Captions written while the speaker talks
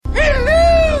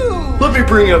Let me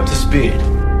bring you up to speed.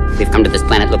 We've come to this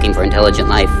planet looking for intelligent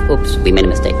life. Oops, we made a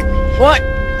mistake. What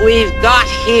we've got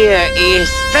here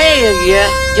is failure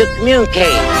to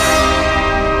communicate.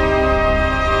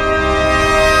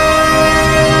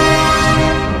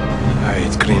 I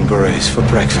eat green berets for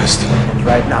breakfast.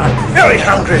 Right now, I'm very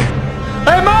hungry.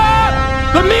 Hey, Mom!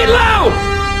 The meatloaf!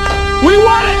 We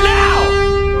want it now!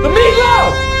 The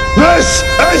meatloaf! This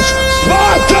is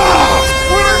Sparta!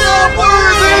 We're not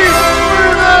worthy!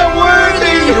 We're not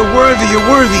worthy! You're worthy, you're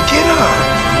worthy. Get up!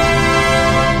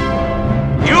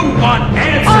 You want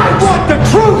answers! I want the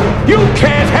truth! You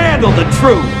can't handle the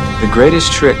truth! The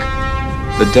greatest trick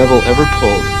the devil ever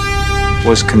pulled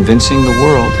was convincing the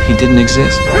world he didn't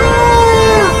exist.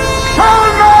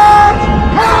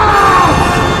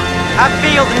 I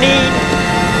feel the need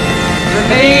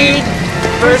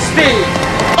for speed.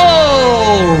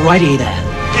 Alrighty then.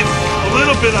 It's a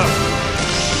little bit of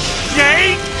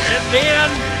yay and then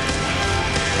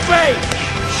fake.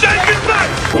 Shake it back!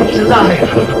 It's alive.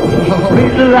 Oh,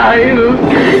 it's alive.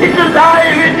 It's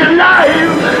alive. It's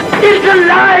alive. It's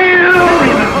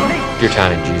alive. Your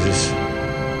tiny Jesus.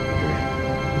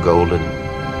 Your golden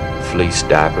fleece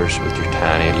diapers with your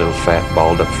tiny little fat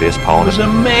balled up fist pawing. He was a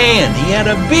man. He had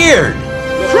a beard.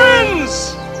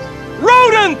 Friends!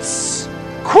 Rodents!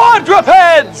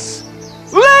 Quadrupeds!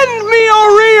 Lend me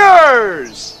your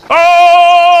ears! Oh!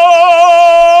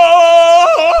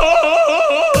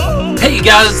 Hey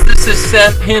guys, this is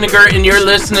Seth Henniger, and you're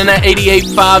listening to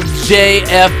 88.5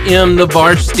 JFM, the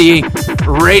Varsity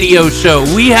Radio Show.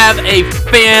 We have a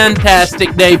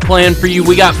fantastic day planned for you.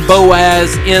 We got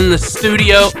Boaz in the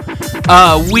studio.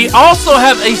 We also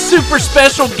have a super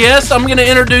special guest. I'm going to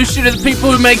introduce you to the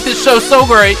people who make this show so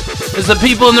great. There's the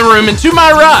people in the room, and to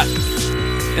my right,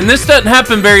 and this doesn't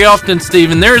happen very often,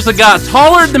 Steven, there's a guy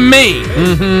taller than me.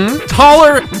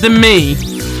 Taller than me.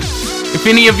 If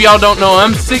any of y'all don't know,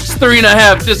 I'm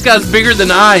 6'3.5". This guy's bigger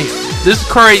than I am. This is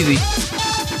crazy.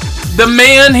 The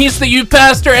man, he's the youth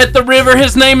pastor at the River.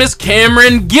 His name is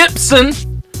Cameron Gibson.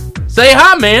 Say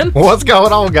hi, man. What's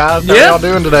going on, guys? How y'all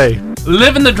doing today?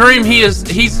 Living the dream. He's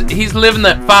living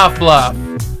that Fife life.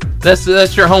 That's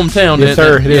your hometown. Yes,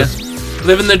 sir. It is.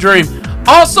 Living the dream.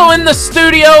 Also in the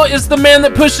studio is the man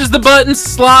that pushes the buttons,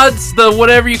 slides the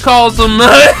whatever you calls them.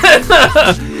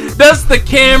 Does the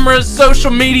cameras,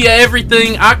 social media,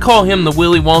 everything. I call him the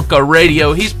Willy Wonka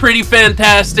radio. He's pretty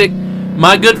fantastic.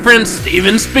 My good friend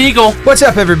Steven Spiegel. What's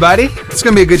up, everybody? It's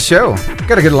gonna be a good show.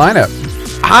 Got a good lineup.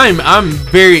 I'm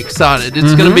very excited.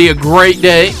 It's going to be a great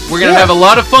day. We're going to have a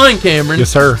lot of fun, Cameron. Yes,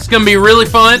 sir. It's going to be really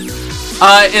fun.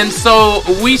 And so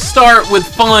we start with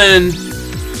fun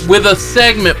with a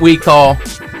segment we call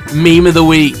Meme of the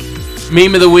Week.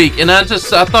 Meme of the Week. And I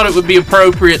thought it would be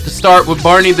appropriate to start with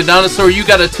Barney the Dinosaur. You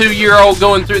got a 2-year-old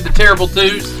going through the terrible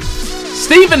twos.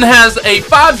 Steven has a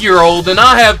 5-year-old, and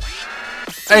I have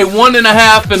a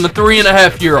 1.5 and a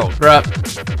 3.5-year-old, right?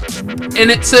 And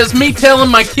it says me telling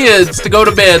my kids to go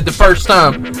to bed the first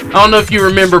time. I don't know if you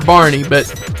remember Barney, but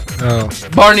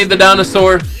Barney the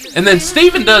Dinosaur. And then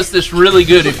Steven does this really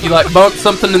good. If you bump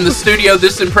something in the studio,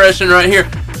 this impression right here.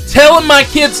 Telling my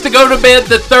kids to go to bed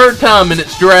the third time, and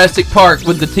it's Jurassic Park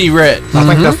with the T-Rex. I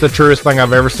think that's the truest thing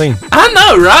I've ever seen. I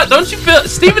know, right? Don't you feel...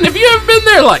 Steven, have you ever been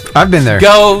there? I've been there.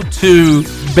 Go to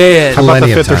bed. How about the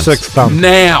 5th or 6th time?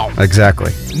 Now.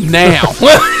 Exactly. Now.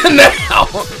 Now.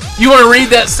 You want to read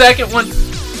that second one?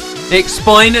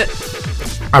 Explain it.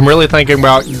 I'm really thinking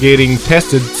about getting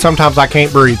tested. Sometimes I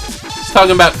can't breathe. It's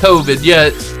talking about COVID.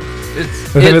 Yeah,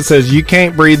 and then it says you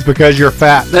can't breathe because you're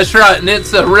fat. That's right, and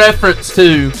it's a reference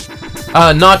to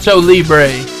Nacho Libre.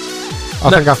 I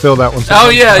think I feel that one. Oh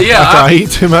yeah. I eat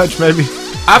too much, maybe.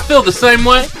 I feel the same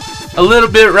way. A little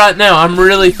bit right now. I'm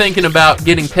really thinking about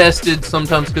getting tested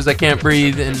sometimes because I can't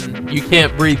breathe, and you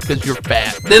can't breathe because you're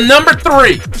fat. Then number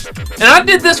 3, and I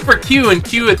did this for Q, and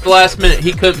Q at the last minute,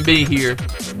 he couldn't be here.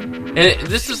 And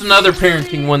this is another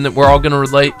parenting one that we're all going to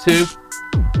relate to.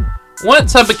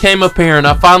 Once I became a parent,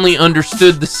 I finally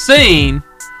understood the scene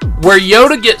where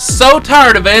Yoda gets so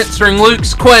tired of answering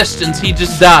Luke's questions, he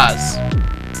just dies.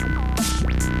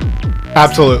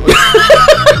 Absolutely.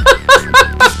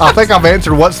 I think I've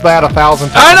answered what's that 1,000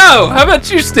 times. I know. How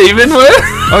about you, Steven?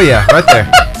 Oh, yeah, right there.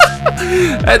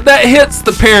 That hits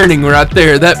the parenting right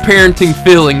there. That parenting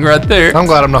feeling right there. I'm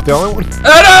glad I'm not the only one.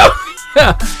 I know.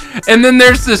 Yeah. And then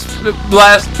there's this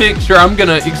last picture. I'm going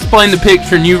to explain the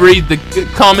picture, and you read the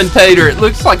commentator. It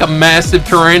looks like a massive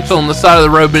tarantula on the side of the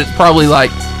road, but it's probably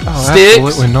like sticks.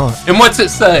 Absolutely not. And what's it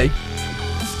say?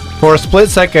 For a split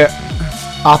second,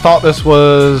 I thought this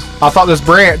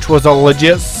branch was a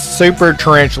legit super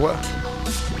tarantula.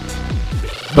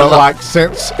 But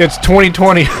since it's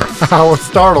 2020, I was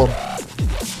startled.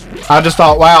 I just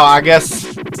thought, wow, I guess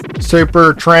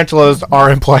super tarantulas are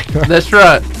in play. That's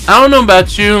right. I don't know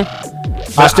about you.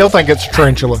 I still think it's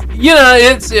tarantula. You know,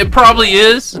 it probably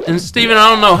is. And Steven, I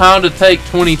don't know how to take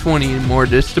 2020 anymore,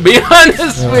 just to be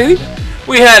honest with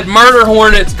you. We had murder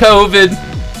hornets, COVID.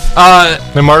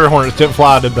 The murder hornets didn't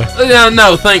fly, did they?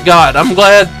 No, thank God. I'm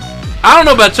glad. I don't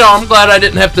know about y'all. I'm glad I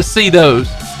didn't have to see those.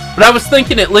 But I was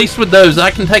thinking, at least with those,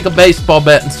 I can take a baseball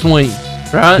bat and swing.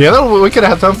 Right? Yeah, we could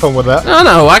have had some fun with that.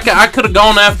 No, I could have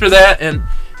gone after that. And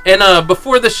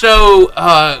before the show,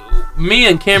 me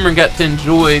and Cameron got to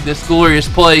enjoy this glorious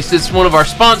place. It's one of our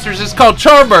sponsors. It's called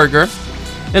Charburger,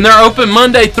 and they're open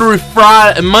Monday through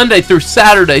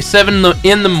Saturday, 7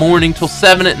 in the morning till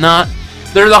 7 at night.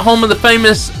 They're the home of the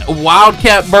famous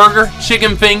Wildcat Burger,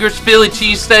 chicken fingers, Philly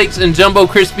cheesesteaks, and jumbo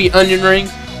crispy onion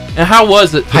rings. And how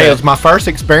was it? Hey, it was my first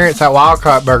experience at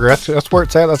Wildcat Burger. That's where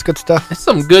it's at. That's good stuff. It's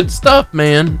some good stuff,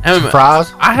 man.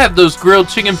 Fries. I have those grilled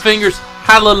chicken fingers.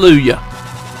 Hallelujah.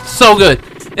 So good.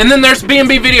 And then there's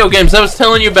B&B Video Games. I was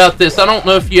telling you about this. I don't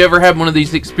know if you ever had one of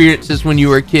these experiences when you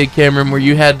were a kid, Cameron, where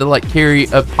you had to like carry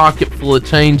a pocket full of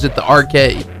change at the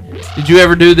arcade. Did you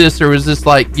ever do this, or was this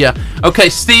like, yeah? Okay,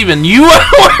 Steven, you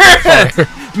were...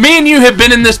 Me and you have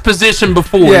been in this position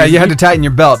before. Yeah, you had to tighten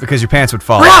your belt because your pants would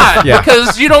fall. Right, yeah.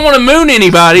 Because you don't want to moon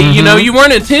anybody. You know, you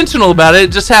weren't intentional about it.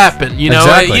 It just happened. You know,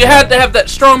 exactly, you had to have that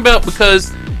strong belt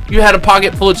because you had a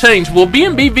pocket full of change. Well,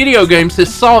 B&B Video Games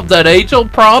has solved that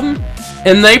age-old problem,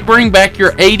 and they bring back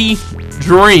your 80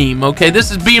 dream. Okay,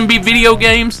 this is B&B Video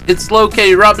Games. It's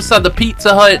located right beside the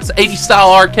Pizza Hut. It's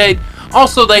 80-style arcade.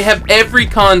 Also, they have every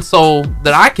console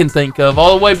that I can think of,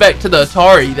 all the way back to the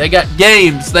Atari. They got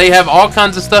games. They have all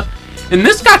kinds of stuff. And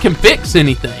this guy can fix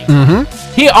anything. Mm-hmm.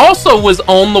 He also was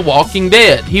on The Walking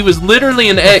Dead. He was literally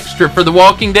an extra for The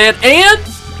Walking Dead. And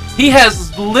he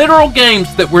has literal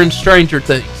games that were in Stranger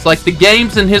Things. Like, the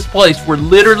games in his place were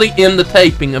literally in the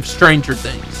taping of Stranger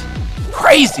Things.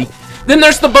 Crazy. Then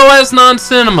there's the Boaz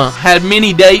Non-Cinema. Had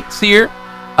many dates here.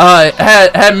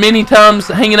 Had many times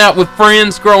hanging out with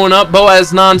friends growing up.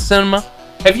 Boaz Non-Cinema.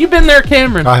 Have you been there,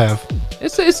 Cameron? I have.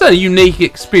 It's a unique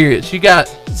experience. You got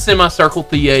semicircle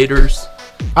theaters.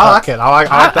 I like it.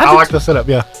 I like the setup.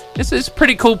 Yeah. It's a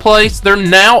pretty cool place. They're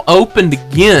now opened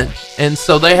again, and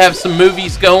so they have some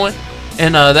movies going.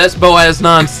 And that's Boaz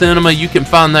Non-Cinema. You can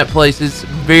find that place. It's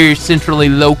very centrally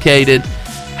located.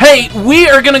 Hey, we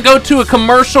are going to go to a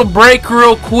commercial break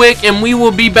real quick, and we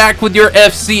will be back with your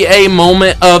FCA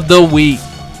moment of the week.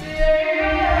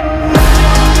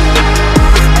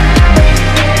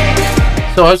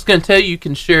 So I was going to tell you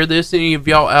can share this. Any of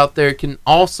y'all out there can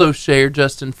also share.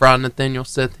 Justin Fry, Nathaniel,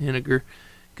 Seth Henniger.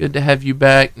 Good to have you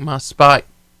back. My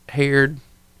spike-haired...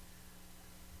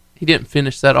 He didn't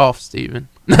finish that off, Steven.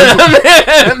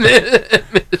 I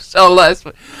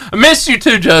missed you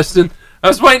too, Justin. I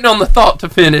was waiting on the thought to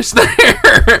finish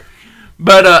there.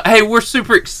 But, hey, we're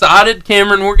super excited,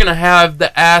 Cameron. We're going to have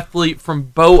the athlete from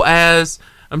Boaz.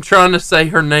 I'm trying to say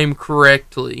her name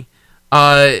correctly.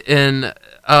 And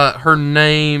her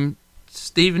name,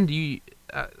 Steven, do you...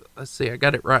 let's see, I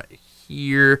got it right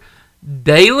here.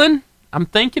 Dalen? I'm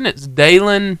thinking it's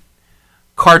Dalen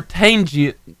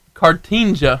Cartagena.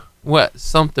 What?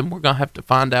 Something we're going to have to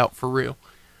find out for real.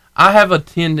 I have a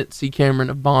tendency, Cameron,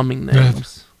 of bombing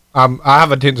names. I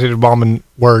have a tendency to bombing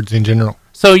words in general.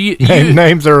 So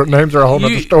names are a whole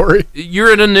other story.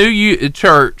 You're at a new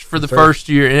church for the first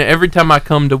year, and every time I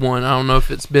come to one, I don't know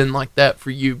if it's been like that for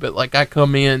you, but like I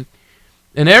come in,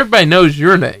 and everybody knows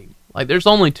your name. Like there's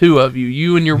only two of you,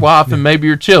 you and your wife, and maybe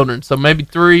your children. So maybe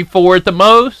 3, 4 at the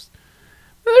most.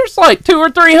 There's like 200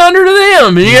 or 300 of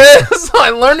them. Yeah, it's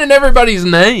like learning everybody's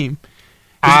name.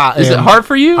 Is it hard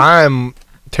for you? I'm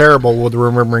terrible with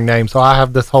remembering names, so I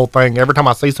have this whole thing. Every time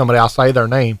I see somebody, I say their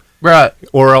name, right?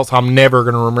 Or else I'm never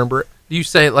going to remember it. You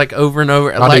say it like over and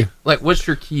over. I do. Like what's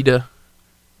your key to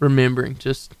remembering?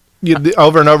 Just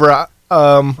over and over.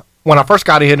 When I first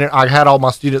got in, I had all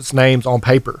my students' names on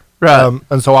paper, right?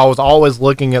 And so I was always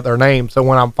looking at their names. So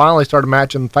when I finally started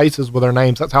matching faces with their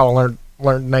names, that's how I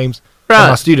learned names from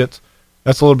my students.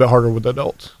 That's a little bit harder with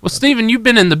adults. Well, Steven, you've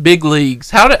been in the big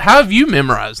leagues. How have you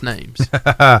memorized names?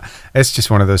 It's just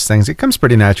one of those things. It comes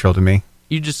pretty natural to me.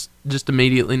 You just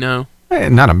immediately know?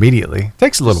 Not immediately. It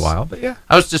takes a little while, but yeah.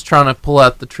 I was just trying to pull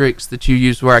out the tricks that you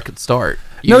use where I could start.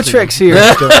 No tricks here.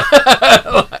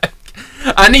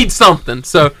 I need something.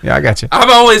 So yeah, I got you. I've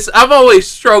always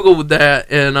struggled with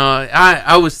that, and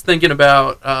I was thinking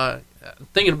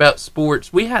about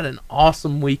sports. We had an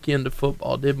awesome weekend of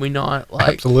football, did we not? Like,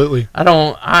 absolutely.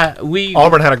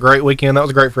 Auburn had a great weekend. That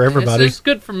was great for everybody. It's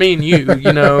good for me and you,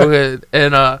 you know.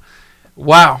 And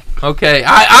Wow. Okay.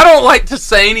 I don't like to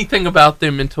say anything about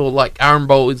them until like Iron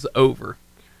Bowl is over.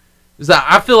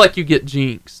 I feel like you get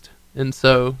jinxed, and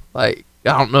so like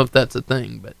I don't know if that's a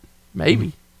thing, but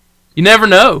maybe. You never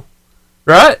know,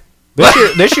 right?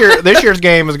 This year's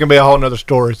game is gonna be a whole nother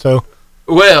story. So,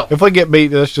 well, if we get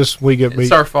beat, we get beat.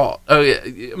 It's our fault. Oh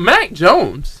yeah, Mac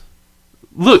Jones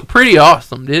looked pretty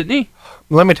awesome, didn't he?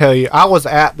 Let me tell you, I was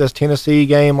at this Tennessee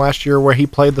game last year where he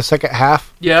played the second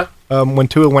half. Yeah. When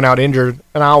Tua went out injured,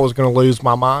 and I was going to lose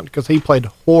my mind because he played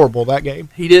horrible that game.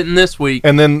 He didn't this week.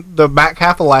 And then the back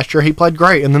half of last year, he played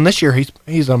great. And then this year,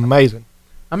 he's amazing.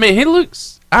 I mean, he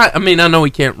looks. I know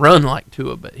he can't run like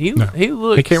Tua, but he looks.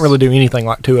 He can't really do anything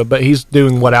like Tua, but he's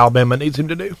doing what Alabama needs him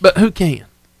to do. But who can?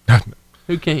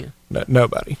 Who can?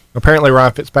 Nobody. Apparently,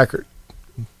 Ryan Fitzpatrick.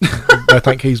 I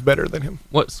think he's better than him.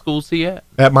 What school's he at?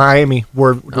 At Miami,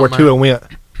 where Tua went.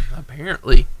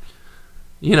 Apparently.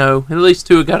 You know, at least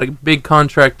Tua got a big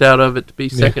contract out of it to be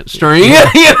second string.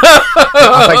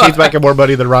 I think he's making more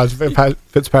money than Ryan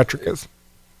Fitzpatrick is.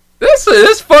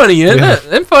 It's funny, isn't it?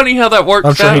 It's funny how that works out.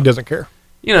 I'm sure he doesn't care.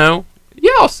 You know,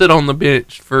 I'll sit on the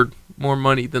bench for more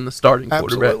money than the starting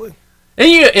quarterback. Absolutely.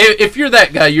 And if you're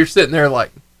that guy, you're sitting there like,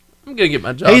 I'm going to get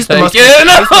my job he's taken. He's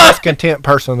the most content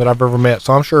person that I've ever met,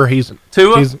 so I'm sure he's...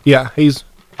 Tua?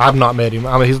 I've not met him.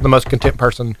 I mean, he's the most content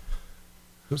person,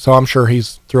 so I'm sure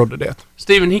he's thrilled to death.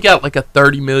 Steven, he got like a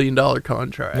 $30 million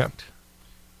contract. Yeah.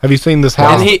 Have you seen this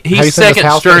house? And he's second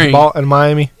string. He bought in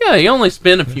Miami? Yeah, he only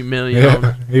spent a few million on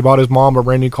it. He bought his mom a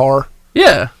brand new car.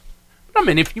 Yeah. But I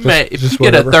mean, if you get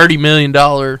a $30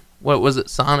 million, what was it,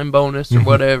 signing bonus or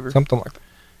whatever? Something like that.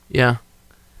 Yeah.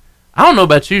 I don't know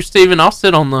about you, Steven. I'll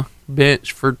sit on the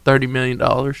bench for $30 million.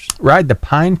 Ride the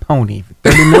Pine Pony for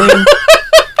 $30 million?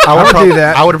 I would do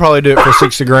that. I would probably do it for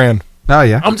 $60,000. Oh,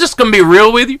 yeah. I'm just going to be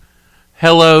real with you.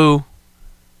 Hello.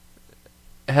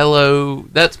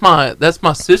 That's my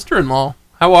sister-in-law.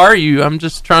 How are you? I'm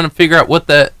just trying to figure out what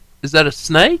that is. That a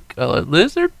snake, a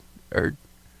lizard, or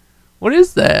what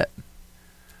is that?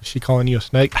 Is she calling you a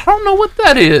snake? I don't know what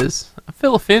that is. I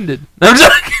feel offended. I'm just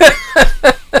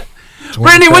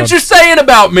Brandy, what you saying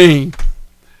about me?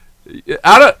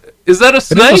 Is that a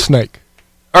snake? It is a snake.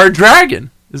 Or a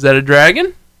dragon? Is that a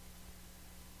dragon?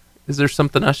 Is there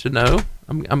something I should know?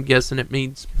 I'm guessing it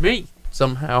means me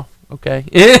somehow. Okay.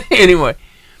 Anyway.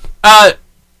 But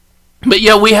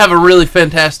yeah, we have a really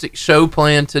fantastic show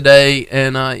planned today,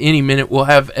 and any minute we'll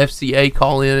have FCA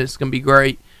call in. It's going to be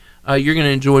great. You're going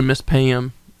to enjoy Miss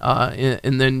Pam,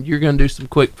 and then you're going to do some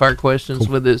quick fire questions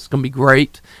with it. It's going to be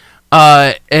great.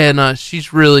 And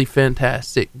she's really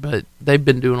fantastic, but they've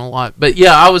been doing a lot. But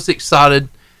yeah, I was excited.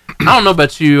 I don't know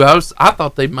about you. I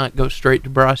thought they might go straight to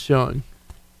Bryce Young.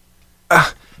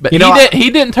 But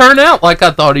he didn't turn out like I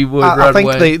thought he would right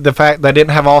away. I think the fact they didn't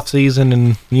have off season,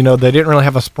 and they didn't really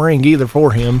have a spring either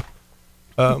for him.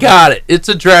 Got it. It's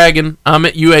a dragon. I'm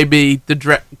at UAB.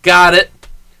 Got it.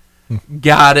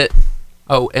 Got it.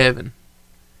 Oh, Evan.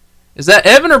 Is that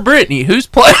Evan or Brittany? Who's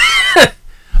playing?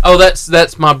 Oh,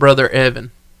 that's my brother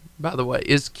Evan, by the way.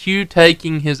 Is Q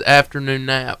taking his afternoon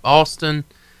nap? Austin,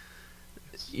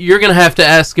 you're going to have to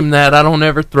ask him that. I don't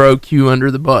ever throw Q under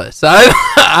the bus.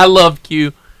 I love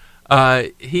Q.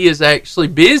 He is actually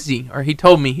busy, or he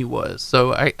told me he was.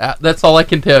 So I that's all I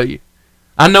can tell you.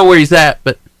 I know where he's at,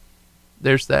 but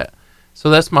there's that. So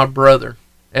that's my brother,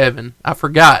 Evan. I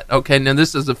forgot. Okay, now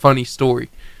this is a funny story.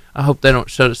 I hope they don't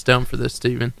shut us down for this,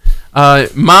 Steven.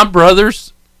 My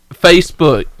brother's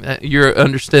Facebook, you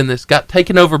understand this, got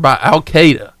taken over by Al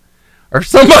Qaeda or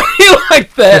somebody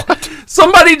like that. What?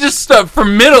 Somebody just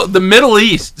from the Middle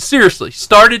East, seriously,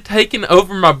 started taking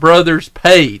over my brother's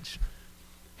page.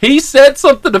 He said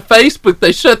something to Facebook,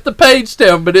 they shut the page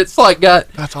down, but it's like got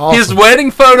his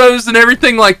wedding photos and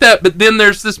everything like that. But then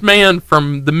there's this man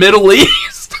from the Middle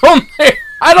East on there.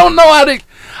 I don't know how to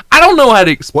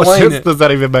explain what sense does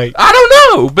that even make? I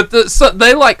don't know, but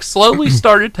they like slowly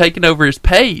started taking over his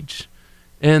page,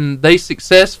 and they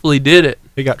successfully did it.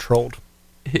 He got trolled.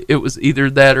 It was either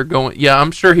that or going. Yeah,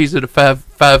 I'm sure he's at a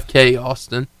 5K,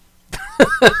 Austin.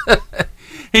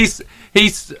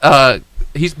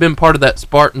 He's been part of that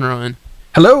Spartan run.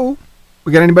 Hello,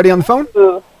 we got anybody on the phone?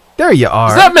 Ooh. There you are.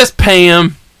 Is that Miss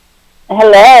Pam?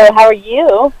 Hello, how are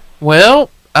you?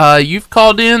 Well, you've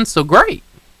called in, so great.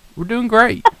 We're doing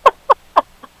great.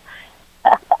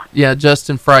 Yeah,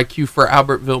 Justin Fry, Q for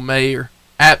Albertville mayor.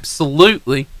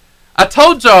 Absolutely. I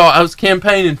told y'all I was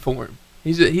campaigning for him.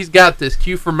 He's got this,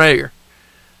 Q for mayor.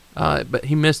 But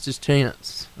he missed his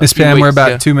chance. Miss Pam, we're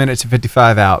about 2 minutes and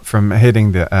 55 out from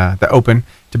hitting the open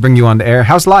to bring you on the air.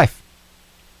 How's life?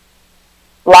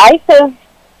 Life is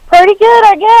pretty good,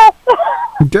 I guess.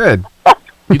 Good.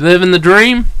 You living the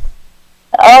dream?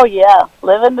 Oh, yeah.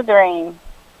 Living the dream.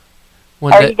 How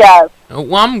are you guys?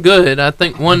 Well, I'm good. I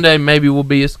think one day maybe we'll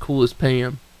be as cool as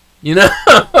Pam. You know?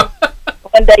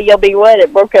 One day you'll be what?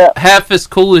 It broke up. Half as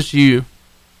cool as you.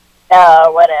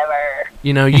 Oh, whatever.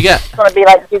 You know, you got... It's going to be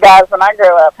like you guys when I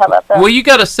grow up. How about that? Well, you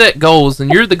got to set goals,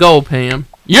 and you're the goal, Pam.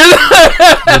 You're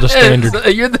the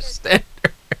standard. You're the standard.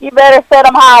 You better set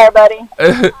them higher, buddy.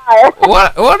 Higher.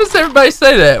 Why does everybody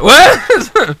say that?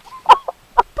 What?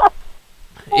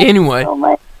 Anyway.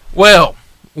 Oh, well,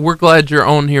 we're glad you're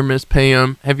on here, Miss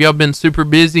Pam. Have y'all been super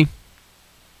busy?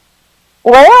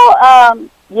 Well,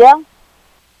 yeah.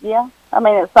 Yeah. I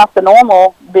mean, it's not the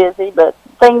normal busy, but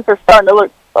things are starting to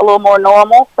look a little more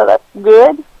normal, so that's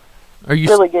good. Are you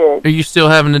really good? Are you still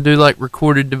having to do like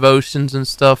recorded devotions and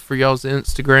stuff for y'all's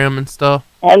Instagram and stuff?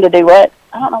 And to do what?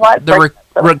 I don't know why.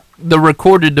 The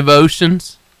recorded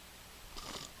devotions.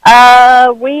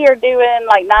 We are doing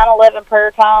like 9/11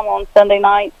 prayer time on Sunday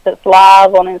nights. It's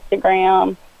live on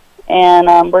Instagram,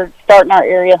 and we're starting our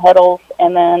area huddles.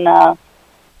 And then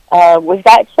we've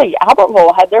actually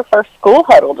Albertville had their first school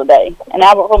huddle today, and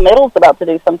Albertville Middle's about to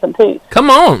do something too. Come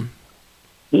on.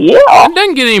 Yeah. It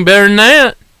doesn't get any better than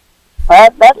that.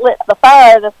 That lit the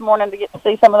fire this morning to get to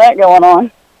see some of that going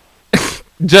on.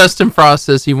 Justin Frost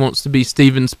says he wants to be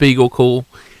Steven Spiegel cool.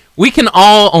 We can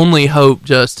all only hope,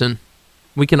 Justin.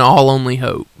 We can all only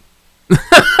hope.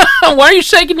 Why are you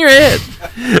shaking your head?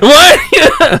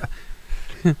 What?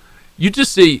 You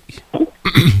just see.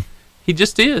 He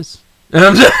just is.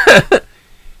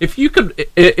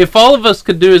 If all of us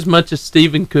could do as much as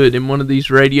Steven could in one of these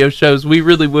radio shows, we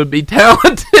really would be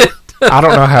talented. I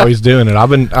don't know how he's doing it.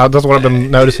 That's what I've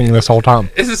been noticing this whole time.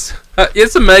 It's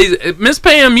amazing. Miss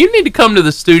Pam, you need to come to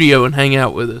the studio and hang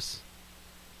out with us.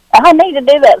 I need to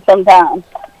do that sometime,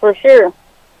 for sure.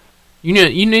 You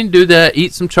need to do that.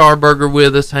 Eat some charburger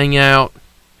with us. Hang out.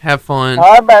 Have fun.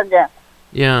 Charburger.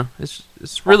 Yeah, it's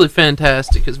really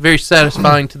fantastic. It's very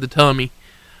satisfying to the tummy.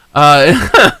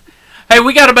 Hey,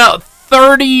 we got about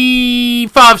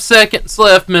 35 seconds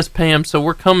left, Miss Pam, so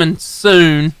we're coming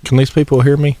soon. Can these people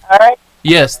hear me? All right.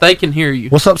 Yes, they can hear you.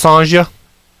 What's up, Sanja?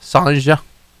 Sanja.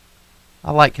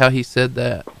 I like how he said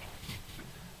that.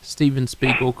 Steven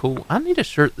Spiegel cool. I need a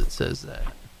shirt that says that.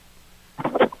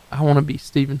 I want to be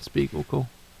Steven Spiegel cool.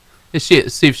 See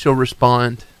if she'll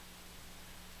respond.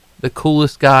 The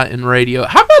coolest guy in radio.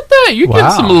 How about that? You're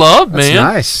getting some love, man. That's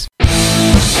nice.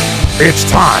 It's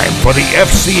time for the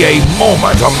FCA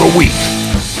moment of the week.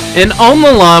 And on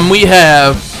the line we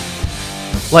have,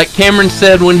 like Cameron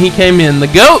said when he came in, the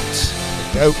GOAT.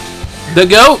 The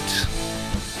GOAT.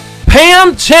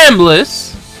 Pam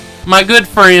Chambliss, my good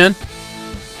friend.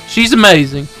 She's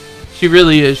amazing. She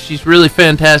really is. She's really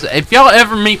fantastic. If y'all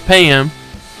ever meet Pam,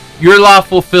 your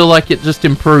life will feel like it just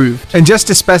improved. And just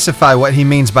to specify what he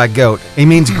means by GOAT, he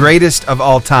means greatest of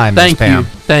all time. Thank you.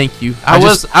 Thank you. I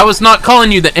was not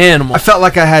calling you the animal. I felt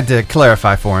like I had to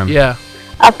clarify for him. Yeah.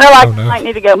 I feel like I might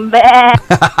need to go back.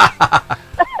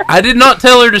 I did not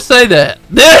tell her to say that.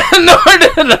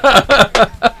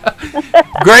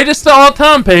 Greatest of all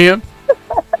time, Pam.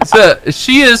 So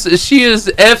she is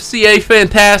FCA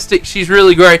fantastic. She's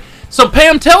really great. So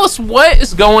Pam, tell us what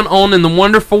is going on in the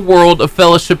wonderful world of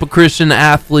Fellowship of Christian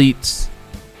Athletes.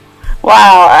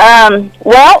 Wow.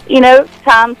 Well,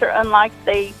 times are unlike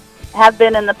they have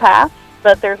been in the past,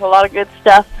 but there's a lot of good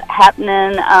stuff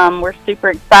happening. We're super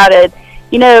excited.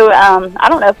 I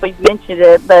don't know if we've mentioned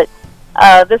it, but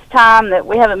this time that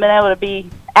we haven't been able to be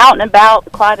out and about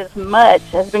quite as much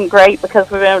has been great because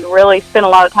we've been able to really spend a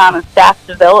lot of time in staff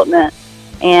development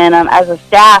and as a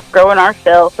staff growing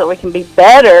ourselves so we can be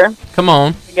better. Come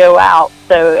on. To go out.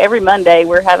 So every Monday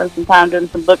we're having some time doing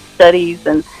some book studies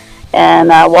and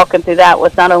walking through that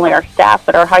with not only our staff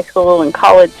but our high school and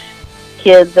college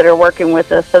kids that are working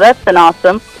with us. So that's been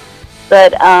awesome.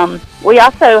 But we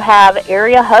also have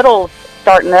area huddles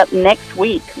starting up next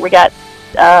week. We got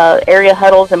area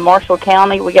huddles in Marshall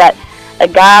County. We got a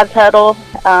guys huddle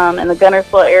in the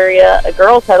Gunnersville area, a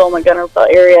girls huddle in the Gunnersville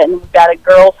area, and we've got a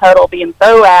girls huddle being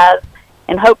Boaz,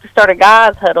 and hope to start a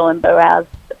guys huddle in Boaz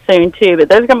soon too. But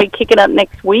those are going to be kicking up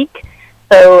next week.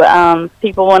 So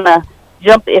people want to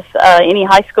jump, if any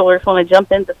high schoolers want to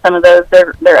jump into some of those,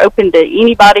 they're open to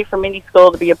anybody from any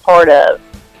school to be a part of.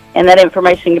 And that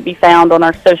information can be found on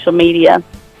our social media.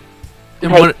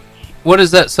 And what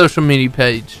is that social media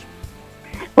page?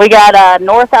 We got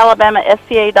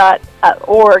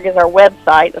NorthAlabamaFCA.org is our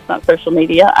website. That's not social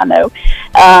media, I know.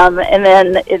 And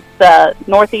then it's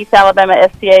Northeast Alabama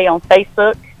FCA on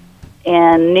Facebook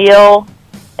and Neil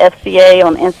FCA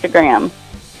on Instagram.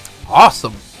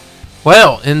 Awesome.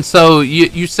 Well, and so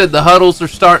you said the huddles are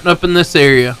starting up in this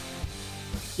area.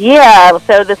 Yeah,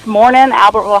 so this morning,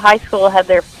 Albertville High School had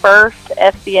their first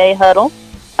FCA huddle.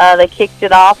 They kicked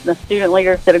it off, and the student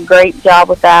leaders did a great job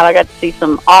with that. I got to see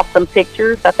some awesome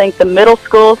pictures. I think the middle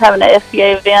school is having an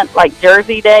FCA event like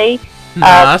Jersey Day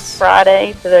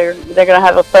Friday, so they're going to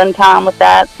have a fun time with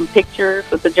that, some pictures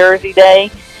with the Jersey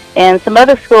Day. And some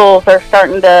other schools are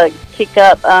starting to kick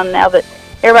up now that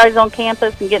everybody's on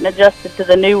campus and getting adjusted to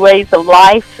the new ways of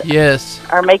life. Yes.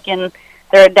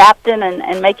 They're adapting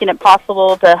and making it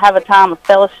possible to have a time of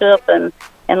fellowship and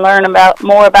learn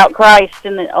more about Christ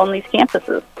on these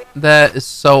campuses. That is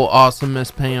so awesome, Miss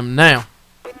Pam. Now,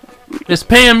 Miss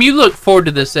Pam, you look forward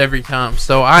to this every time,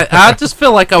 so I just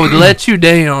feel like I would let you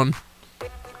down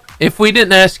if we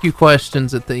didn't ask you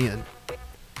questions at the end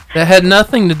that had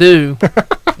nothing to do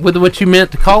with what you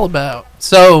meant to call about.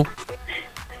 So,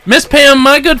 Miss Pam,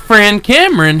 my good friend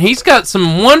Cameron, he's got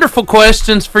some wonderful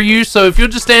questions for you, so if you'll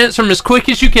just answer them as quick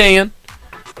as you can,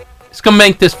 it's going to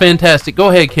make this fantastic. Go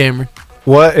ahead, Cameron.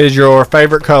 What is your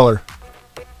favorite color?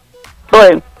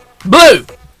 Blue. Blue.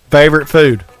 Favorite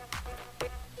food?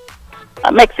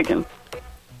 Mexican.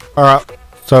 All right.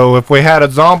 So if we had a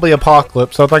zombie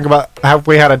apocalypse, so think about if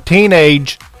we had a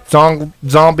teenage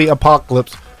zombie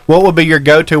apocalypse, what would be your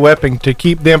go-to weapon to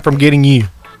keep them from getting you?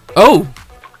 Oh.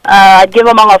 I'd give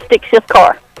them all a stick shift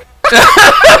car.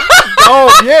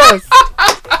 Oh, yes.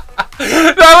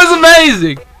 That was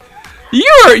amazing.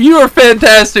 You are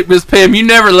fantastic, Miss Pam. You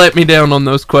never let me down on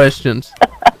those questions.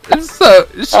 So,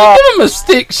 she give him a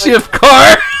stick shift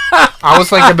car. I was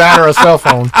thinking that or a cell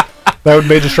phone. That would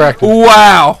be distracting.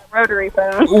 Wow. Rotary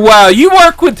phone. Wow, you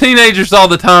work with teenagers all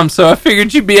the time, so I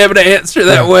figured you'd be able to answer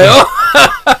that well.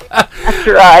 That's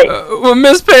right. Well,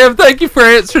 Miss Pam, thank you for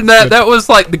answering that. That was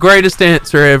like the greatest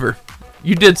answer ever.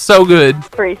 You did so good.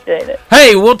 Appreciate it.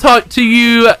 Hey, we'll talk to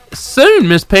you soon,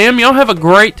 Miss Pam. Y'all have a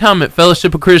great time at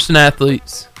Fellowship of Christian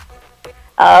Athletes.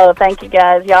 Oh, thank you,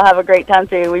 guys. Y'all have a great time,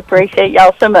 too. We appreciate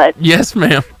y'all so much. Yes,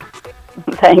 ma'am.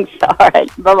 Thanks. All right.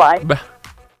 Bye-bye.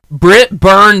 Britt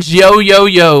Burns,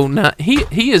 yo. Now,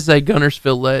 he is a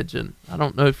Gunnersville legend. I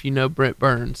don't know if you know Britt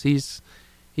Burns. He's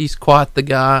quite the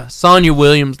guy. Sonia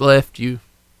Williams left you.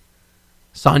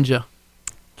 Sanja.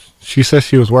 She says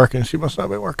she was working. She must not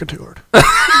be working too hard.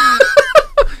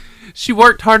 She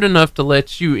worked hard enough to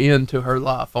let you into her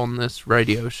life on this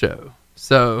radio show.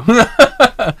 So,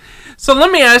 so let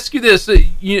me ask you this.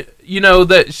 You know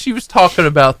that she was talking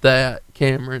about that,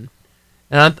 Cameron,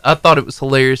 and I thought it was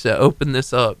hilarious to open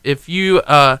this up. If you,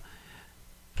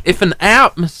 if an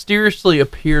app mysteriously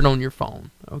appeared on your phone,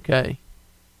 okay,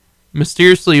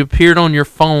 mysteriously appeared on your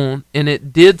phone, and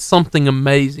it did something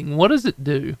amazing, what does it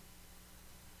do?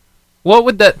 What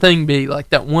would that thing be? Like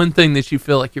that one thing that you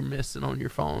feel like you're missing on your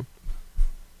phone?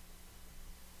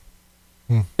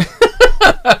 Yeah,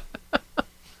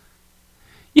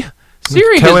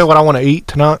 Siri. Tell me what I want to eat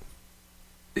tonight.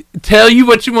 Tell you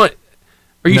what you want.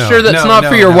 Are you sure that's not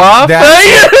for your no. wife?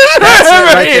 That's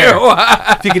right there.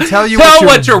 If you could tell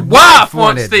what your wife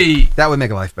wants to eat, that would make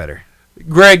life better.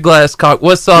 Greg Glasscock,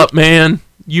 what's up, man?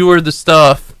 You are the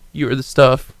stuff. You are the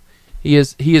stuff. He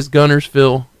is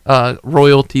Gunnersville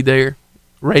royalty there,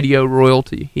 radio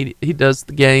royalty. He does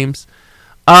the games.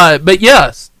 But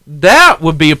yes, that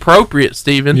would be appropriate,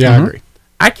 Stephen. Yeah, I agree.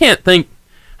 I can't think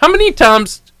how many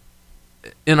times,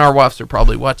 and our wives are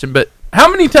probably watching, but how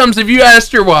many times have you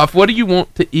asked your wife, what do you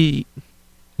want to eat?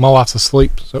 My wife's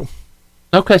asleep, so.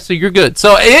 Okay, so you're good.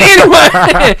 So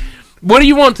anyway, what do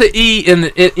you want to eat?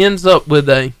 And it ends up with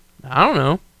I don't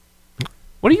know.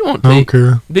 What do you want to eat? I don't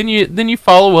care. Then you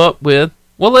follow up with,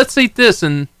 well, let's eat this.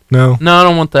 And no, I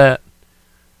don't want that.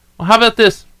 Well, how about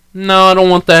this? No, I don't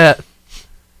want that.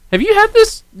 Have you had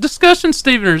this discussion,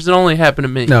 Stephen, or does it only happen to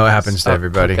me? No, it happens to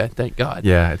everybody. Okay, thank God.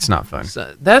 Yeah, it's not fun.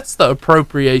 So that's the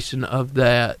appropriation of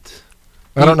that.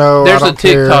 I don't know. There's a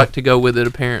TikTok to go with it,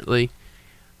 apparently.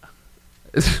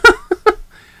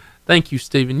 Thank you,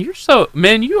 Stephen. You're so...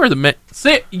 Man, you are the man.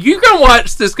 See, you're going to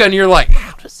watch this guy, and you're like,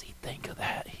 how does he think of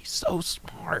that? He's so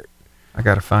smart. I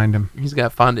got to find him. He's got to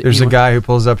find it. There's a guy who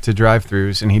pulls up to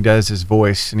drive-thrus, and he does his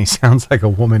voice, and he sounds like a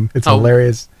woman. It's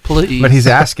hilarious. Please. But he's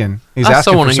asking. He's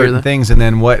asking for certain things, and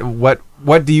then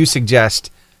what do you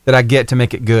suggest that I get to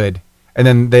make it good? And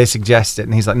then they suggest it,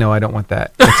 and he's like, no, I don't want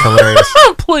that. It's hilarious.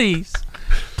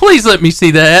 Please let me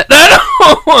see that.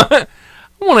 I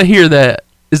want to hear that.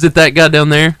 Is it that guy down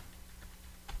there?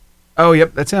 Oh,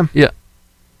 yep, that's him. Yeah.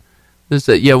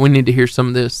 Yeah, we need to hear some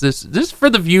of this. This is for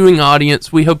the viewing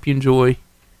audience. We hope you enjoy.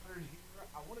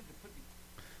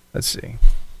 Let's see.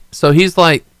 So he's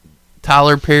like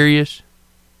Tyler Perry-ish.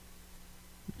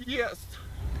 Yes.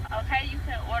 Okay, you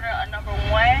can order a number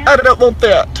 1. I don't want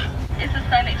that. It's a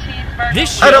Sunday cheeseburger.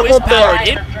 This show is powered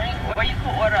in. Or you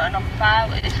can order a number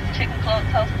 5. It's a chicken club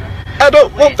toaster. I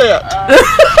don't want that.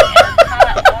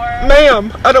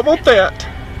 Ma'am, I don't want that.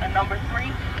 A number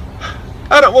 3.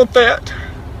 I don't want that.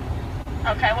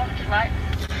 Okay, what would you like?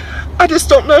 I just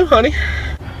don't know, honey.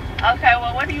 Okay,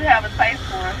 well, what do you have a taste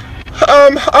for?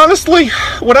 Honestly,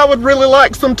 what I would really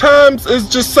like sometimes is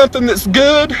just something that's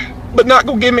good, but not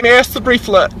gonna give me acid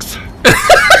reflux.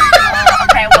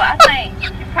 Okay, well, I think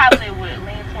you probably would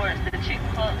lean towards the chicken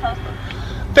club toaster.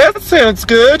 That sounds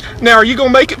good. Now, are you gonna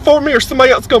make it for me, or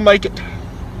somebody else gonna make it?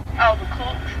 Oh, the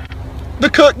cook? The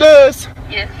cook does?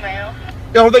 Yes, ma'am.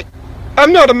 Oh,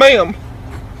 I'm not a ma'am.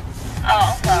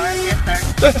 Oh, I'm sorry. Yes,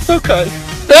 sir. That's okay.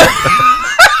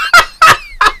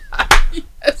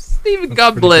 Yes, Stephen,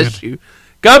 God bless you.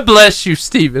 God bless you,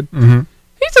 Stephen. Mm-hmm.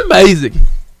 He's amazing.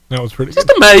 That was pretty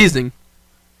Just amazing.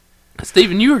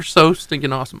 Stephen, you are so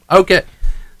stinking awesome. Okay,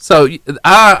 so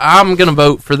I'm going to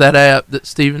vote for that app that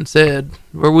Stephen said,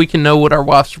 where we can know what our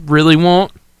wives really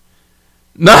want.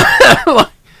 No,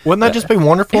 wouldn't that just be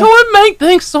wonderful? It would make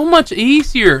things so much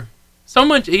easier. So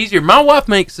much easier. My wife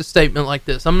makes a statement like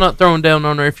this. I'm not throwing down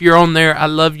on her. If you're on there, I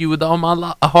love you with all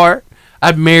my heart.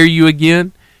 I'd marry you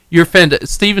again. You're fantastic.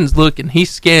 Steven's looking. He's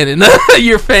scanning.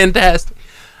 You're fantastic.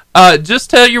 Just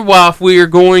tell your wife we are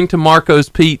going to Marco's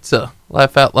Pizza.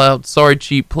 Laugh out loud. Sorry,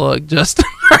 cheap plug, Justin.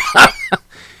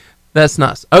 That's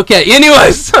nice. Okay.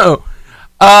 Anyway, so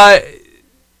I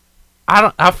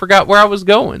forgot where I was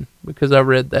going because I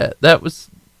read that. That was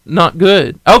not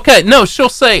good. Okay, no, she'll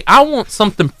say, I want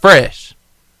something fresh.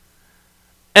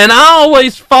 And I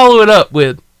always follow it up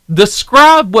with,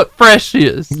 describe what fresh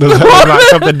is. Does that mean like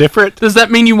something different? Does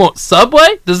that mean you want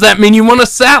Subway? Does that mean you want a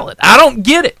salad? I don't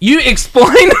get it. You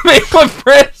explain to me what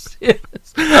fresh is.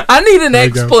 I need an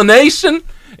explanation,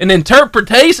 an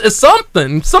interpretation,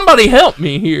 something. Somebody help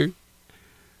me here.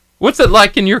 What's it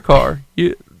like in your car?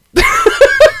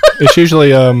 It's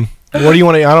usually, what do you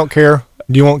want to eat? I don't care.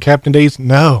 Do you want Captain D's?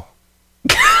 No.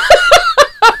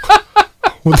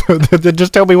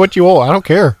 Just tell me what you want. I don't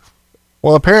care.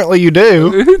 Well, apparently you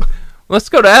do. Let's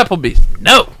go to Applebee's.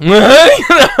 No.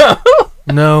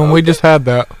 No, we just had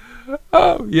that.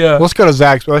 Oh, yeah. Let's go to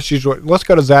Zaxby's. Let's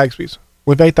go to Zaxby's.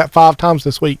 We've ate that 5 times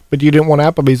this week, but you didn't want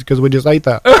Applebee's because we just ate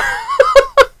that.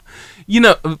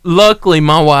 Luckily,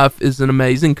 my wife is an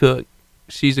amazing cook.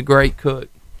 She's a great cook,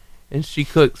 and she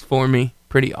cooks for me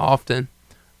pretty often.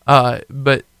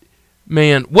 But,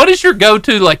 man, what is your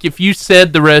go-to, like, if you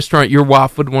said the restaurant your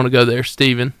wife would want to go there,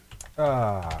 Steven?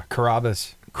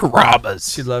 Carrabba's.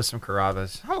 Carrabba's. She loves some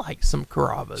Carrabba's. I like some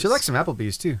Carrabba's. She likes some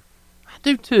Applebee's, too. I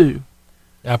do, too.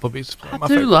 Applebee's is I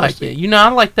do like it. I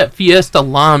like that Fiesta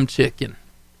lime chicken.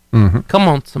 Mm-hmm. Come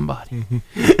on, somebody.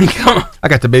 Mm-hmm. Come on. I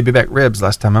got the baby back ribs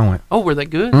last time I went. Oh, were they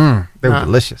good? They were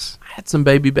delicious. I had some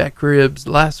baby back ribs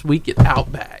last week at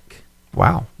Outback.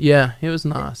 Wow. Yeah, it was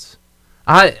nice.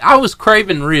 I was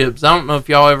craving ribs. I don't know if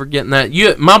y'all ever getting that.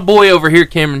 My boy over here,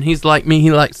 Cameron, he's like me.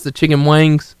 He likes the chicken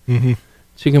wings. Mm-hmm.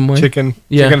 Chicken wings.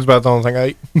 Yeah. Chicken's about the only thing I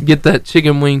eat. Get that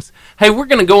chicken wings. Hey, we're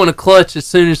going to go in a clutch as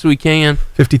soon as we can.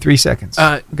 53 seconds.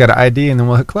 We got an ID and then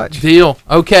we'll hit clutch. Deal.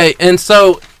 Okay, and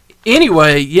so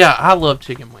anyway, yeah, I love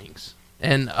chicken wings.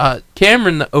 And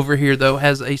Cameron over here, though,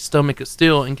 has a stomach of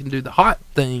steel and can do the hot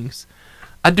things.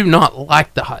 I do not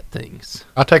like the hot things.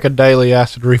 I take a daily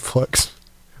acid reflux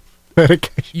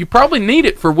medication. You probably need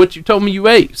it for what you told me you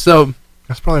ate. So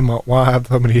that's probably why I have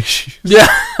so many issues. Yeah.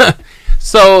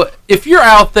 So if you're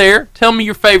out there, tell me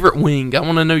your favorite wing. I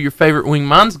want to know your favorite wing.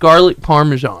 Mine's garlic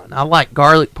parmesan. I like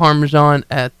garlic parmesan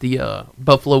at the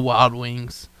Buffalo Wild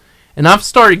Wings. And I've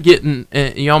started getting,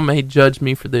 y'all may judge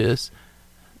me for this.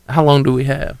 How long do we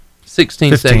have?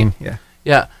 16 seconds. Yeah.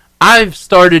 Yeah. I've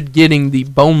started getting the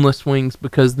boneless wings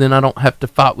because then I don't have to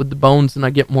fight with the bones and I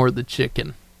get more of the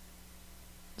chicken.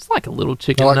 It's like a little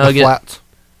chicken nugget. The flats.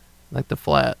 Like the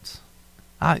flats.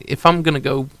 If I'm going to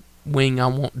go wing, I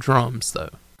want drums,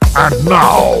 though. And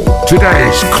now,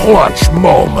 today's clutch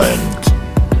moment.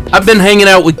 I've been hanging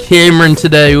out with Cameron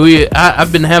today.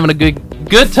 I've been having a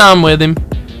good time with him.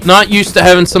 Not used to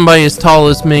having somebody as tall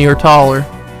as me or taller.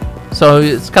 So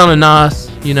it's kind of nice,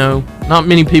 Not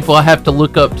many people I have to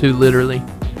look up to, literally.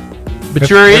 But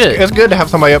sure is. It's good to have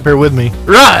somebody up here with me.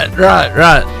 Right.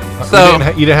 So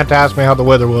you didn't have to ask me how the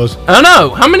weather was. I know.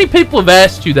 How many people have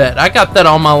asked you that? I got that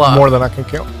all my life. More than I can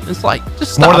count. It's like,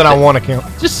 just stop More than it. I want to count.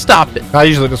 Just stop it. I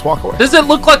usually just walk away. Does it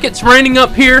look like it's raining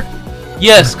up here?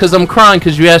 Yes, because I'm crying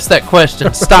because you asked that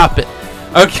question. Stop it.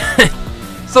 Okay.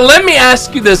 So let me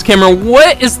ask you this, Cameron.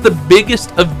 What is the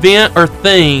biggest event or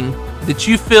thing that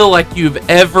you feel like you've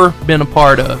ever been a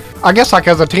part of? I guess like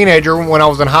as a teenager when I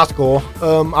was in high school,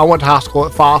 I went to high school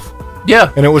at Fife.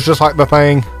 Yeah. And it was just like the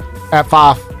thing at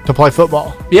Fife to play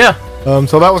football. Yeah.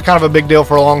 So that was kind of a big deal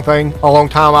for a long time.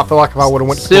 I feel like if I would have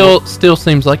went to school, still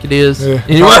seems like it is. Yeah.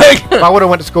 Anyway, if I would have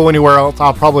went to school anywhere else,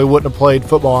 I probably wouldn't have played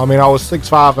football. I mean, I was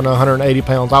 6'5" and 180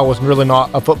 pounds. I was really not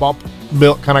a football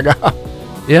built kind of guy.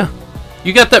 Yeah,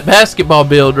 you got that basketball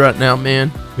build right now,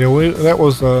 man. Yeah,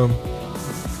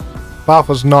 Bob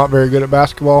was not very good at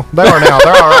basketball. They are now.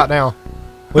 They're all right now.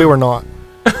 We were not.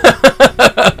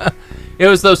 It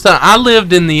was those times. I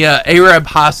lived in the Arab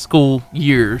high school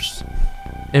years.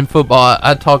 In football,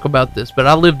 I talk about this, but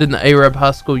I lived in the Arab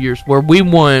high school years where we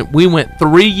went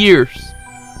 3 years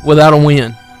without a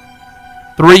win.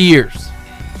 3 years.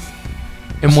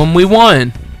 And when we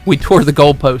won, we tore the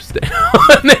goalpost down.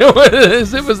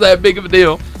 it was that big of a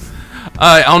deal.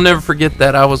 I'll never forget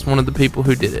that. I was one of the people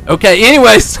who did it. Okay,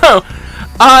 anyway, so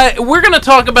we're going to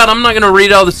talk about, I'm not going to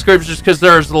read all the scriptures because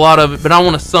there's a lot of it, but I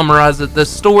want to summarize it. The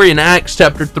story in Acts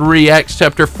chapter 3, Acts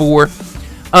chapter 4.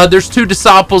 There's 2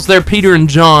 disciples there, Peter and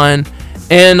John,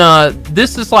 and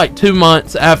this is like 2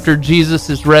 months after Jesus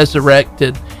is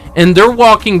resurrected, and they're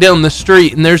walking down the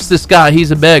street, and there's this guy,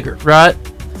 he's a beggar, right?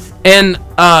 And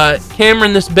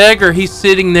Cameron, this beggar, he's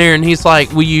sitting there, and he's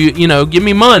like, will you give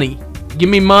me money, give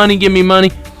me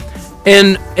money,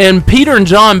 and Peter and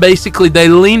John, basically, they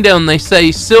lean down, and they say,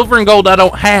 silver and gold I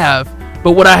don't have,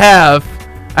 but what I have,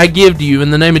 I give to you. In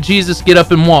the name of Jesus, get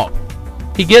up and walk.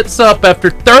 He gets up after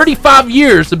 35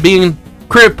 years of being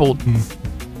crippled,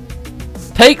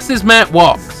 takes his mat,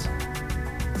 walks.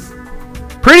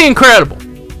 Pretty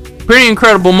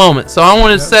incredible moment. So I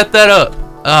want to set that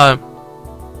up.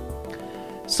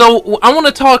 So I want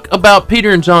to talk about Peter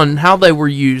and John and how they were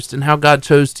used and how God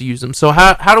chose to use them. So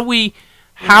how do we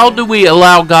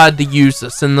allow God to use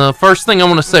us? And the first thing I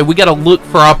want to say, we got to look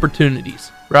for opportunities,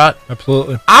 right?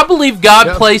 Absolutely. I believe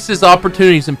God places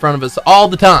opportunities in front of us all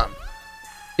the time.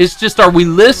 It's just, are we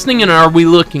listening and are we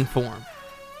looking for them?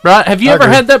 Right? Have you ever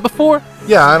had that before?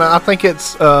 Yeah, and I think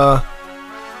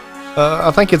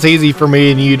it's easy for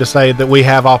me and you to say that we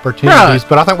have opportunities,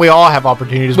 but I think we all have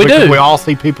opportunities because we all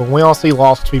see people. We all see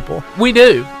lost people. We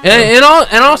do. And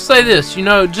I'll say this,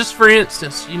 just for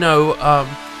instance, and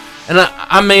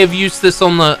I may have used this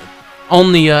on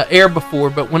the air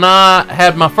before, but when I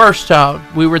had my first child,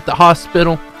 we were at the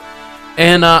hospital,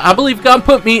 and I believe God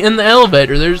put me in the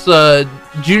elevator. There's a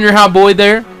junior high boy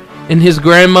there and his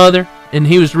grandmother, and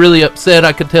he was really upset.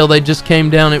 I could tell they just came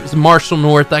down. It was Marshall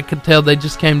North. I could tell they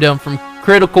just came down from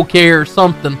critical care or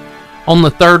something on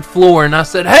the 3rd floor, and I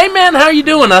said, hey man, how you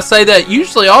doing? I say that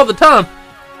usually all the time,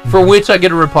 for which I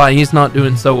get a reply, he's not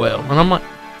doing so well. And I'm like,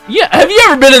 yeah, have you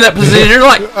ever been in that position? You're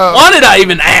like, why did I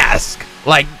even ask?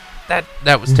 Like,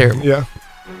 that was terrible.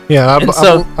 Yeah,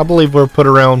 I believe we're put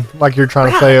around, like you're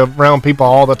trying to say, around people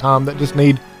all the time that just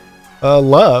need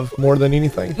love more than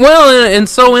anything. Well, and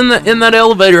so in that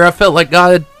elevator, I felt like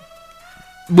God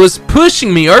was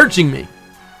pushing me, urging me.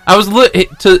 I was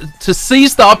to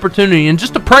seize the opportunity and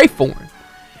just to pray for him.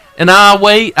 And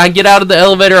I get out of the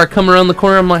elevator, I come around the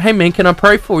corner, I'm like, hey man, can I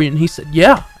pray for you? And he said,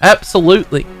 yeah,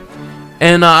 absolutely.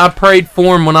 And I prayed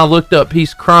for him. When I looked up,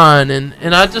 he's crying, and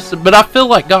but I feel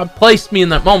like God placed me in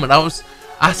that moment.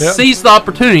 I seized the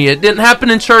opportunity. It didn't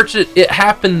happen in church, it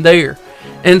happened there.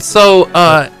 And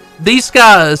so these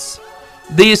guys,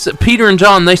 Peter and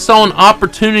John, they saw an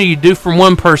opportunity to do for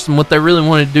one person what they really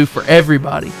wanted to do for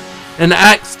everybody. In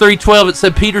Acts 3:12, it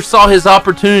said Peter saw his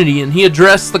opportunity and he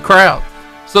addressed the crowd.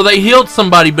 So they healed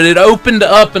somebody, but it opened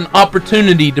up an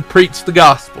opportunity to preach the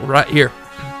gospel right here.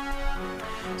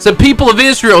 So, people of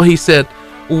Israel, he said,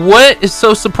 what is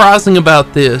so surprising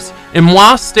about this? And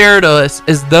why stare at us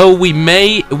as though we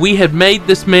had made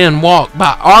this man walk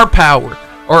by our power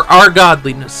or our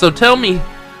godliness? So tell me,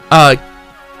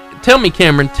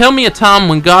 Cameron, tell me a time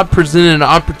when God presented an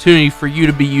opportunity for you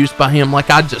to be used by him like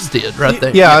I just did right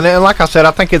there. Yeah, and like I said,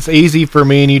 I think it's easy for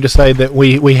me and you to say that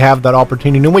we have that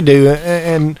opportunity, and we do.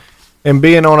 And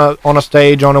being on a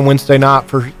stage on a Wednesday night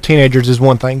for teenagers is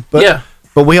one thing.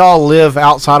 But we all live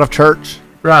outside of church.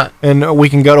 Right. And we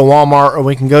can go to Walmart or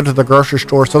we can go to the grocery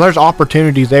store. So there's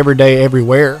opportunities every day,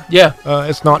 everywhere. Yeah.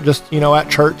 It's not just, at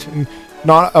church, and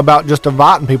not about just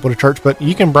inviting people to church, but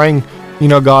you can bring,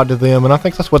 God to them. And I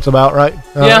think that's what it's about, right?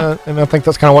 Yeah. And I think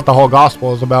that's kind of what the whole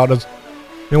gospel is about, is,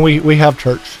 we have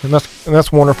church, and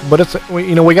that's wonderful. But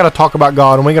we got to talk about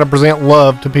God, and we got to present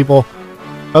love to people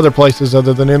other places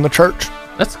other than in the church.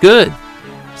 That's good.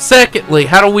 Secondly,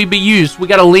 how do we be used? We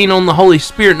got to lean on the Holy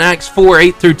Spirit. In Acts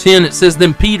 4:8-10, it says,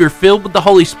 then Peter, filled with the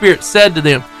Holy Spirit, said to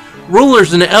them,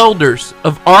 rulers and elders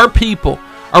of our people,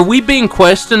 are we being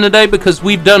questioned today because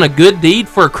we've done a good deed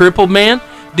for a crippled man?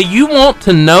 Do you want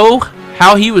to know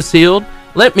how he was healed?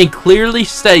 Let me clearly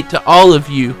state to all of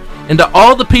you and to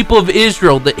all the people of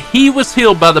Israel that he was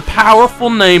healed by the powerful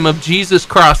name of Jesus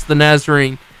Christ the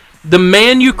Nazarene, the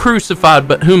man you crucified,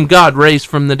 but whom God raised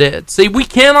from the dead. See, we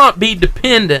cannot be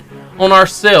dependent on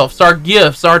ourselves, our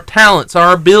gifts, our talents,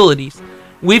 our abilities.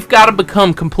 We've got to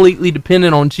become completely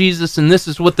dependent on Jesus, and this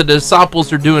is what the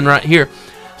disciples are doing right here.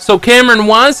 So, Cameron,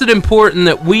 why is it important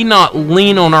that we not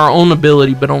lean on our own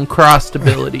ability, but on Christ's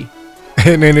ability?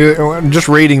 And just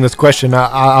reading this question,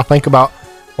 I think about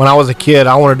when I was a kid,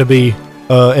 I wanted to be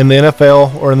in the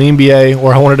NFL or in the NBA,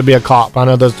 or I wanted to be a cop. I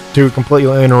know those two are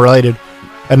completely unrelated.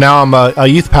 And now I'm a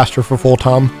youth pastor for full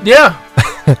time. Yeah.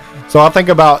 So I think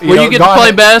about you get to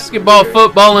play basketball,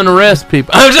 football, and arrest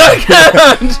people. I'm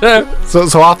joking.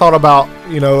 So I thought about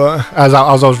as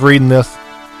I was reading this,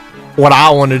 what I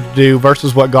wanted to do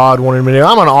versus what God wanted me to do.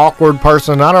 I'm an awkward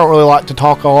person. I don't really like to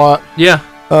talk a lot. Yeah.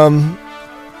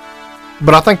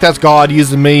 But I think that's God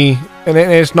using me, and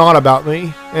it's not about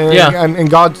me. And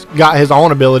God's got His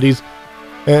own abilities,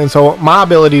 and so my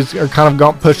abilities are kind of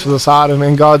got pushed to the side,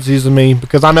 and God's using me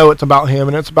because I know it's about Him,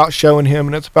 and it's about showing Him,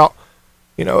 and it's about,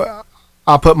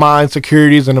 I put my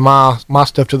insecurities and my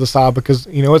stuff to the side because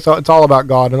it's all about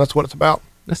God, and that's what it's about.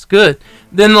 That's good.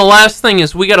 Then the last thing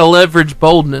is we got to leverage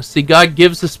boldness. See, God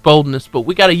gives us boldness, but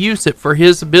we got to use it for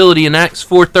His ability. In Acts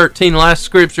 4:13, last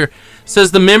scripture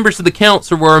says the members of the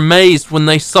council were amazed when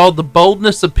they saw the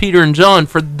boldness of Peter and John,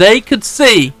 for they could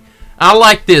see. I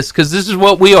like this because this is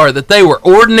what we are, that they were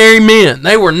ordinary men.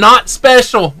 They were not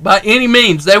special by any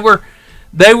means. They were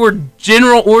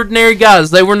general ordinary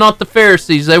guys. They were not the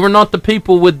Pharisees. They were not the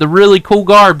people with the really cool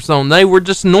garbs on. They were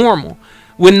just normal,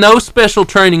 with no special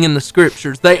training in the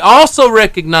scriptures. They also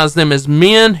recognized them as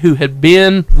men who had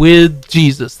been with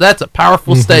Jesus. That's a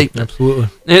powerful statement. Absolutely.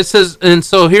 And it says, and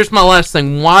so here's my last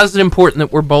thing. Why is it important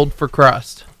that we're bold for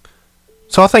Christ?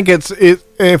 So I think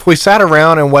if we sat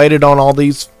around and waited on all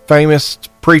these famous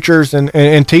preachers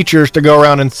and teachers to go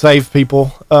around and save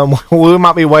people, we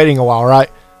might be waiting a while, right?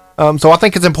 So I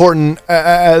think it's important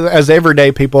as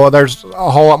everyday people. There's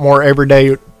a whole lot more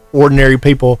everyday, ordinary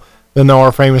people than there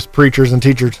are famous preachers and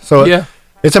teachers. So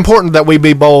it's important that we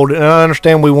be bold, and I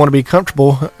understand we want to be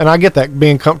comfortable, and I get that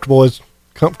being comfortable is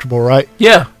comfortable, right?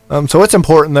 Yeah. So it's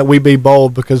important that we be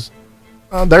bold because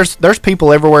there's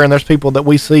people everywhere, and there's people that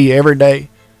we see every day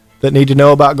that need to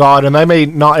know about God, and they may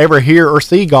not ever hear or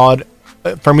see God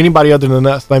from anybody other than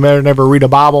us. They may never read a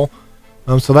Bible,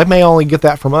 so they may only get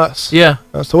that from us. Yeah.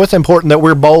 So it's important that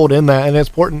we're bold in that, and it's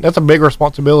important. That's a big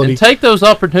responsibility. And take those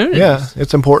opportunities. Yeah,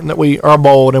 it's important that we are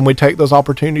bold and we take those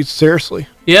opportunities seriously.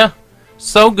 Yeah,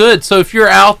 so good. So if you're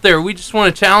out there, we just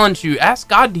want to challenge you. Ask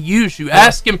God to use you. Yeah.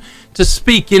 Ask Him to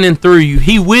speak in and through you.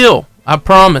 He will, I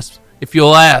promise, if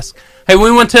you'll ask. Hey,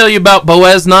 we want to tell you about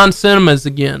Boaz Non-Cinemas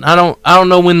again. I don't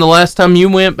know when the last time you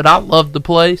went, but I love the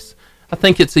place. I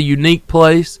think it's a unique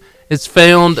place. It's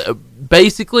found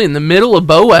basically in the middle of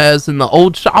Boaz in the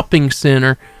old shopping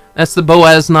center. That's the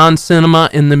Boaz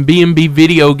Non-Cinema and the B&B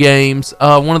video games.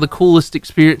 One of the coolest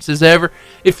experiences ever.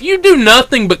 If you do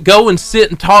nothing but go and sit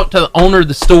and talk to the owner of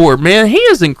the store, man, he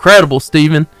is incredible,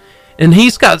 Steven. And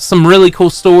he's got some really cool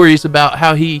stories about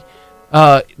how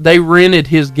they rented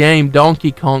his game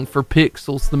Donkey Kong for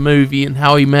Pixels, the movie, and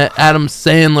how he met Adam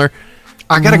Sandler.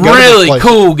 I gotta go really to this place.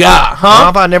 Cool guy, huh? How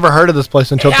have I never heard of this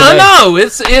place until today? I know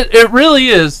it really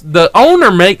is. The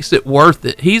owner makes it worth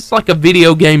it. He's like a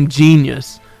video game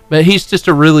genius, but he's just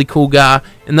a really cool guy,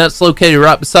 and that's located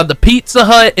right beside the Pizza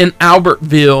Hut in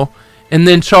Albertville, and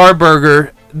then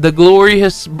Charburger, the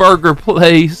glorious burger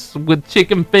place with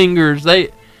chicken fingers,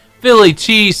 Philly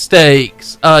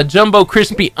cheesesteaks, jumbo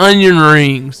crispy onion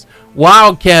rings,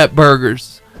 Wildcat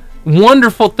burgers.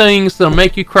 Wonderful things that'll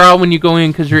make you cry when you go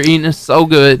in because you're eating. It's so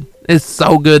good. It's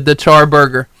so good, the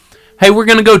Charburger. Hey, we're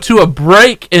going to go to a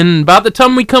break, and by the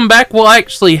time we come back, we'll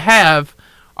actually have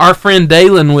our friend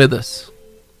Daylin with us.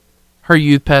 Her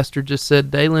youth pastor just said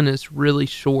Daylin is really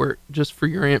short, just for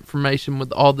your information,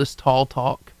 with all this tall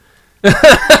talk.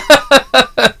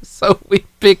 So we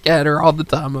pick at her all the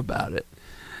time about it.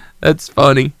 That's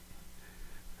funny.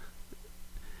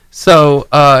 So,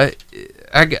 I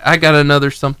got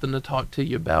another something to talk to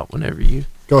you about whenever you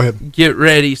go ahead. Get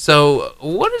ready. So,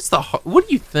 what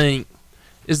do you think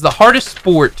is the hardest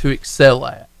sport to excel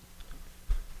at?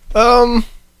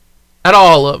 At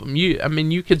all of them.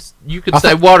 You could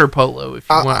say water polo if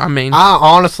you want. I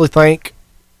honestly think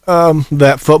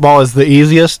that football is the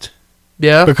easiest.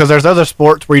 Yeah. Because there's other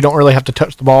sports where you don't really have to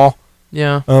touch the ball.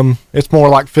 Yeah. It's more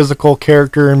like physical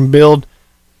character and build.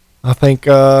 I think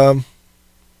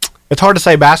it's hard to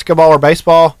say basketball or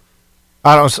baseball.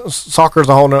 I don't. Soccer's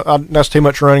a whole. That's too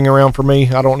much running around for me.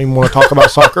 I don't even want to talk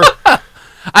about soccer.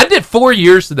 I did 4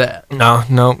 years of that. No.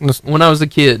 When I was a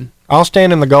kid, I'll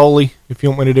stand in the goalie if you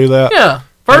want me to do that. Yeah.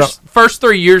 First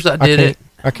 3 years I did it.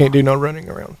 I can't do no running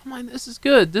around. I'm like, this is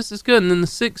good. And then the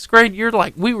 6th grade year,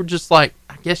 like, we were just like,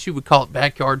 I guess you would call it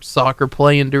backyard soccer,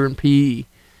 playing during PE.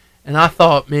 And I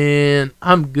thought, man,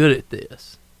 I'm good at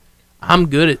this.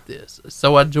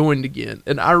 So I joined again,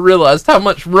 and I realized how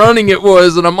much running it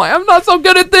was, and I'm like, I'm not so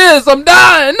good at this. I'm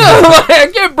dying. Like,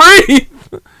 I can't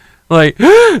breathe. Like,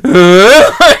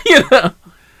 you know.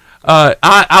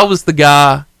 I was the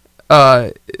guy.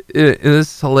 This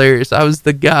is hilarious. I was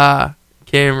the guy,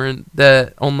 Cameron,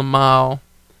 that on the mile,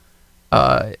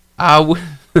 I would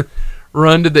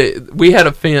run to we had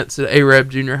a fence at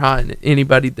Arab Junior High, and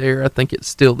anybody there, I think it's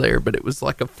still there, but it was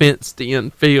like a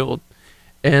fenced-in field,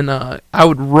 and I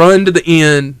would run to the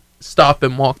end, stop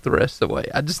and walk the rest of the way.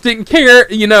 I just didn't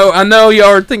care. You know, I know y'all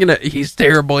are thinking that he's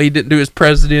terrible. He didn't do his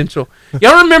presidential.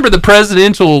 Y'all remember the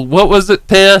presidential, what was it,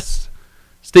 test,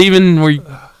 Stephen, where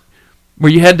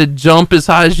you had to jump as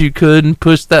high as you could and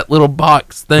push that little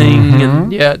box thing?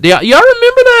 And y'all remember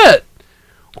that?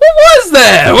 What was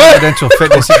that? Presidential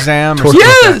fitness exam? Or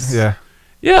yes.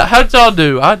 Yeah. How did y'all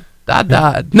do? I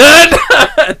died.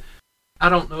 I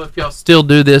don't know if y'all still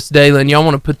do this, Dalen. Y'all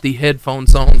want to put the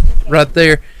headphones on right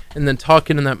there and then talk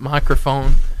into that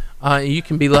microphone. You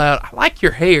can be loud. I like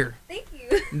your hair. Thank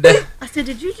you. I said,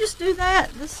 did you just do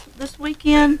that this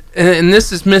weekend? And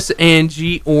this is Miss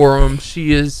Angie Oram.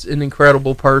 She is an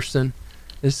incredible person.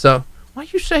 So, why are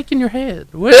you shaking your head?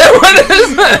 What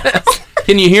is that?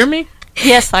 Can you hear me?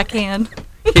 Yes, I can.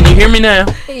 Can you hear me now?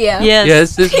 Yeah.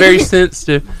 Yes, it's very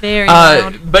sensitive. Very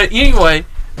loud. But anyway,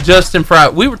 Justin Fry,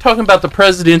 we were talking about the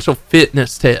presidential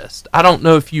fitness test. I don't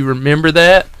know if you remember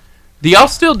that. Do y'all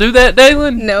still do that,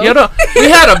 Dalen? No. We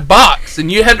had a box,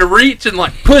 and you had to reach and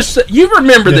like push it. You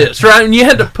remember this, right? And you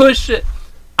had to push it.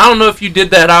 I don't know if you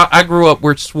did that. I grew up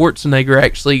where Schwarzenegger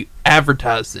actually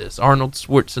advertised this, Arnold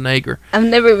Schwarzenegger. I've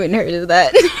never even heard of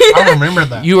that. I remember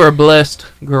that. You are a blessed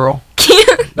girl.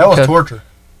 That was torture.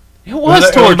 It was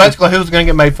torture. It was basically who was going to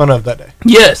get made fun of that day.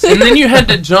 Yes, and then you had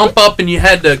to jump up and you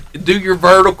had to do your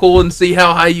vertical and see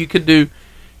how high you could do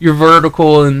your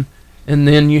vertical, and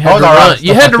then you had to run.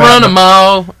 You had to run a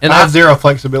mile, and I have zero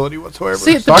flexibility whatsoever.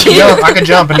 See, so I could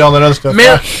jump and do all that other stuff.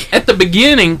 Man, at the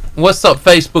beginning, what's up,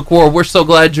 Facebook world? We're so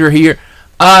glad you're here.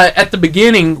 At the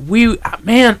beginning,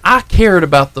 I cared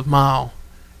about the mile,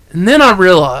 and then I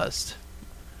realized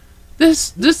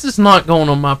this is not going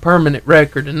on my permanent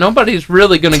record, and nobody's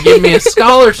really going to give me a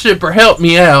scholarship or help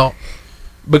me out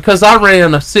because I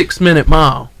ran a 6-minute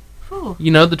mile. Ooh. You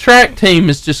know, the track team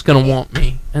is just going to want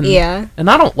me, and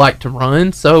I don't like to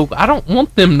run, so I don't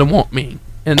want them to want me.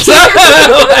 And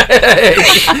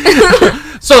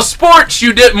so sports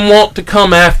you didn't want to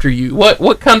come after you.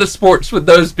 What kind of sports would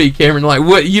those be, Cameron? Like,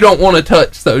 what you don't want to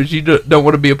touch those? You don't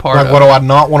want to be a part of. What do I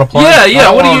not want to play?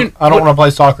 Yeah. I don't want to play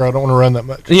soccer. I don't want to run that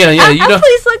much. Yeah. I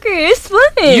play soccer. It's fun.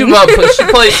 She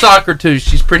plays soccer too.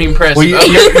 She's pretty impressive.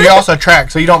 Well, you also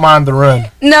track, so you don't mind the run.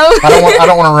 No. I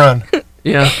don't want to run.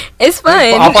 Yeah. It's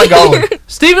fun. I'll play goalie.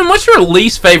 Steven, what's your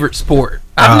least favorite sport?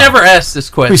 I've never asked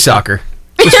this question. Soccer.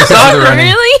 Soccer,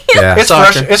 really? Yeah.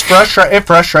 It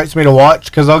frustrates me to watch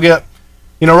because they'll get,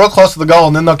 real close to the goal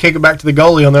and then they'll kick it back to the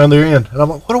goalie on the other end. And I'm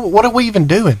like, what are we even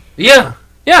doing? Yeah.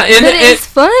 Yeah. And it's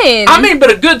fun. I mean,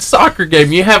 but a good soccer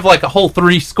game, you have like a whole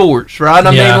 3 scores, right? I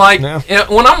mean,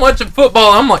 when I'm watching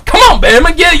football, I'm like, come on,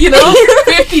 Bama, get,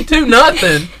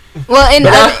 52-0.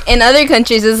 Well, in other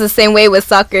countries, it's the same way with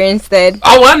soccer instead.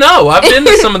 Oh, I know. I've been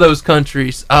to some of those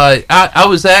countries. I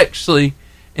was actually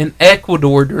in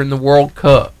Ecuador during the World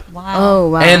Cup. Wow. Oh,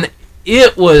 wow. And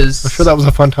it was... I'm sure that was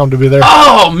a fun time to be there.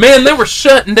 Oh, man, they were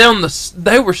shutting down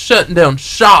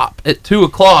shop at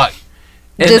 2:00.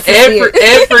 And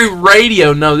every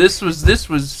radio... No, this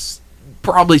was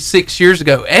probably 6 years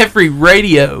ago. Every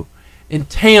radio in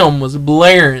town was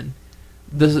blaring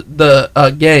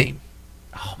the game.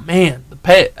 Oh, man.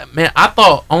 I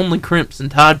thought only Crimson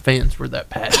Tide fans were that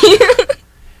passionate.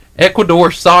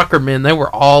 Ecuador soccer, man, they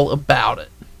were all about it.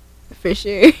 For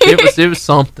sure. It was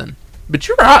something. But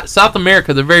you're right. South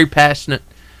America, they're very passionate.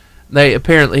 They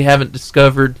apparently haven't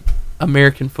discovered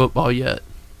American football yet.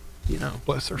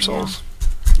 Bless their souls.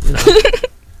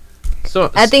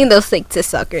 So I think they'll stick to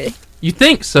soccer. You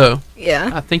think so? Yeah.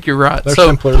 I think you're right. They're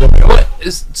simpler than we are.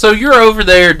 So you're over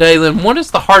there, Dalen. What is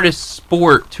the hardest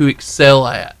sport to excel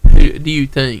at? Do you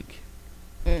think?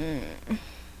 What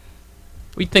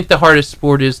do you think the hardest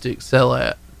sport is to excel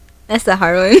at? That's a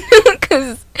hard one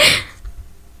because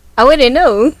I wouldn't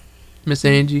know. Miss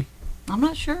Angie? I'm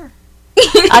not sure.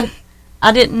 I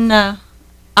didn't. I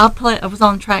was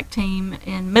on track team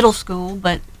in middle school,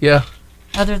 but yeah.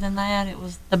 Other than that, it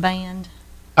was the band.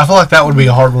 I feel like that would be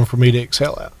a hard one for me to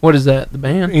excel at. What is that? The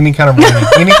band? Any kind of running.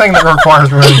 Anything that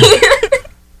requires running.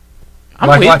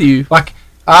 I'm with you. Like,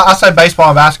 I say baseball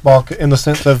and basketball in the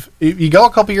sense of, you go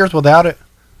a couple years without it.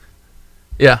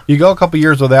 Yeah. You go a couple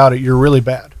years without it, you're really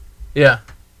bad. Yeah.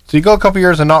 So you go a couple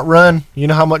years and not run, you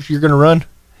know how much you're going to run?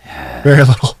 Very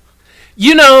little.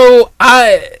 You know,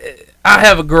 I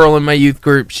have a girl in my youth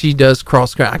group. She does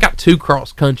cross country. I got 2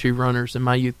 cross country runners in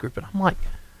my youth group, and I'm like,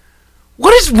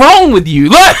 what is wrong with you?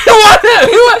 Like,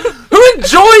 who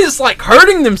enjoys like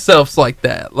hurting themselves like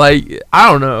that? Like,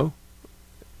 I don't know.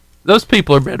 Those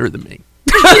people are better than me.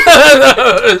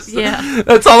 Yeah.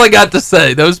 That's all I got to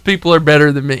say. Those people are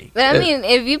better than me. But I mean,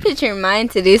 if you put your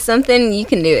mind to do something, you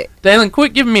can do it. Dalen,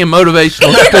 quit giving me a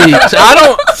motivational speech.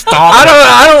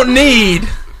 I don't need to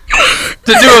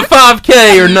do a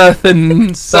 5K or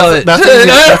nothing. So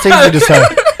that's easy to say.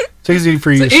 It's easy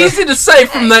for you. It's easy to say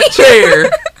from that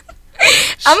chair.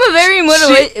 I'm a very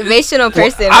motivational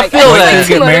person. I feel that.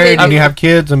 You get married and you have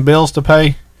kids and bills to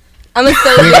pay. I'm a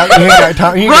running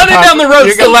down the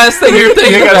road's the last thing you're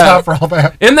thinking you about. For all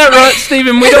that. Isn't that right,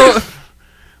 Stephen?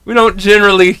 We don't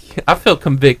generally. I feel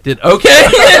convicted. Okay.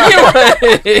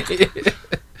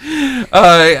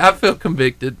 Anyway, I feel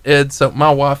convicted, Ed. So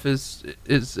my wife is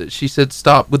she said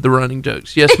stop with the running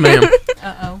jokes. Yes, ma'am.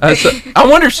 So I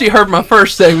wonder if she heard my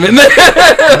first segment.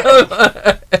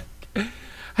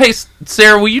 Hey,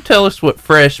 Sarah, will you tell us what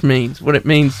fresh means? What it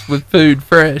means with food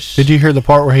fresh? Did you hear the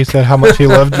part where he said how much he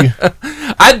loved you?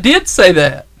 I did say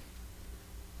that.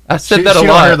 I said that a lot. She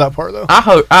don't hear that part though.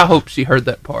 I hope she heard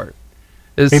that part.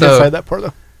 He did say that part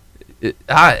though.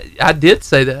 I did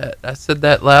say that. I said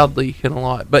that loudly and a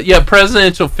lot. But yeah,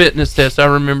 presidential fitness test. I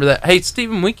remember that. Hey,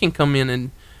 Stephen, we can come in and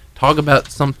talk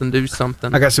about something, do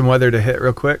something. I got some weather to hit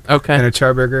real quick. Okay. And a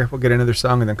Charburger. We'll get another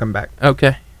song and then come back.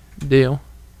 Okay. Deal.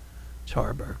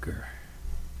 Charburger.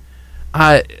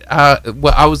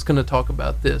 Well, I was going to talk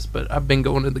about this, but I've been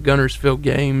going to the Guntersville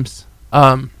games,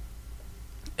 and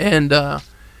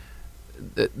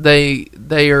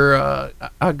they are.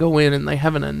 I go in and they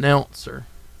have an announcer,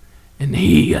 and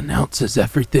he announces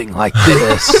everything like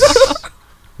this.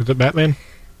 Is it Batman?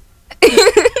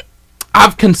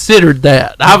 I've considered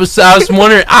that. I was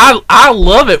wondering. I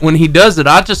love it when he does it.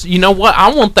 I just, you know what?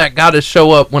 I want that guy to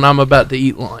show up when I'm about to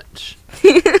eat lunch.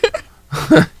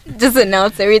 Just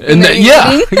announce everything.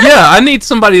 Yeah. I need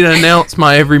somebody to announce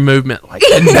my every movement. Like,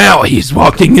 and now he's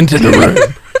walking into the room,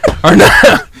 or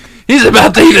now he's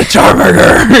about to eat a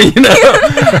Charburger. You know,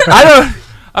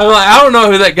 I don't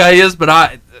know who that guy is, but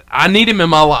I need him in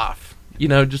my life. You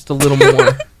know, just a little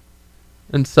more.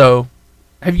 And so,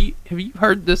 have you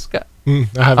heard this guy? I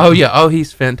haven't. Oh yeah. Oh,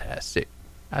 he's fantastic.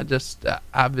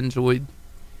 I've enjoyed.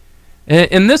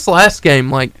 In this last game,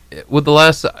 like with the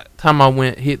last time I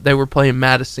went, they were playing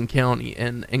Madison County,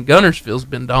 and Guntersville's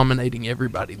been dominating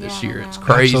everybody this year. It's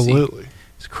crazy. Absolutely,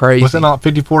 it's crazy. Was it not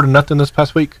 54-0 this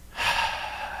past week?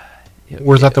 Or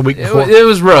was that the week before? It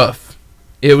was rough.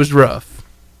 It was rough.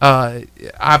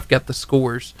 I've got the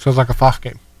scores. Sounds like a Fox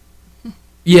game.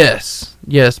 Yes,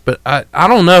 but I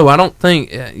don't know. I don't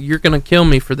think you're going to kill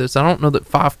me for this. I don't know that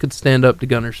Fife could stand up to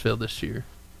Guntersville this year.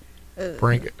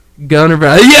 Bring it.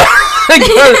 Guntersville, yeah.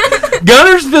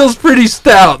 Guntersville's pretty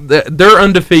stout. They're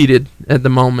undefeated at the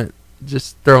moment.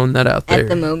 Just throwing that out there. At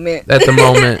the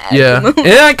moment, yeah. And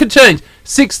that could change.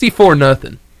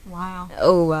 64-0. Wow.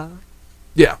 Oh wow.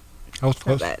 Yeah. That was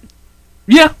close.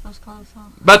 Yeah. That was close, huh?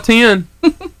 By 10.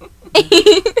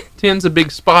 10's a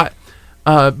big spot.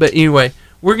 But anyway,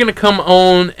 we're gonna come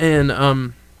on and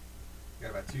got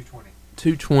about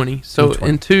 220. So 220.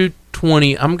 In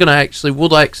 220,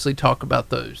 we'll actually talk about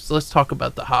those. Let's talk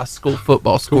about the high school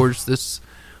football scores this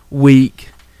week,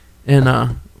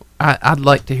 and I'd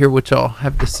like to hear what y'all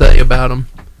have to say about them.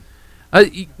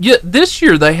 This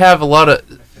year they have a lot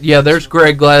of. Yeah, there's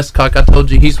Greg Glasscock. I told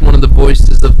you he's one of the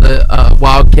voices of the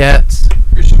Wildcats.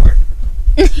 You're smart.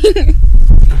 You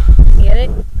get it?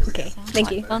 Okay,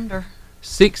 thank you. Thunder.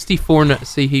 64.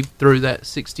 See, he threw that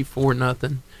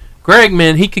 64-0. Greg,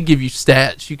 man, he could give you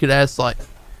stats. You could ask like,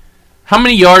 how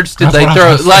many yards did they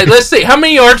throw? Like, let's see, how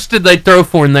many yards did they throw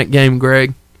for in that game,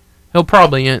 Greg? He'll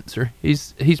probably answer.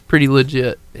 He's pretty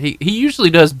legit. He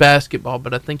usually does basketball,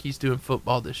 but I think he's doing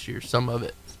football this year, some of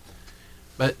it.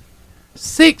 But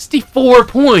 64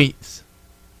 points.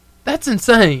 That's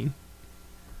insane.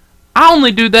 I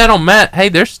only do that on Matt. Hey,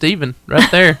 there's Steven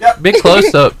right there. Yep. Big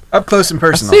close up. Up close and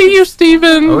personal. I see you,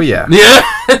 Steven. Oh, yeah.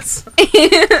 Yes.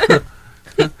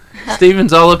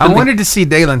 Steven's all up I wanted to see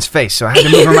Dalen's face, so I had to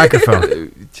move her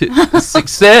microphone.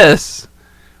 Success.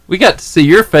 We got to see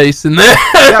your face in there.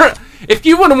 Yep. If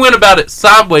you would have went about it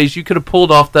sideways, you could have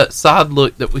pulled off that side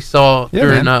look that we saw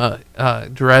during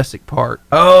Jurassic Park.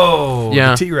 Oh,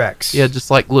 yeah, the T-Rex. Yeah,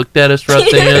 just like looked at us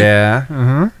right then. Yeah,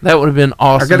 mm-hmm. That would have been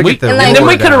awesome. And then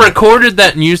we could have recorded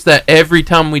that and used that every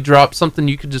time we drop something.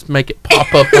 You could just make it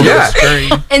pop up on the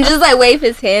screen and just like wave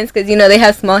his hands because they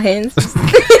have small hands.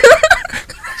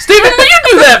 Steven, will you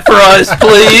do that for us,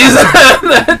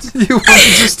 please? You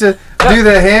want just to do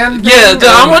the hand thing? Yeah,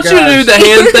 I want you to do the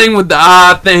hand thing with the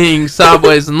eye thing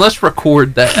sideways, and let's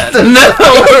record that.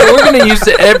 No, we're going to use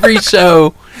it every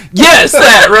show. Yes,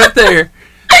 that right there.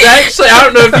 Actually, I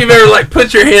don't know if you've ever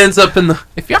put your hands up in the...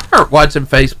 If y'all aren't watching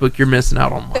Facebook, you're missing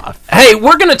out on life. Hey,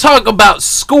 we're going to talk about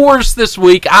scores this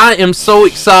week. I am so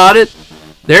excited.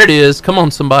 There it is. Come on,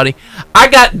 somebody. I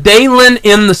got Dalen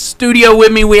in the studio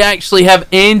with me. We actually have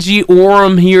Angie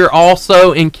Orem here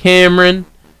also, and Cameron.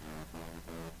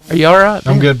 Are you all right?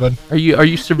 I'm good, bud. Are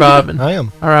you surviving? I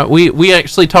am. All right. We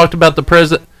actually talked about the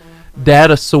present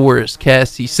Datasaurus,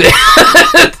 Cassie said.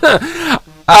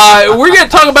 We're going to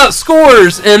talk about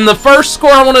scores, and the first score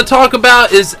I want to talk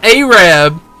about is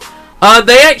Arab.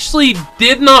 They actually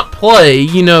did not play,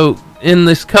 in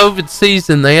this COVID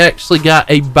season. They actually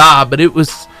got a bye, but it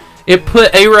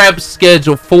put Arab's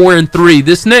schedule 4-3.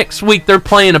 This next week they're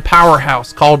playing a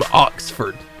powerhouse called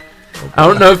Oxford. I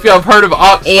don't know if y'all have heard of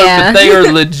Oxford, but they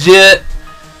are legit.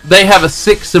 They have a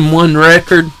 6-1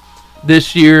 record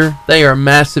this year. They are a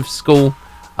massive school,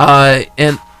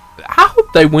 and I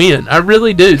hope they win. I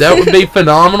really do. That would be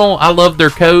phenomenal. I love their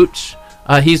coach.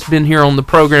 He's been here on the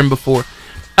program before.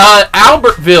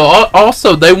 Albertville,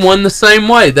 also, they won the same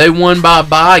way. They won by a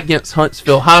bye against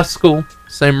Huntsville High School.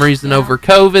 Same reason over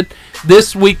COVID.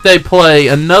 This week they play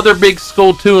another big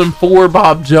school, 2-4,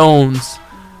 Bob Jones.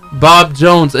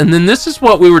 And then this is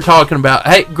what we were talking about.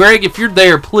 Hey, Greg, if you're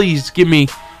there, please give me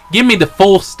the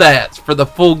full stats for the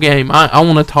full game. I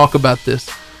want to talk about this.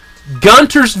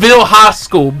 Guntersville High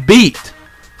School beat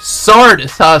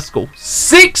Sardis High School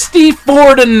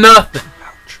 64-0.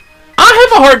 I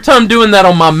have a hard time doing that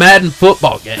on my Madden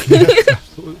football game.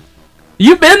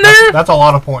 You been there? That's a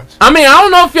lot of points. I mean, I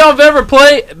don't know if y'all have ever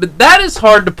played, but that is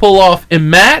hard to pull off in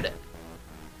Madden.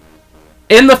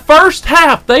 In the first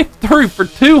half, they threw for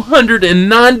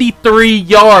 293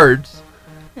 yards.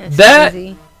 That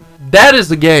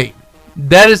is a game.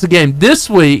 That is a game. This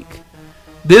week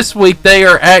they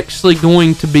are actually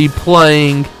going to be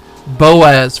playing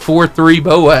Boaz, 4-3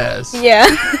 Boaz. Yeah.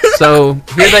 So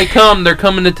here they come. They're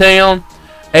coming to town.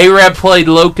 Arab played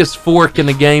Locust Fork in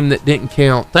a game that didn't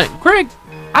count. Greg,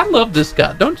 I love this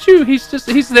guy, don't you?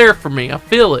 He's there for me. I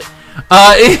feel it.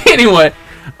 Anyway,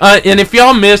 and if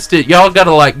y'all missed it, y'all got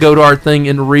to go to our thing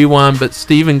and rewind. But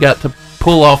Steven got to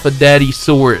pull off a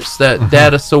Daddy-saurus, that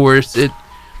Datasaurus.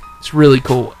 It's really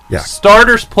cool. Yeah.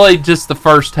 Starters played just the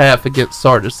first half against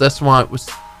Sardis. That's why it was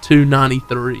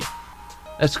 293.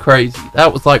 That's crazy.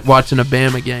 That was like watching a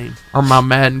Bama game or my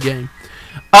Madden game.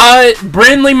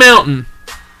 Brindley Mountain.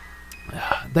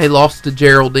 They lost to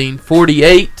Geraldine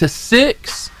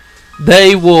 48-6.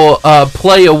 They will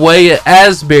play away at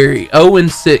Asbury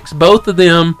 0-6. Both of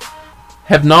them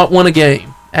have not won a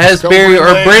game. Asbury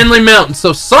or Brindley Mountain.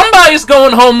 So somebody's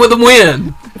going home with a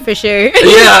win. For sure.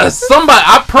 Yeah, somebody.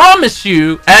 I promise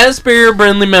you, Asbury or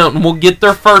Brindley Mountain will get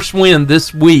their first win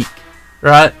this week.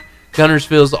 Right?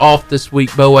 Guntersville's off this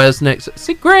week. Boaz next.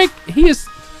 See, Greg, he is...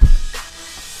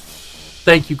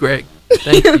 Thank you, Greg.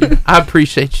 Thank you. I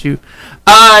appreciate you.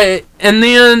 And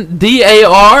then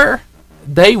DAR,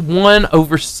 they won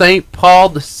over St.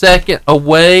 Paul II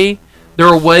away.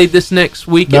 They're away this next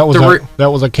week. That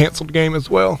was a canceled game as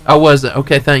well. Oh, was it?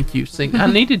 Okay, thank you. See, I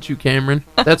needed you, Cameron.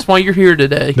 That's why you're here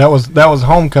today. That was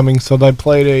homecoming, so they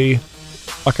played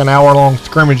an hour-long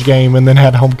scrimmage game and then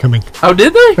had homecoming. Oh,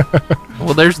 did they?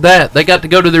 Well, there's that. They got to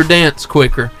go to their dance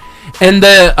quicker. And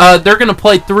they're going to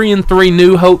play 3-3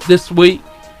 New Hope this week.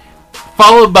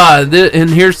 Followed by, and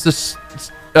here's the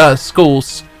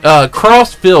schools.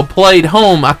 Crossville played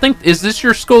home. I think, is this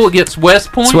your school against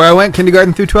West Point? That's where I went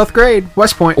kindergarten through 12th grade.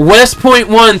 West Point. West Point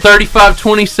won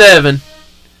 35-27.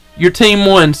 Your team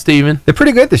won, Steven. They're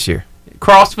pretty good this year.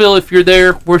 Crossville, if you're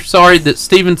there, we're sorry that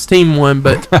Steven's team won,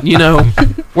 but,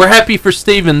 we're happy for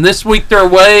Steven. This week they're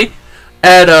away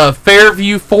at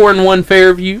Fairview, 4-1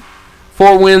 Fairview.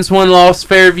 4 wins, 1 loss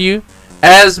Fairview.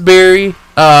 Asbury,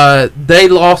 they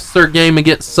lost their game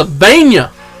against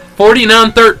Sylvania,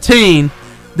 49-13.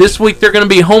 This week they're going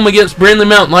to be home against Brindley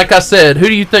Mountain. Like I said, who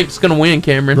do you think is going to win,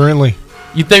 Cameron? Brindley.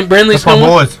 You think Brindley's going to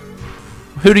win?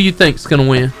 Who do you think is going to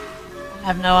win? I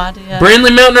have no idea. Brindley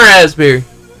Mountain or Asbury?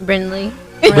 Brindley.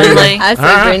 Brindley. I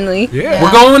say Brindley. Yeah.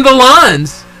 We're going with the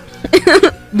lines.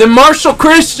 The Marshall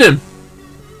Christian.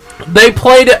 They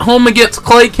played at home against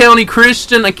Clay County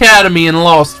Christian Academy and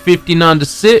lost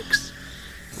 59-6.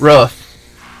 Rough.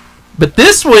 But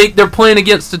this week, they're playing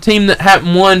against a team that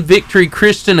hadn't won, Victory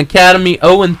Christian Academy,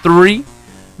 0-3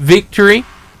 victory.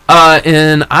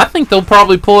 And I think they'll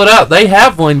probably pull it out. They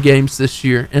have won games this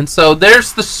year. And so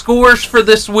there's the scores for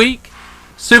this week.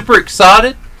 Super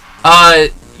excited.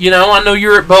 I know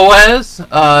you're at Boaz.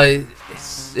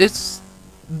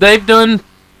 They've done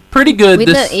pretty good.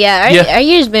 Our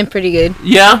year's been pretty good.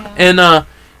 Yeah, and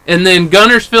then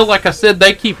Gunnersville, like I said,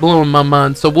 they keep blowing my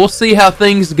mind. So we'll see how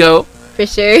things go. For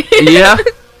sure.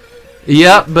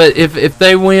 Yeah, but if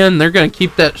they win, they're going to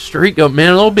keep that streak going.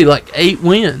 Man, it'll be like 8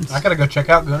 wins. I got to go check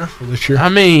out Gunnersville this year. I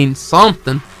mean,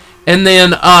 something. And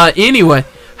then, anyway,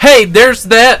 hey, there's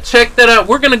that. Check that out.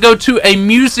 We're going to go to a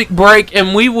music break,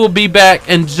 and we will be back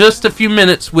in just a few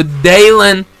minutes with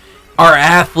Dalen, our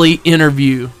athlete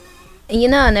interview. You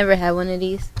know, I never had one of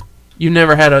these. You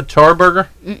never had a Charburger?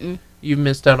 Mm-mm. You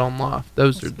missed out on life.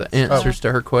 Those are the answers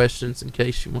to her questions in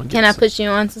case you want to Can I put you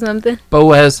on to something?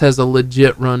 Boaz has a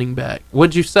legit running back.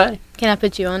 What'd you say? Can I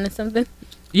put you on to something?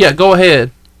 Yeah, go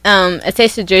ahead. A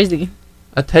Taste of Jersey.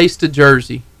 A Taste of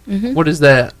Jersey. Mm-hmm. What is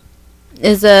that?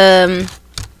 It's a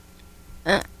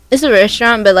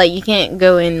restaurant, but like you can't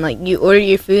go in. Like you order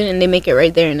your food and they make it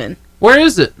right there and then. Where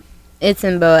is it? It's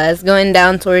in Boaz, going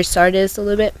down towards Sardis a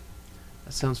little bit.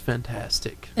 That sounds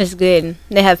fantastic. It's good.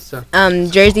 They have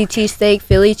Jersey cheesesteak,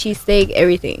 Philly cheesesteak,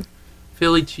 everything.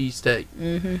 Philly cheesesteak.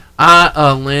 Mm-hmm.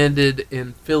 I landed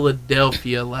in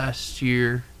Philadelphia last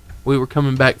year. We were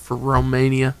coming back for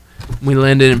Romania. We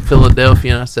landed in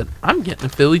Philadelphia, and I said, I'm getting a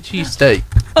Philly cheesesteak.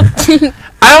 I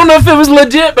don't know if it was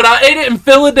legit, but I ate it in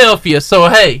Philadelphia. So,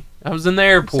 hey, I was in the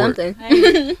airport. Something.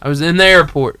 I was in the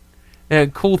airport. And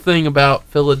a cool thing about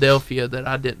Philadelphia that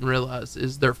I didn't realize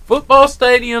is their football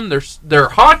stadium, their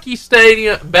hockey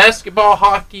stadium, basketball,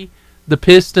 hockey, the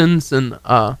Pistons, and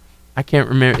I can't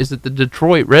remember. Is it the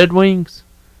Detroit Red Wings?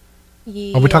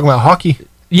 Yeah. Are we talking about hockey?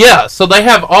 Yeah, so they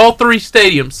have all 3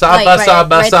 stadiums side by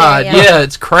side. There, yeah,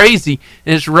 it's crazy.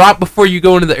 And it's right before you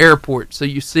go into the airport, so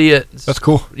you see it. That's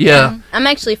cool. Yeah. I'm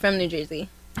actually from New Jersey.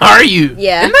 Are you?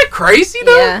 Yeah. Isn't that crazy,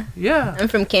 though? Yeah. Yeah. I'm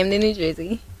from Camden, New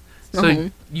Jersey. So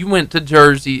you went to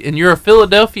Jersey, and you're a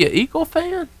Philadelphia Eagle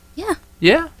fan? Yeah.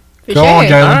 Yeah? For Go sure. on,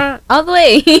 Jalen. All right. All the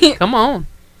way. Come on.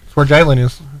 That's where Jalen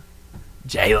is.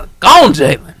 Jalen. Go on,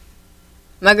 Jalen.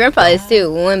 My grandpa is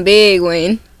too. One big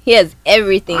one. He has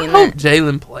everything I in hope that.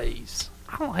 Jalen plays.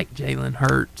 I don't like Jalen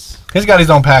Hurts. He's got his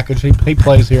own package. He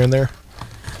plays here and there.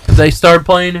 They started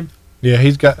playing him? Yeah,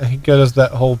 he got us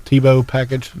that whole Tebow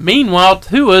package. Meanwhile,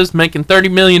 Tua's making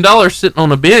 $30 million sitting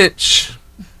on a bench.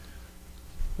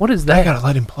 What is that? They gotta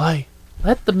let him play.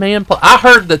 Let the man play. I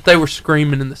heard that they were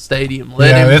screaming in the stadium.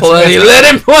 Let him play.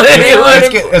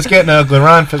 It's getting ugly.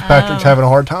 Ryan Fitzpatrick's having a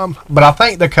hard time. But I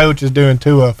think the coach is doing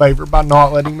Tua a favor by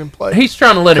not letting him play. He's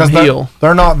trying to let him heal.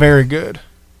 They're not very good.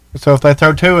 So if they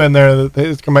throw Tua in there, it's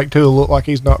going to make Tua look like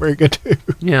he's not very good too.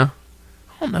 Yeah.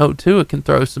 I don't know. Tua can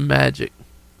throw some magic.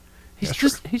 He's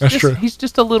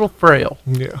just a little frail.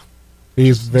 Yeah.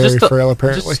 He's very frail,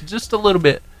 apparently. Just a little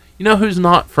bit. You know who's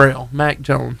not frail? Mac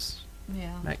Jones.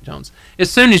 Yeah. Mac Jones.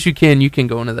 As soon as you can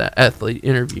go into that athlete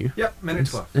interview. Yep, minute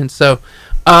 12. And so,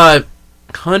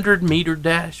 100-meter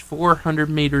dash,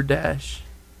 400-meter dash.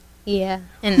 Yeah,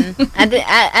 and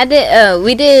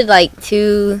we did like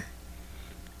 2.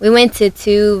 We went to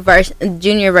 2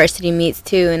 junior varsity meets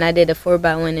too, and I did a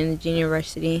 4x1 in the junior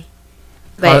varsity.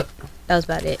 But that was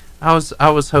about it. I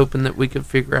was hoping that we could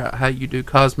figure out how you do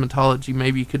cosmetology.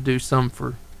 Maybe you could do some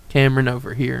for Cameron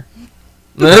over here.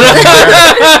 How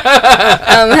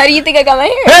do you think I got my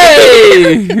hair?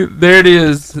 Hey, there it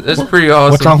is. That's pretty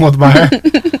awesome. What's wrong with my hair?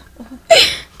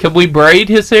 Can we braid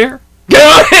his hair?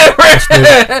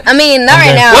 I mean, not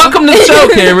right now. Welcome to the show,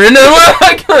 Cameron.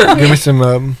 Give me some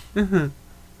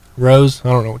rose. I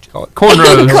don't know what you call it.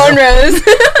 Cornrows. Cornrows.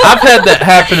 I've had that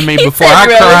happen to me before.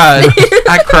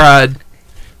 I cried.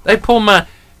 They pull my.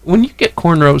 When you get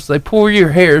cornrows, they pull your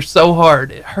hair so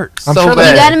hard it hurts so bad.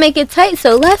 You gotta make it tight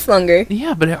so it lasts longer.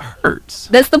 Yeah, but it hurts.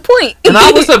 That's the point. And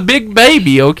I was a big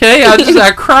baby. Okay,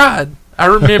 I cried. I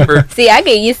remember. See, I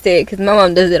get used to it because my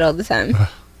mom does it all the time.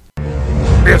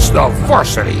 It's the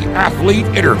Varsity Athlete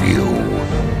Interview.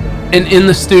 And in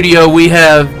the studio, we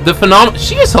have the phenomenal.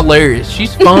 She is hilarious.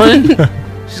 She's fun.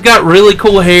 She's got really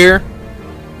cool hair.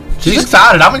 She's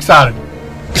excited. I'm excited.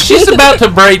 She's about to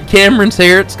braid Cameron's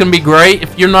hair. It's going to be great.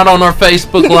 If you're not on our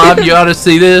Facebook Live, you ought to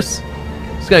see this.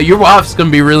 Your wife's going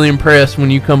to be really impressed when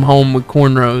you come home with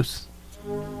cornrows.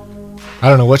 I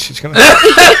don't know what she's going to say.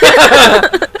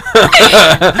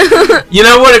 You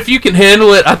know what? If you can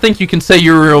handle it, I think you can say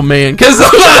you're a real man. Because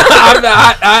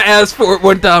I asked for it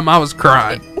one time. I was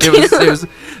crying. It was.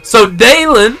 So,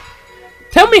 Dalen,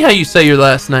 tell me how you say your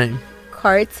last name.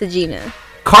 Cartagena.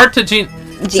 Cartagena.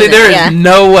 See, there is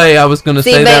no way I was going to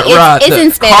say that right. It's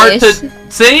in Spanish.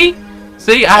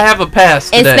 See, I have a pass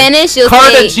today. In Spanish, you'll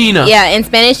Cartagena. say... in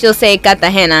Spanish, you'll say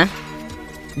Cartagena.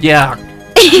 Yeah.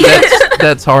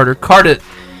 That's harder.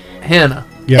 Cartagena.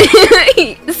 Yeah.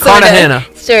 Cartagena.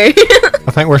 Sure.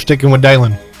 I think we're sticking with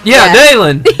Dalen. Yeah,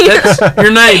 Dalen. That's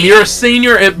your name. You're a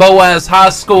senior at Boaz High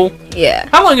School. Yeah.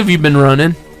 How long have you been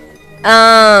running?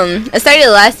 I started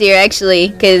last year, actually,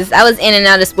 because I was in and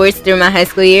out of sports through my high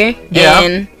school year. Yeah.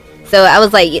 And so I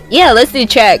was like, yeah, let's do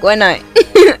track. Why not?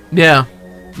 Yeah.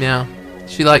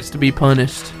 She likes to be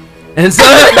punished. And so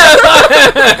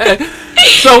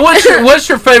So what's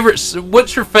your favorite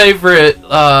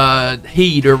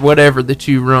heat or whatever that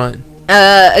you run?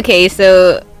 Okay,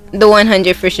 so the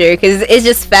 100 for sure, because it's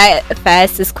just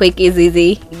fast, it's quick, it's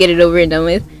easy. You get it over and done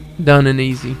with. Done and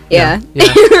easy. Yeah.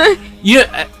 You,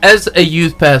 as a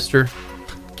youth pastor,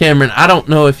 Cameron, I don't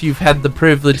know if you've had the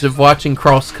privilege of watching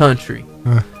cross country,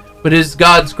 but it's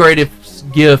God's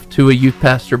greatest gift to a youth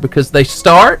pastor because they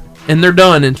start and they're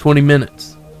done in 20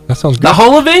 minutes. That sounds good. The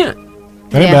whole event.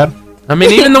 That ain't bad. I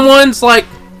mean, even the ones like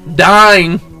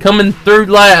dying, coming through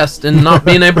last and not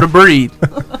being able to breathe.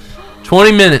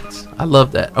 20 minutes. I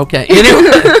love that. Okay.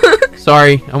 Anyway,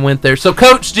 sorry, I went there. So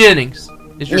Coach Jennings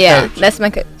is your coach. Yeah, that's my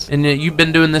coach. And you've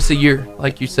been doing this a year,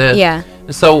 like you said. Yeah.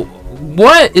 And so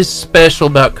what is special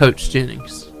about Coach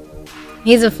Jennings?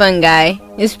 He's a fun guy.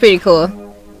 He's pretty cool.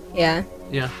 Yeah.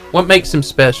 Yeah. What makes him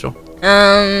special?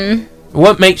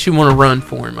 What makes you want to run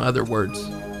for him, in other words?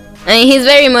 I mean, he's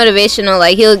very motivational.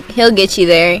 Like, he'll get you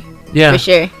there. Yeah. For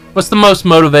sure. What's the most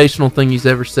motivational thing he's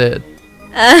ever said?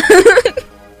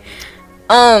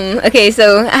 Okay,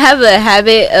 so I have a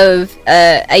habit of,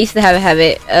 I used to have a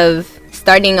habit of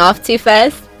starting off too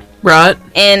fast. Right.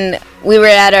 And we were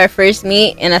at our first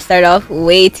meet, and I started off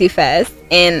way too fast.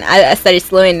 And I started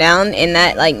slowing down, and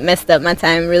that, like, messed up my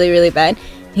time really, really bad.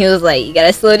 He was like, you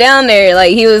gotta slow down there.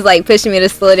 Like, he was, like, pushing me to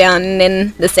slow down. And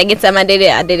then the second time I did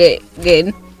it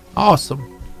good.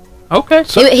 Awesome. Okay.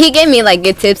 So he gave me, like,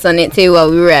 good tips on it, too, while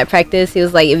we were at practice. He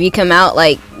was like, if you come out,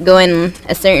 like, going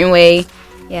a certain way,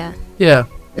 yeah. Yeah.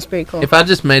 It's pretty cool. If I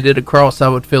just made it across, I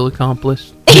would feel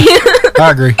accomplished.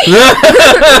 I agree.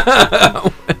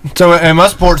 So in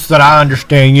most sports that I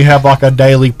understand, you have, like, a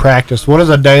daily practice. What does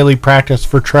a daily practice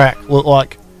for track look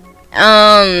like? We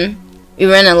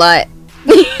run a lot.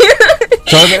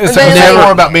 So it's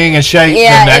more about being in shape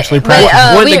than actually practicing.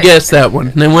 I wouldn't have guessed that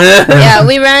one. Yeah,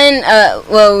 we run,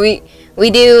 we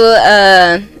do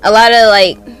a lot of,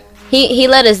 like, he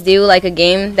let us do, like, a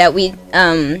game that we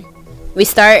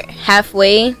start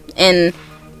halfway and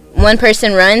one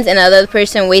person runs and the other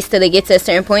person waits till they get to a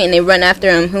certain point and they run after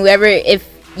them. Whoever, if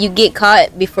you get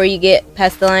caught before you get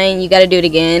past the line, you got to do it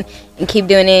again and keep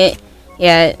doing it.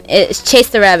 Yeah, it's Chase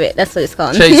the Rabbit. That's what it's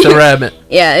called. Chase the Rabbit.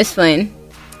 Yeah, it's fun.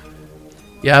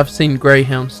 Yeah, I've seen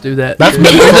greyhounds do that. That's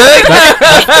biblical.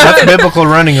 That's biblical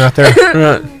running right there.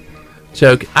 Right.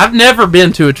 Joke. I've never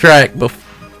been to a track before,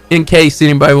 in case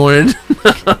anybody wanted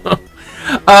to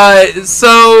know.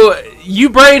 So you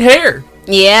braid hair.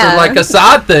 Yeah. For like a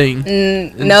side thing.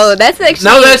 No, that's actually...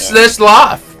 No, that's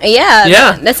life. Yeah.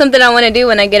 Yeah. That's something I want to do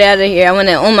when I get out of here. I want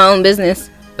to own my own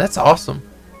business. That's awesome.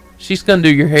 She's going to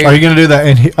do your hair. Are you going to do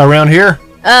that around here?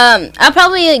 I'll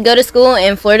probably go to school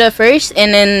in Florida first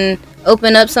and then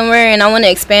open up somewhere, and I want to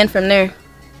expand from there.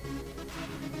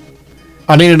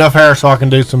 I need enough hair so I can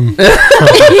do some... I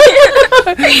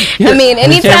mean,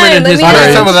 anytime, let me know. I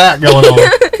need some of that going on.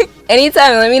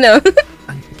 Anytime, let me know.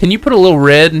 Can you put a little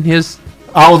red in his...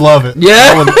 I would love it.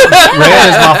 Yeah? Red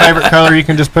is my favorite color. You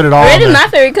can just put it all Red is my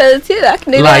favorite color, too. I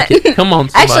can do like that. It. Come on,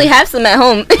 somebody. I actually have some at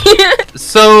home.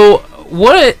 So,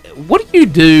 what do you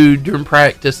do during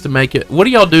practice to make it... What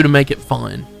do y'all do to make it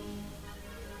fun?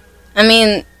 I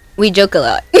mean... We joke a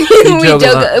lot. We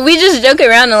just joke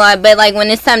around a lot, but like when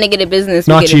it's time to get a business,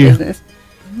 we get a business.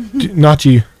 Not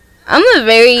you. I'm a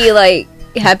very like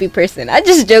happy person. I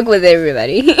just joke with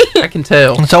everybody. I can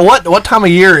tell. So what time of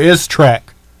year is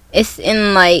track? It's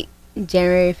in like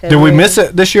January, February. Did we miss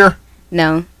it this year?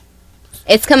 No.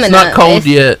 It's coming up. It's not cold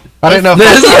yet. I didn't know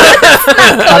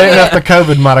if the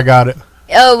COVID might have got it.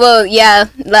 Oh well, yeah.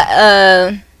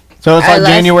 So it's like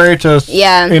January to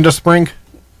end of spring?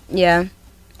 Yeah.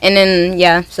 And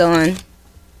then so on.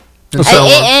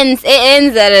 It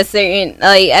ends at a certain,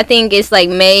 like, I think it's like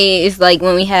May is like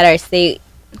when we had our state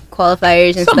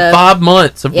qualifiers and stuff. 5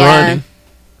 months of running.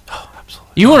 Oh, absolutely.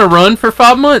 You want to run for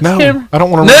 5 months, No, Cameron? I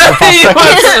don't want to run for 5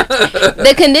 seconds.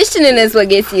 The conditioning is what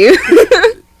gets you.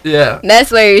 Yeah.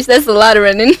 That's a lot of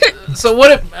running. So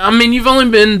you've only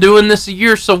been doing this a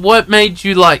year, so what made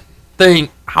you, like,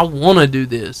 think, I want to do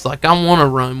this? Like, I want to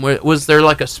run. Was there,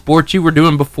 like, a sport you were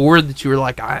doing before that you were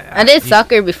like, I did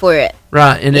soccer before it.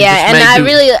 Right. And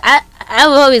I've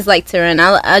always liked to run.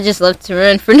 I just love to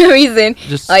run for no reason.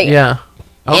 Yeah.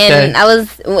 Okay. And I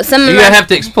was You're gonna have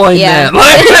to explain that.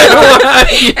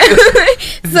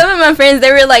 Some of my friends,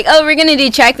 they were like, "Oh, we're gonna do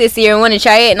track this year. I want to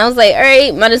try it." And I was like, "All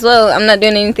right, might as well. I'm not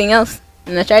doing anything else."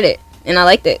 And I tried it, and I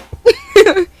liked it.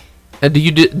 Do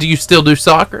you still do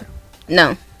soccer?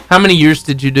 No. How many years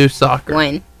did you do soccer?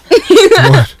 1.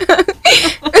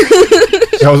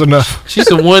 That was enough.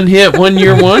 She's a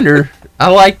 1-year wonder. I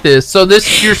like this. So this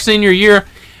is your senior year.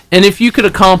 And if you could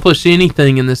accomplish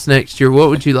anything in this next year, what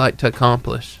would you like to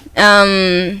accomplish?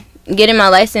 Getting my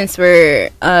license for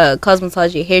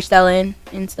cosmetology, hairstyling,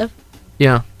 and stuff.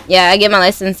 Yeah. Yeah, I get my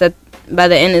license by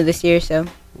the end of this year, so.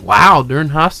 Wow, during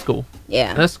high school.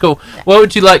 Yeah. That's cool. What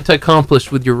would you like to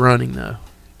accomplish with your running, though?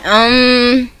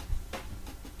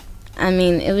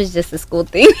 It was just a school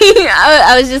thing.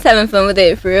 I was just having fun with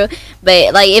it, for real.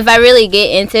 But, like, if I really get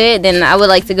into it, then I would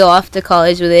like to go off to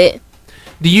college with it.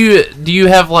 Do you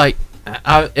have, like,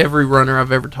 every runner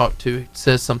I've ever talked to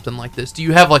says something like this. Do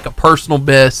you have, like, a personal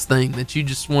best thing that you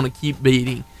just want to keep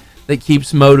beating that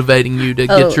keeps motivating you to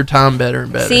get your time better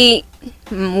and better? See,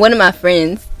 one of my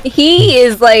friends, he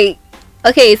is like,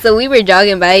 okay, so we were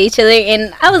jogging by each other,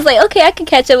 and I was like, okay, I can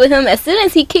catch up with him. As soon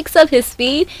as he kicks up his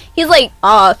speed, he's like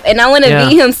off, and I want to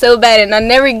beat him so bad, and I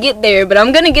never get there, but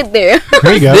I'm going to get there.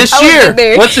 There you go. This year,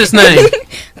 what's his name?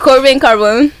 Corbin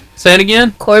Carbone. Say it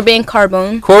again? Corbin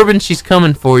Carbone. Corbin, she's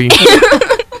coming for you.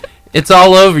 It's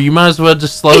all over. You might as well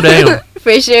just slow down.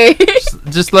 For sure.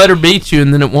 Just let her beat you,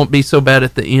 and then it won't be so bad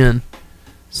at the end.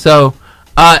 So,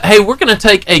 hey, we're going to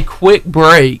take a quick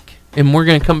break, and we're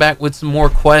going to come back with some more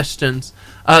questions.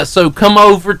 So come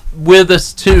over with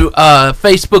us to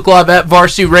Facebook Live at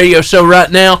Varsity Radio Show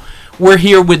right now. We're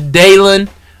here with Daylin.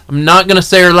 I'm not going to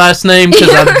say her last name because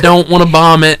I don't want to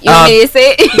bomb it. You want me to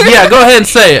say it? Yeah, go ahead and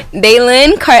say it.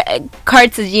 Daylin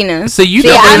Cartagena. So you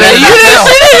don't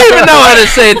even know how to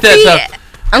say it that time.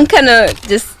 I'm kind of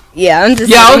just, I'm just.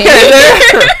 Yeah, okay,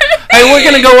 there. Hey, we're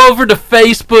going to go over to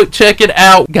Facebook. Check it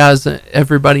out. Guys,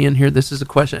 everybody in here, this is a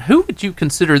question. Who would you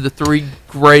consider the 3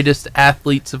 greatest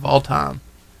athletes of all time?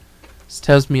 This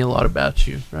tells me a lot about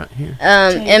you right here.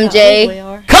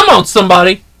 MJ. Come on,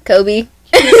 somebody. Kobe.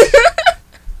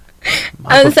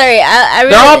 I'm sorry. I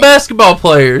really, they're all basketball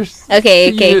players.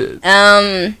 Okay.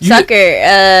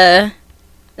 Soccer.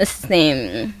 What's his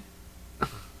name?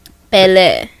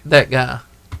 Pele. That guy.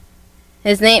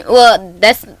 His name. Well,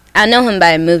 I know him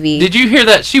by a movie. Did you hear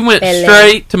that? She went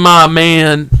straight to my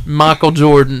man, Michael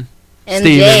Jordan. MJ,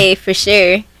 Steven. for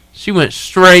sure. She went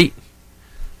straight.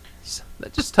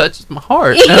 That just touches my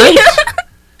heart.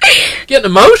 Getting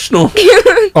emotional.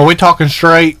 Are we talking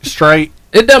straight?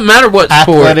 It doesn't matter what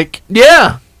athletic sport.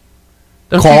 Yeah.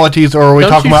 Qualities, or are we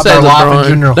talking about their life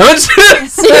in general?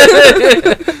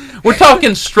 We're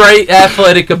talking straight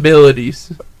athletic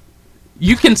abilities.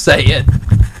 You can say it.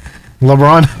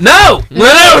 LeBron? No!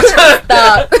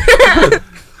 Stop.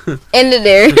 End it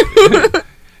there.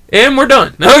 And we're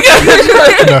done.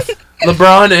 Okay.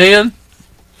 LeBron and...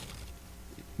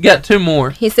 Got 2 more.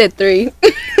 He said 3.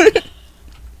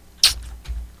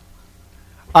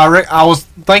 I was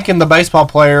thinking the baseball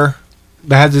player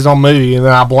that has his own movie, and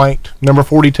then I blanked. Number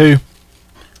 42.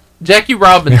 Jackie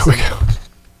Robinson. There we go.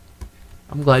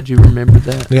 I'm glad you remembered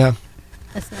that. Yeah.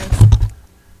 That's nice.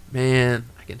 Man,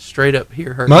 I can straight up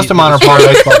hear her. Most of mine are probably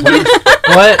baseball players.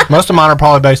 What? Most of mine are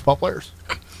probably baseball players.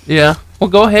 Yeah. Well,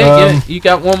 go ahead. You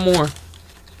got 1 more.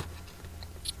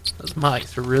 Those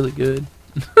mics are really good.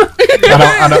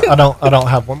 I don't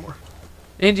have 1 more.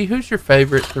 Angie, who's your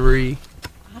favorite 3?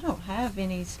 I don't have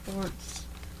any sports.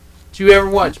 Did you ever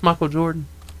watch Michael Jordan?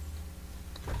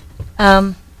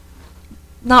 Not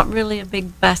really a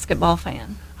big basketball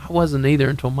fan. I wasn't either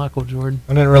until Michael Jordan.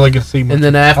 I didn't really get to see much. And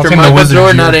then after Michael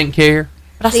Jordan, I didn't care.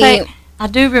 But I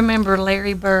do remember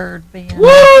Larry Bird being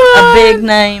a big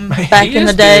name back in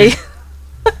the day.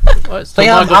 I missed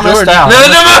out. I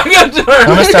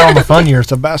missed out on the fun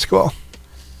years of basketball.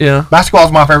 Yeah. Basketball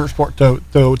is my favorite sport to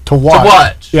watch. To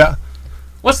watch? Yeah.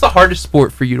 What's the hardest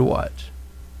sport for you to watch?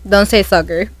 Don't say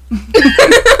soccer.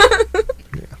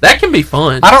 That can be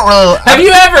fun. I don't really... Have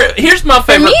you ever... Here's my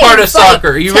favorite part of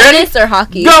soccer. You ready? Tennis or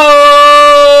hockey? Go!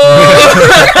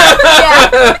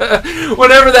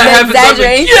 Whenever that happens, I'm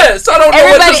like, yes! I don't know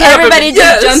what just happened. Everybody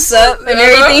just jumps up and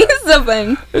everything. It's so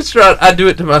fun. It's right. I do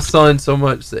it to my son so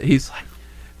much that he's like,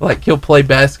 Like, he'll play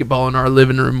basketball in our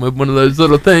living room with one of those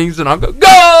little things, and I'll go,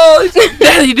 go! He's like,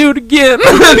 Daddy, do it again.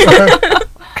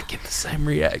 I get the same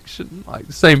reaction, like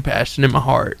the same passion in my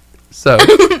heart. So,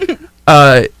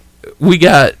 we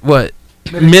got, what,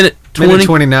 minute 20? Minute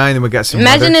 29, and we got some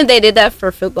Imagine if they did that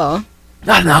for football.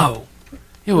 I know.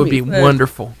 It would be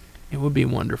wonderful. It would be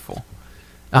wonderful.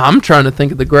 I'm trying to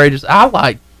think of the greatest. I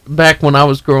like, back when I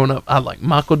was growing up, I like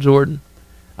Michael Jordan.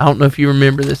 I don't know if you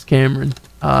remember this, Cameron.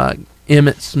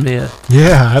 Emmitt Smith.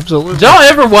 Yeah, absolutely. Did y'all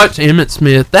ever watch Emmitt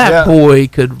Smith? That boy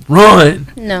could run.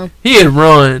 No. He had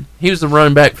run. He was the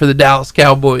running back for the Dallas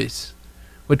Cowboys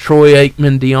with Troy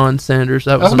Aikman, Deion Sanders.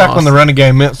 That was back when the running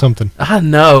game meant something. I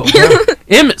know.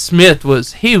 Emmitt Smith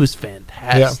was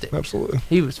fantastic. Yeah, absolutely.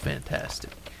 He was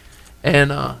fantastic.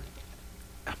 And I'm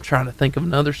trying to think of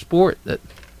another sport that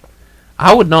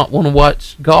I would not want to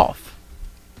watch golf.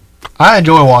 I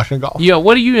enjoy watching golf. Yeah,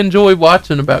 what do you enjoy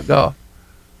watching about golf?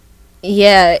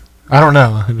 Yeah. I don't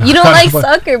know. You don't like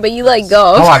soccer, but you like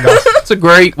golf. I like golf. It's a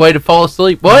great way to fall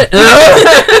asleep. What?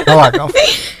 I like golf.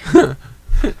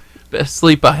 Best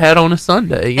sleep I had on a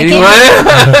Sunday. Anyway.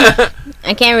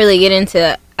 I can't really get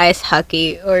into ice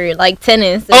hockey or like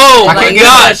tennis. Oh my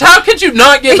gosh. How could you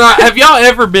not get have y'all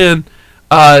ever been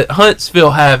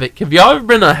Huntsville Havoc? Have y'all ever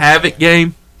been to a Havoc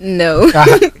game? No.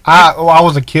 I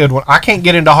was a kid when I can't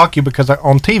get into hockey on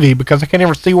TV because I can't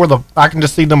ever see I can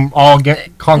just see them all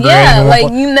congregating. Yeah,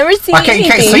 like you never see. I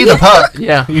can't see the puck.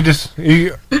 Yeah.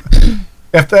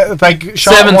 If they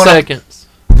shot 7 seconds.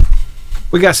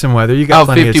 We got some weather. You got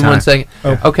plenty of time. 51 seconds.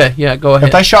 Oh. Okay, yeah, go ahead.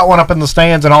 If they shot one up in the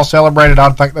stands and all celebrated,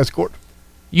 I'd think they scored.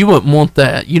 You wouldn't want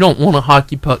that. You don't want a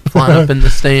hockey puck flying up in the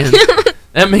stands.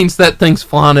 That means that thing's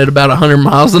flying at about 100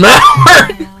 miles an hour.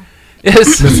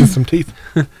 Missing some teeth.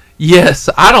 Yes,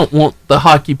 I don't want the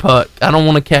hockey puck. I don't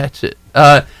want to catch it.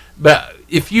 But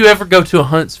if you ever go to a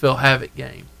Huntsville Havoc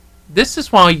game, this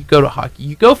is why you go to hockey.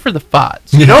 You go for the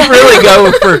fights. You don't really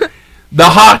go for the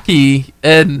hockey.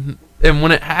 And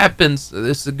when it happens,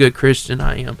 this is a good Christian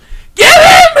I am. Get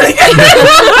him!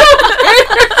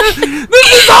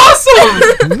 This is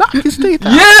awesome! Knock his teeth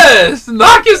out. Yes!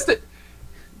 Knock his teeth.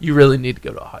 You really need to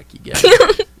go to a hockey game.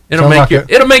 It'll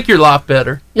make your life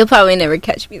better. You'll probably never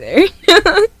catch me there.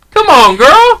 Come on,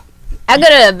 girl. I go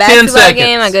to a basketball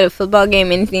game. I go to a football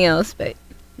game. Anything else, but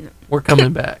no. We're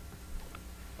coming back.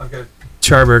 Okay.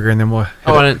 Charburger, and then we'll.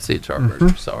 I didn't see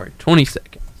Charburger. Sorry. 20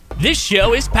 seconds. This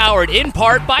show is powered in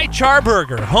part by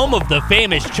Charburger, home of the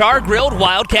famous char-grilled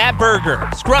Wildcat Burger,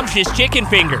 scrumptious chicken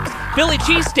fingers, Philly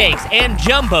cheesesteaks, and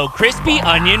jumbo crispy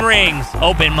onion rings.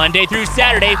 Open Monday through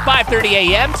Saturday, 5:30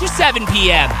 a.m. to 7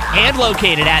 p.m. And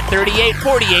located at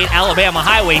 3848 Alabama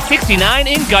Highway 69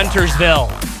 in Guntersville.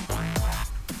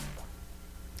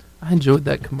 I enjoyed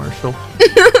that commercial.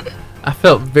 I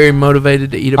felt very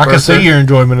motivated to eat a burger. I could see your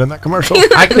enjoyment in that commercial.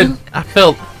 I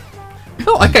felt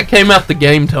like I came out the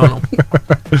game tunnel.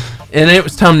 And it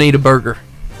was time to eat a burger.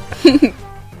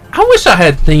 I wish I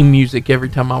had theme music every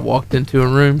time I walked into a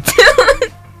room.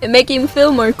 It make him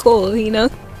feel more cool, you know?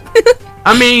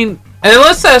 I mean, and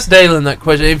let's ask Dalen that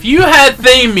question. If you had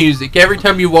theme music every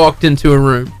time you walked into a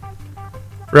room,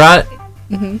 right?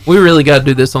 Mm-hmm. We really got to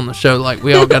do this on the show. Like,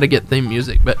 we all got to get theme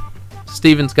music, but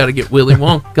Steven's got to get Willy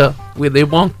Wonka. Willy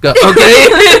Wonka.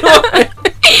 Okay?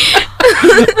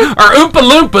 Or Oompa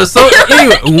Loompa. So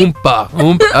anyway,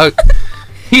 Oompa.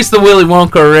 He's the Willy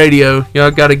Wonka radio.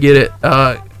 Y'all got to get it.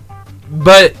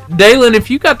 But Dalen, if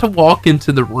you got to walk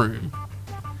into the room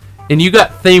and you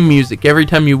got theme music every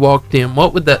time you walked in,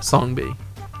 what would that song be?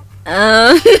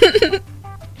 I'm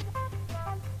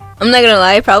not gonna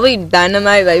lie, probably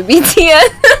Dynamite by BTS.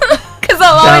 Because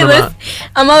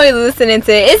I'm always listening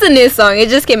to it. It's a new song. It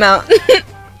just came out.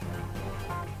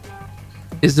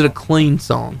 Is it a clean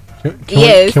song?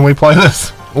 Yes. Can we play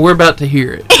this? We're about to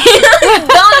hear it.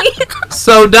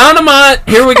 So, Dynamite,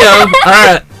 here we go. All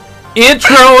right.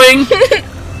 Introing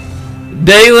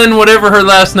Dalen, whatever her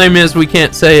last name is, we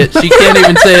can't say it. She can't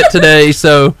even say it today,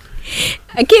 so.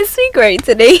 I can't speak right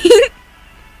today.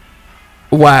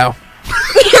 Wow.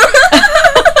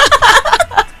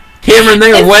 Cameron,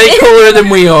 they are way cooler than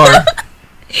we are.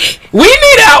 We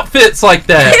need outfits like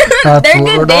that. They're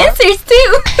good dancers,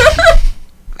 too.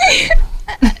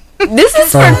 This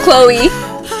is for Chloe.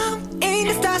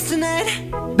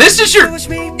 This is your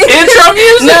intro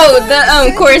music? No,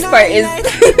 the chorus part is.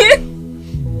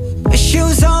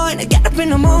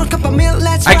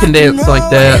 I can dance like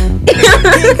that.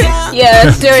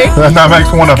 Yeah, sure. That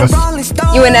makes one of us.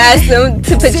 You want to ask them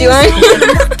to put you on?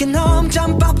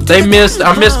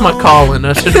 I missed my calling.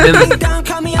 I should have been.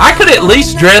 I could at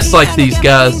least dress like these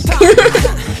guys.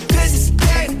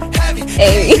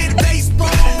 Hey.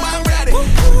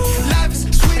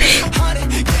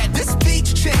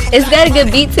 It's got a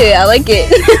good beat to it. I like it.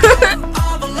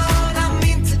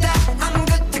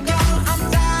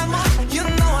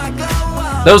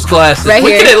 Those glasses. Right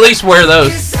we here. could at least wear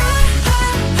those.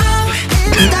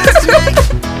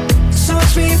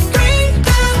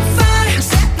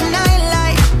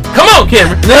 Come on,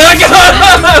 Cameron.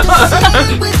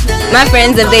 My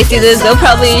friends, if they see this, they'll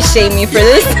probably shame me for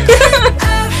this.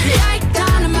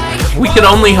 We can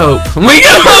only hope.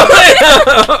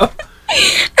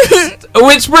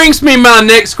 Which brings me my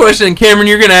next question, Cameron.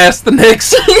 You're gonna ask the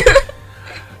next.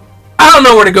 I don't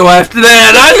know where to go after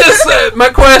that. I just my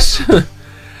question.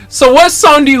 So, what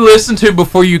song do you listen to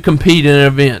before you compete in an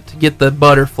event to get the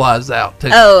butterflies out? To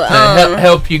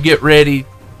help you get ready.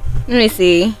 Let me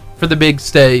see. For the big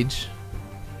stage.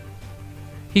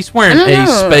 He's wearing a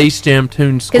Space Jam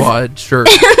Toon Squad shirt.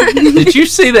 Did you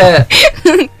see that?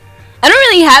 I don't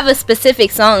really have a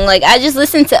specific song. Like, I just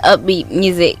listen to upbeat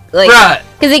music. Like, right.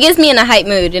 Because it gets me in a hype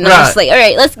mood. And I'm just like, all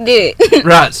right, let's do it.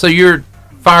 Right. So, you're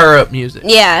fire up music.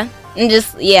 Yeah. I'm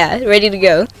just, ready to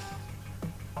go.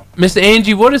 Miss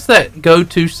Angie, what is that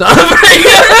go-to song?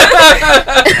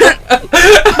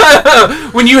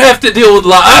 When you have to deal with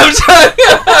lives.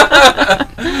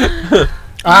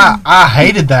 I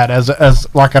hated that as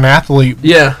like an athlete.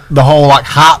 Yeah. The whole like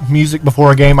hot music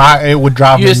before a game, it would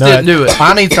drive me nuts. You just didn't do it.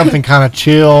 I need something kind of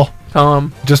chill.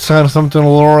 Calm. Just kind of something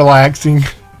a little relaxing.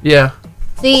 Yeah.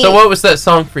 See, so what was that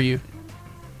song for you?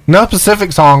 No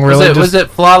specific song really. Was it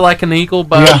Fly Like an Eagle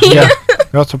by Yeah.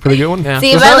 That's a pretty good one. Yeah.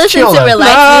 See, if I listen to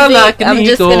relaxed music, I'm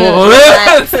just going to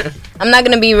relax. I'm not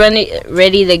going to be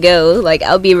ready to go. Like,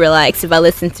 I'll be relaxed if I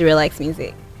listen to relaxed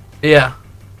music. Yeah.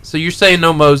 So you're saying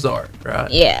no Mozart,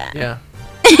 right? Yeah. Yeah.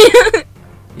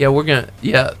 Yeah, we're going to...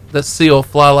 Yeah, the Seal,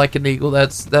 Fly Like an Eagle.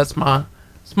 That's my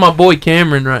boy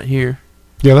Cameron right here.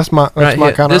 Yeah, that's my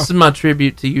kind of... This is my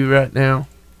tribute to you right now.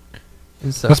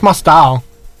 And so, that's my style.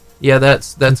 Yeah,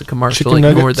 that's a commercial. Chicken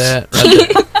Ignore nuggets. that.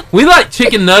 Right there. We like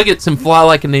chicken nuggets and Fly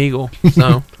Like an Eagle.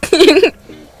 So.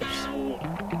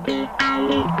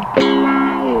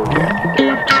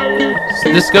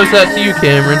 This goes out to you,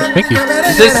 Cameron. Thank you.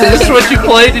 Is this what you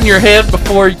played in your head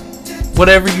before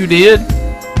whatever you did?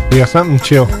 Yeah, something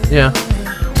chill. Yeah.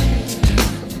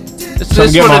 This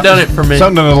would have done it for me.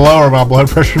 Something to lower my blood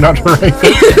pressure, not to raise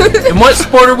it. And what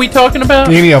sport are we talking about?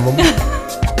 Any of them.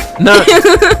 No.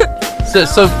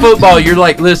 So football, you're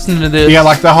like listening to this. Yeah,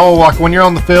 like the whole, like when you're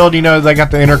on the field, you know, they got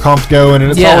the intercoms going,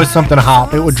 and it's always something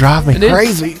hop. It would drive me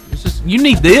crazy. It's just, you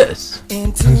need this. Yeah,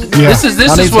 This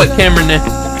is what Cameron did.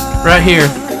 Right here.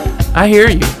 I hear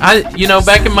you.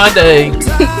 Back in my day,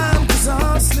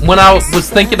 when I was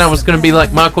thinking I was going to be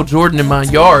like Michael Jordan in my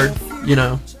yard,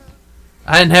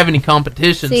 I didn't have any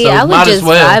competition, See, so I would might just as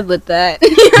well. vibe with that.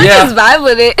 Yeah. Just vibe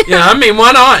with it. Yeah, I mean,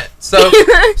 why not? So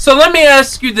let me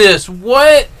ask you this.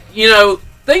 What,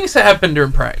 things happen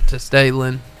during practice,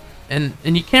 Dalen, and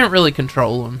you can't really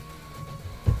control them.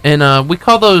 And we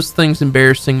call those things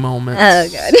embarrassing moments. Oh,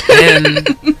 God. And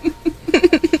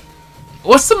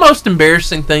what's the most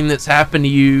embarrassing thing that's happened to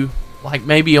you, like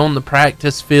maybe on the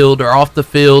practice field or off the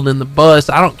field in the bus?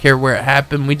 I don't care where it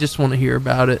happened. We just want to hear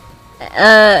about it.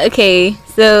 Okay,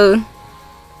 so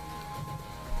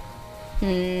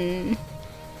there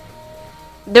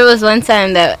was one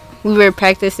time that we were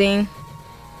practicing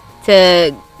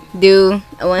to do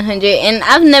a 100, and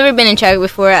I've never been in track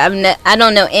before. I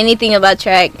don't know anything about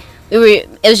track. It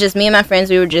was just me and my friends.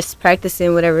 We were just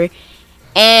practicing whatever,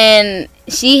 and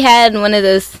she had one of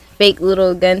those fake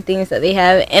little gun things that they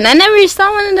have, and I never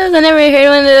saw one of those. I never heard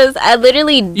one of those. I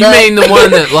literally You mean the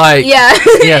one that like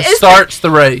starts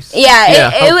the race?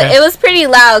 Yeah, it was pretty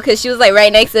loud because she was like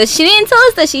right next to us. She didn't tell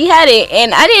us that she had it,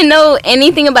 and I didn't know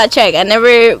anything about track. I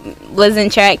never was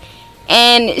in track,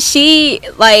 and she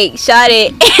like shot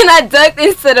it, and I ducked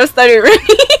instead of started running.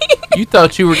 You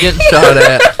thought you were getting shot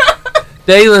at.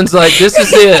 Dalen's like, this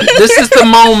is it. This is the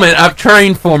moment I've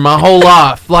trained for my whole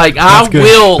life. Like, I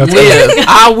will live.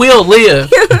 I will live.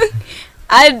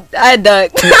 I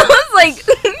ducked. I was like,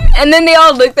 and then they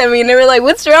all looked at me and they were like,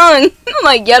 what's wrong? I'm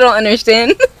like, y'all don't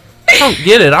understand. I don't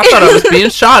get it. I thought I was being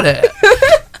shot at.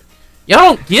 Y'all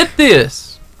don't get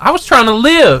this. I was trying to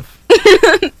live.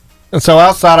 And so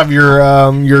outside of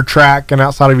your track and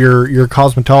outside of your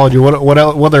cosmetology,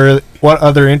 what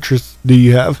other interests do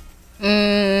you have?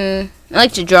 I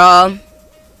like to draw.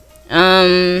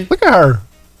 Look at her.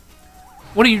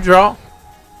 What do you draw?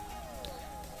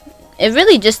 It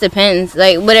really just depends.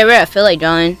 Like, whatever I feel like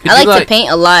drawing. I like to paint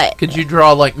a lot. Could you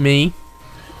draw like me?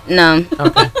 No.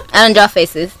 Okay. I don't draw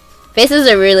faces. Faces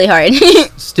are really hard.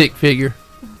 Stick figure.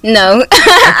 No.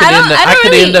 I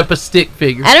could end up a stick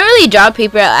figure. I don't really draw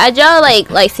people. I draw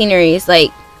like sceneries,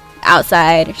 like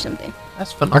outside or something.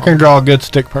 That's phenomenal. I can draw a good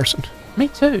stick person. Me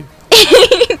too.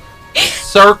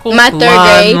 Circle, My third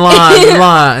line, grade.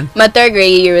 line. My third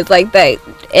grade year was like that.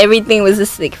 Everything was a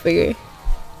stick figure.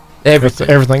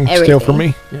 Everything still for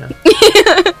me. Yeah.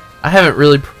 I haven't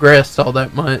really progressed all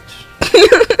that much.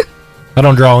 I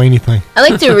don't draw anything. I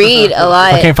like to read a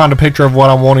lot. I can't find a picture of what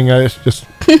I'm wanting. It's just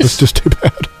too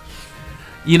bad.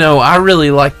 You know, I really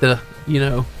like the,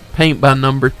 paint by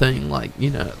number thing. Like,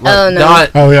 like no.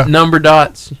 dot, Oh, yeah. number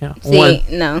dots. Yeah. See,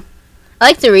 no. I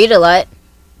like to read a lot.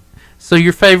 So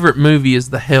your favorite movie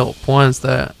is The Help. Why is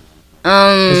that?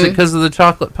 Is it because of the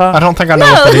chocolate pie? I don't think I know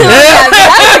what that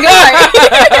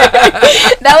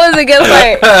is. That was a good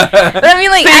part. But I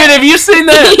mean, like, Steven, have you seen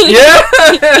that?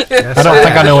 Yeah. I don't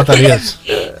think I know what that is.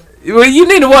 Well, you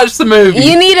need to watch the movie.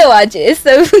 You need to watch it.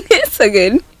 It's so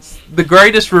good. The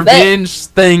greatest revenge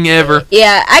thing ever.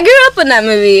 Yeah, I grew up on that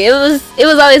movie. It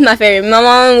was always my favorite. My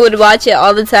mom would watch it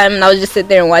all the time, and I would just sit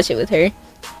there and watch it with her.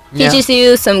 Teaches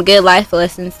you some good life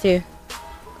lessons too.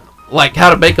 Like how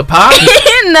to bake a pie?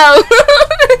 No,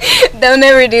 don't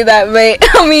ever do that. But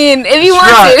I mean, if you want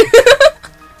to.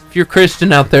 If you're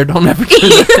Christian out there, don't ever do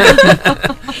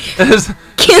that. That's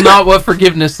not what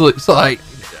forgiveness looks like.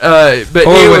 But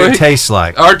or anyway, what it tastes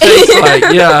like. Or tastes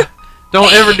like, yeah.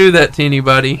 Don't ever do that to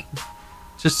anybody.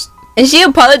 Just. And she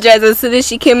apologized as soon as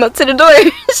she came up to the door.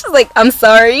 She's like, "I'm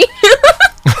sorry."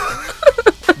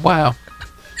 Wow.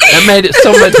 That made it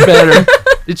so much better.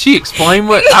 Did she explain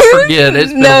what? I forget.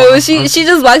 No, she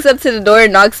just walks up to the door,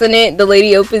 knocks on it. The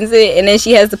lady opens it, and then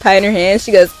she has the pie in her hand.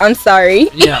 She goes, "I'm sorry."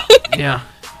 Yeah.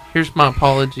 Here's my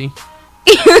apology.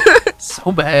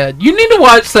 So bad. You need to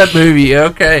watch that movie,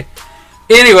 okay?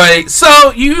 Anyway,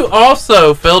 so you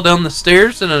also fell down the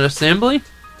stairs in an assembly?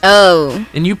 Oh.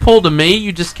 And you pulled a me?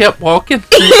 You just kept walking?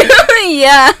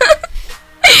 Yeah.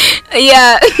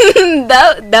 Yeah.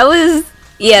 That was...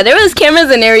 Yeah, there was cameras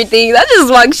and everything. I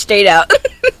just walked straight out.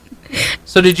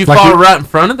 So did you fall right in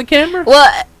front of the camera?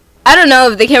 Well, I don't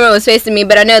know if the camera was facing me,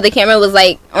 but I know the camera was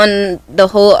like on the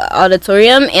whole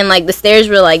auditorium, and like the stairs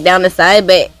were like down the side,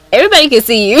 but everybody could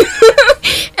see you.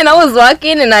 And I was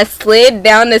walking, and I slid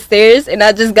down the stairs, and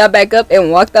I just got back up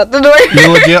and walked out the door.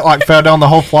 You legit like fell down the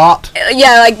whole flight?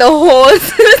 Yeah, like the whole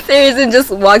stairs, and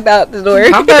just walked out the door.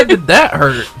 How bad did that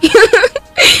hurt?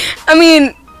 I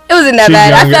mean, it wasn't that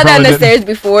bad. I fell down the stairs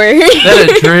before.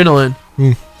 That adrenaline.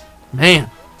 Man.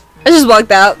 I just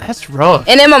walked out. That's rough.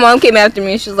 And then my mom came after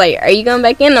me. She was like, "Are you going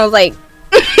back in?" I was like,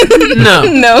 No.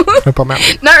 No.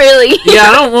 Not really. Yeah,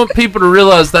 I don't want people to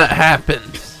realize that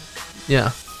happened.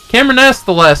 Yeah. Cameron, asked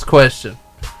the last question.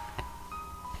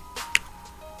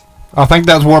 I think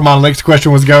that's where my next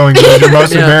question was going. It was your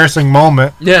most embarrassing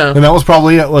moment. Yeah. And that was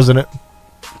probably it, wasn't it?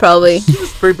 Probably.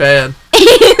 It's pretty bad.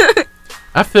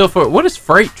 I feel for it. What is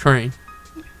Freight Train?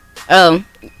 Oh,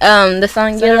 the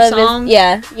song "Your Love Is."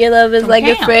 Yeah, "Your Love Is Like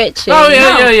a Freight Train." Oh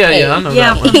yeah. I know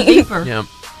that one. Yeah,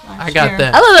 I got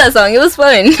that. I love that song. It was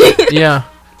fun. Yeah.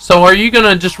 So are you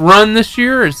gonna just run this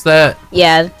year? Or is that?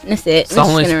 Yeah, that's it. It's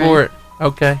only sport.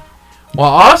 Okay. Well,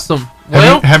 awesome.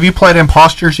 Well, have you played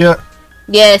Imposters yet?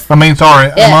 Yes. I mean,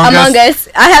 sorry, yeah, Among Us.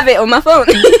 I have it on my phone.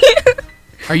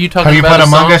 Are you talking? Have you about played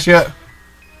Among song? Us yet?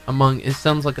 It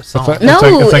sounds like a song.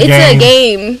 It's a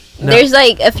game. No. There's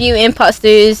like a few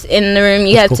imposters in the room.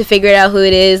 You have to figure out who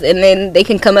it is, and then they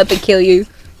can come up and kill you.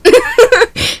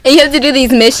 And you have to do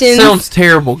these missions. Sounds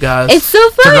terrible, guys. It's so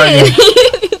fun.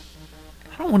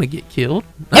 I don't want to get killed.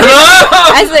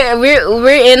 I said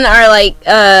we're in our like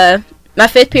my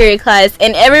 5th period class,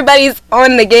 and everybody's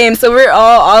on the game, so we're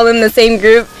all in the same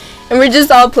group, and we're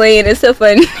just all playing. It's so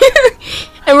fun.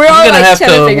 And we're all like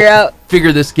trying to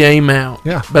figure this game out.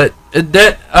 Yeah. But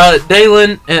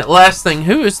Dalen, last thing,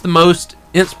 who is the most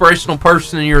inspirational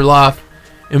person in your life,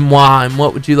 and why? And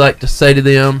what would you like to say to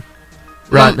them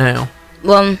right now?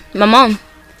 Well, my mom,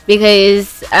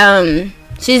 because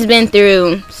she's been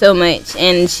through so much,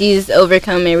 and she's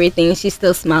overcome everything. She's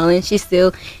still smiling. She's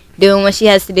still doing what she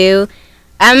has to do.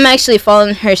 I'm actually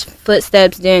following her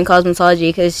footsteps doing cosmetology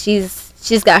because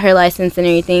she's got her license and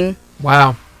everything.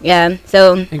 Wow. Yeah,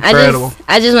 so incredible.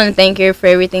 I just want to thank her for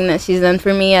everything that she's done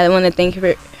for me. I want to thank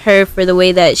her for the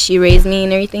way that she raised me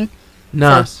and everything.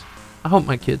 Nice. So. I hope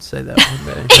my kids say that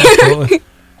one day.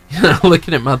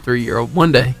 Looking at my 3-year-old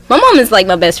one day. My mom is like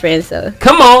my best friend, so.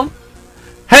 Come on.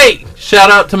 Hey,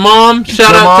 shout out to Mom.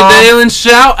 Shout out to Dalen.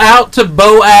 Shout out to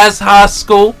Boaz High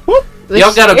School.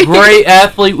 Y'all got a great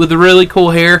athlete with really cool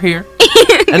hair here.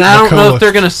 And I don't know if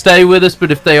they're going to stay with us, but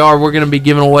if they are, we're going to be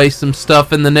giving away some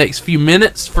stuff in the next few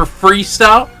minutes for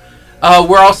freestyle.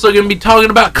 We're also going to be talking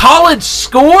about college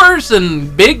scores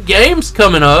and big games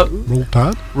coming up. Roll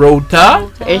Tide. Roll Tide.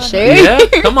 For sure. Yeah,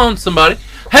 come on, somebody.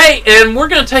 Hey, and we're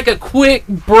going to take a quick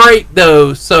break,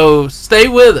 though, so stay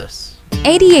with us.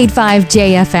 88.5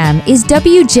 JFM is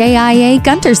WJIA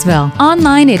Guntersville.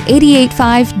 Online at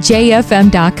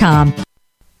 885jfm.com.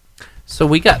 So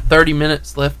we got 30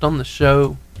 minutes left on the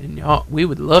show, and y'all, we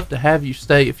would love to have you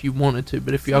stay if you wanted to,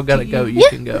 but if y'all got to go, you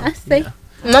can go. I stay. Yeah.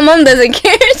 My mom doesn't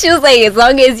care. She was like, as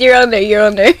long as you're on there, you're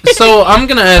on there. So I'm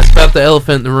going to ask about the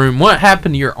elephant in the room. What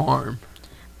happened to your arm?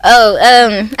 Oh,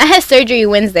 I had surgery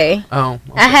Wednesday. Oh.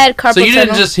 Okay. I had carpal tunnel. So you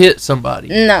didn't just hit somebody?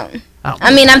 No.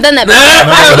 I mean, I've done that before.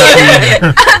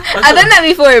 I've done that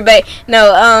before, but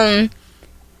no,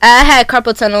 I had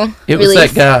carpal tunnel It was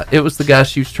that guy. It was the guy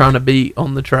she was trying to beat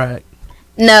on the track.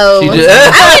 No.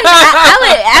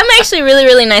 I'm actually really,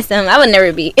 really nice to him. I would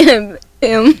never beat him.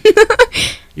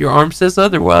 Your arm says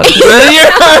otherwise.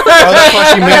 Oh, that's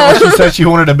what she meant when she said she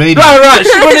wanted to beat him. Right.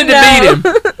 She wanted to beat him.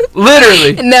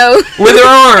 Literally. No. With her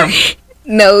arm.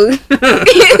 No.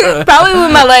 Probably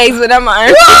with my legs, but not my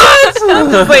arm. What?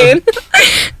 I'm just saying.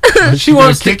 She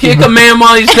wants to kick a man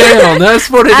while he's down. That's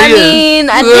what it is. I mean,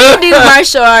 I did do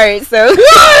martial arts, so.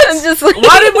 What? I'm just like,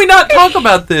 why did we not talk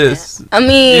about this? I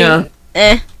mean,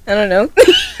 I don't know.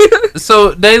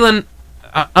 So, Dalen,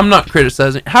 I'm not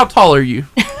criticizing. How tall are you?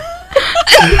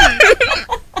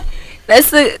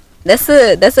 That's a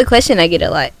question I get a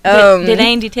lot. Did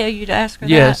Andy tell you to ask her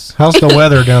that? Yes. How's the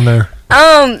weather down there?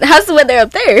 How's the weather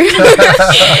up there?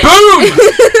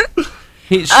 Boom!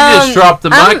 She just dropped the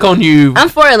mic on you. I'm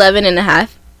 4'11" and a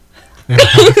half.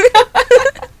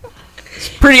 It's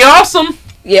pretty awesome.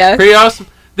 Yeah. Pretty awesome.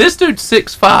 This dude's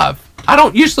 6'5". I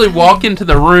don't usually walk into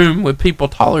the room with people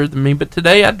taller than me, but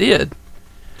today I did.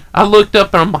 I looked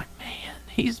up and I'm like, man,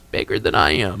 he's bigger than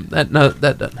I am. That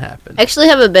doesn't happen. I actually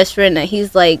have a best friend that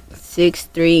he's like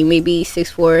 6'3", maybe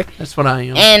 6'4". That's what I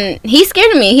am. And he's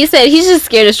scared of me. He said he's just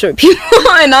scared of short people,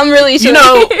 and I'm really short. You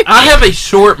know, I have a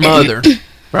short mother,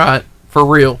 right? For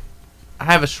real. I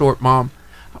have a short mom.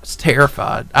 I was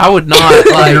terrified. I would not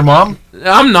like your mom?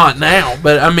 I'm not now,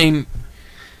 but I mean,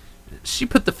 she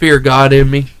put the fear of God in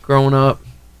me growing up.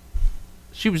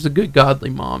 She was a good godly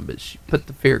mom, but she put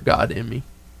the fear of God in me.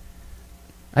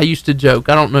 I used to joke.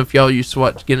 I don't know if y'all used to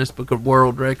watch Guinness Book of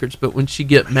World Records, but when she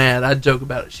get mad, I'd joke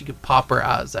about it. She could pop her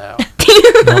eyes out.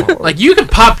 Like, you can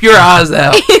pop your eyes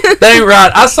out. That ain't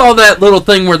right. I saw that little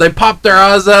thing where they popped their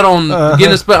eyes out on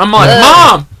Guinness Book. I'm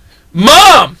like,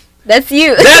 Mom! That's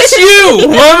you. That's you!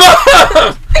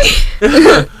 Mom!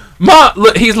 Mom!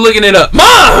 Look, he's looking it up. Mom!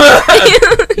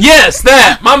 Yes,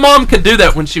 that. My mom could do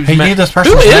that when she was mad. Knew this Who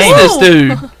person's is name. this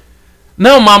dude?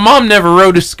 No, my mom never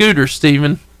rode a scooter,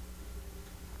 Steven.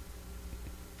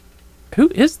 Who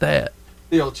is that?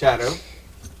 The old Chato.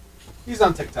 He's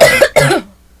on TikTok.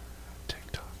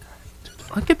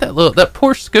 Look at that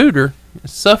poor scooter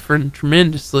is suffering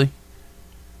tremendously.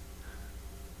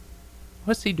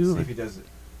 What's he doing? See if he does it.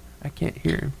 I can't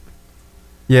hear him.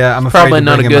 Yeah, I'm It's afraid probably to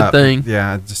not a bring him good up. thing.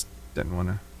 Yeah, I just didn't want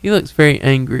to. He looks very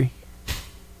angry.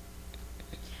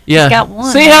 Yeah. got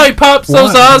one. See how he pops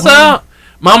those eyes out?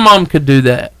 My mom could do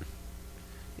that.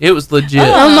 It was legit.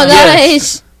 Oh my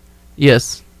gosh.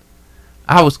 Yes.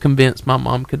 I was convinced my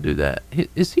mom could do that.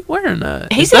 Is he wearing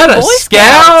that? He's is that a a Boy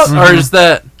scout Scout. or is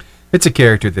that? It's a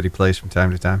character that he plays from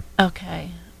time to time. Okay.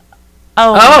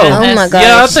 Oh my gosh.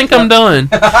 Yeah, I think I'm done.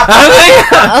 Oh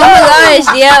my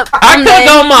gosh, yep. I could have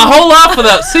gone my whole life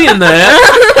without seeing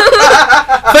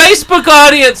that. Facebook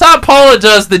audience, I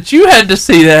apologize that you had to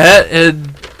see that.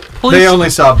 And please, They only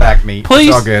saw back meat. please,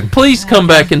 It's all good. please come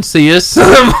back and see us.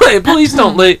 Please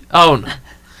don't leave. Oh no.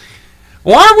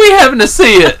 Why are we having to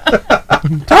see it? Turn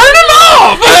it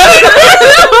off!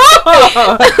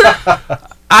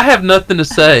 I have nothing to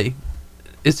say.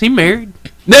 Is he married?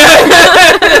 You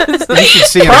should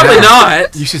see him Probably now.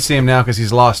 not. You should see him now because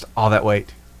he's lost all that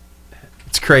weight.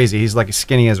 It's crazy. He's like as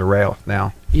skinny as a rail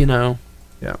now. You know.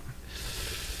 Yeah.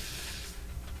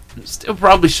 Still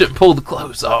probably shouldn't pull the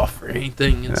clothes off or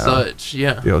anything and No. such.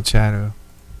 Yeah. The old Chato.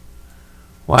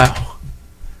 Wow.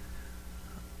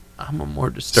 I'm a more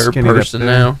disturbed Skinnied up person there.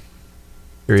 now.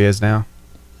 Here he is now.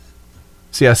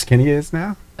 See how skinny he is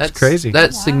now? That's crazy.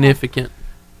 That's significant.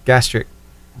 Gastric.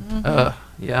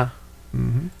 Yeah.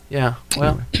 Mm-hmm. Yeah.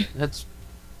 Well, that's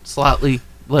slightly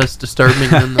less disturbing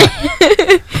than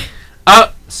the.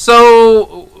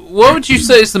 So, what would you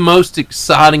say is the most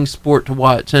exciting sport to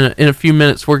watch? In a few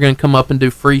minutes, we're going to come up and do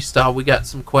freestyle. We got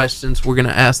some questions we're going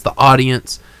to ask the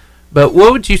audience. But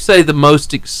what would you say the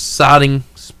most exciting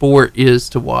sport is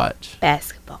to watch?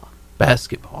 Basketball.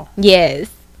 Basketball. Yes.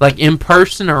 Like in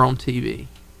person or on TV?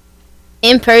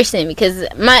 In person, because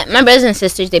my brothers and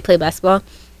sisters, they play basketball,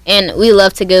 and we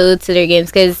love to go to their games,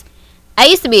 because I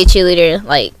used to be a cheerleader,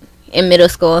 like, in middle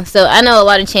school, so I know a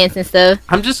lot of chants and stuff.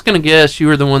 I'm just gonna guess you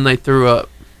were the one they threw up.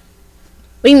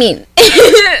 What do you mean? In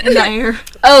the air.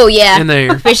 Oh yeah, in the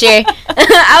air for sure.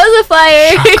 I was a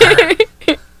flyer.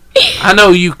 I know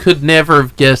you could never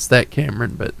have guessed that,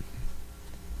 Cameron, but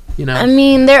you know. I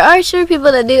mean, there are sure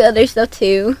people that do other stuff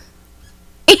too.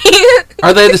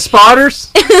 Are they the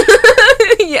spotters?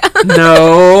 Yeah.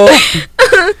 No.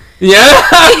 Yeah.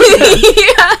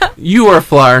 Yeah. You are a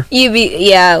flyer.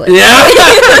 Yeah.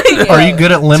 Yeah. Are you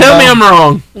good at limbo? Tell me I'm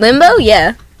wrong. Limbo?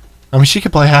 Yeah. I mean, she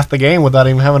could play half the game without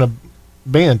even having a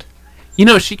bend. You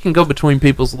know, she can go between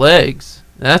people's legs.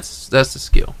 That's a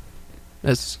skill.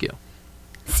 That's a skill.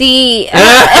 See,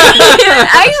 I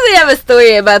actually have a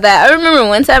story about that. I remember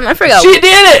one time, I forgot. She did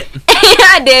it!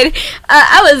 I did.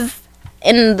 I was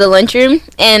in the lunchroom,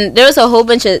 and there was a whole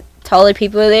bunch of taller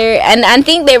people there, and I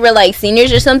think they were like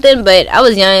seniors or something, but I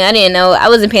was young. I didn't know. I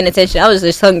wasn't paying attention. I was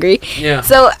just hungry. Yeah.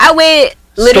 So I went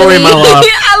literally, Story of my life.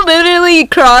 I literally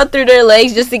crawled through their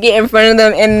legs just to get in front of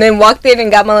them, and then walked in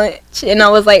and got my lunch, and I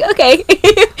was like, okay.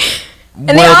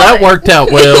 Well, that worked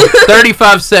out well.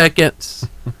 35 seconds.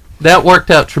 That worked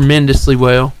out tremendously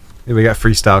well. Yeah, we got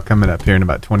freestyle coming up here in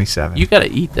about 27. You got to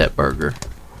eat that burger.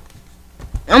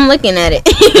 I'm looking at it.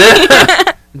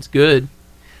 It's good.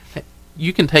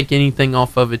 You can take anything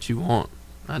off of it you want.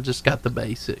 I just got the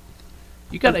basic.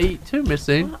 You got to eat too, Miss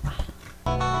Ann.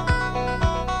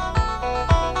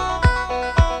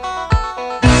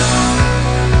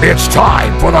 It's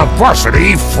time for the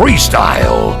Varsity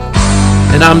Freestyle.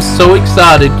 And I'm so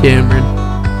excited, Cameron.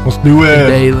 Let's do it.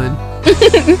 Dalen.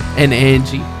 And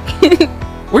Angie.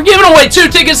 We're giving away 2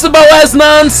 tickets to Boaz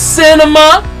 9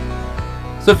 Cinema.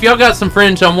 So if y'all got some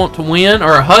friends y'all want to win,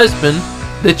 or a husband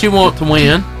that you want to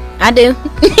win. I do.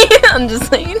 I'm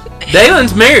just saying.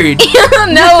 Dalen's married. No.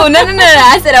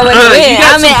 I said I want to win.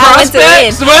 I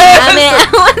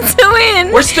want to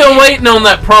win. We're still waiting on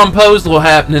that promposal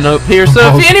happening up here.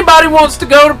 So if anybody wants to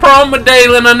go to prom with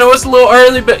Dalen, I know it's a little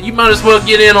early, but you might as well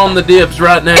get in on the dibs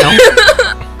right now.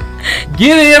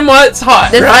 Get in while it's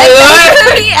hot. Out like that.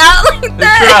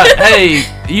 That's right. Hey,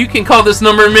 you can call this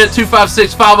number in a minute,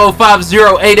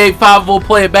 256-505-0885. We'll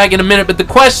play it back in a minute. But the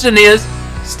question is,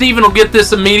 Steven will get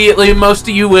this immediately. Most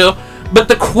of you will. But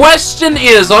the question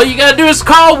is, all you got to do is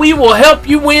call. We will help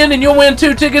you win, and you'll win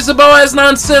 2 tickets to Boaz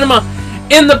 9 Cinema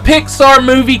in the Pixar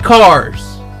movie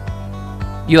Cars.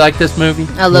 You like this movie?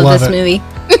 I love this movie.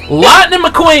 Lightning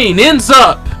McQueen ends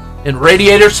up in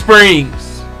Radiator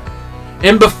Springs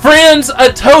and befriends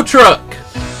a tow truck.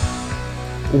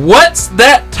 What's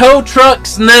that tow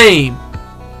truck's name?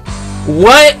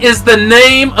 What is the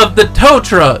name of the tow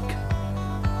truck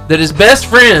that is best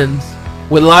friends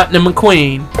with Lightning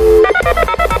McQueen?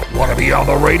 Want to be on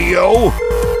the radio?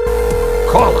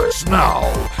 Call us now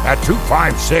at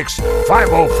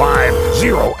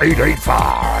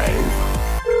 256-505-0885.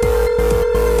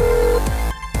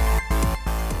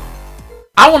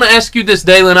 I want to ask you this,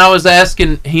 Dalen. I was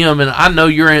asking him, and I know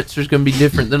your answer is going to be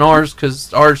different than ours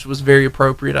because ours was very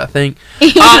appropriate, I think.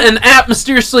 An app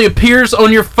mysteriously appears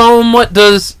on your phone. What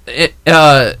does it,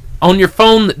 on your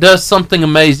phone that does something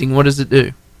amazing? What does it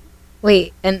do?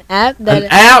 Wait, an app that... An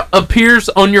app appears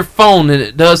on your phone, and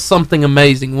it does something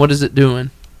amazing. What is it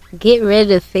doing? Get rid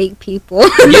of fake people.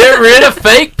 Get rid of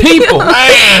fake people.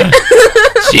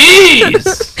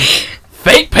 Jeez.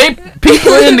 Fake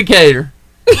people indicator.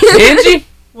 Angie?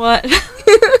 What?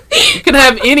 You can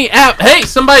have any app. Hey,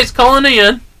 somebody's calling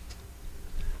in.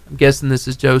 I'm guessing this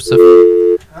is Joseph.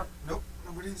 Nope.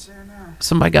 Nobody's there now.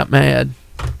 Somebody got mad.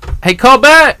 Hey, call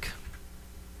back.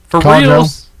 For call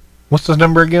reals. Joe. What's the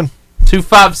number again?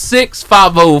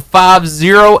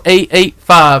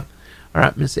 256-505-0885. All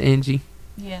right, Miss Angie.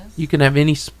 Yes. You can have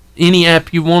any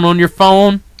app you want on your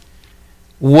phone.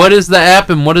 What is the app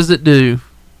and what does it do?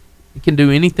 It can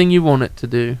do anything you want it to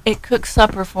do. It cooks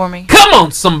supper for me. Come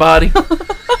on, somebody.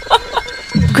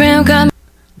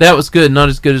 That was good. Not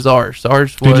as good as ours.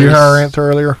 Ours was... Did you hear our answer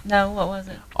earlier? No, what was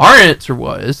it? Our answer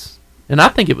was, and I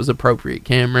think it was appropriate,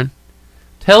 Cameron,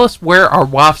 tell us where our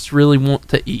wives really want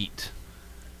to eat.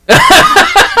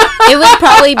 It would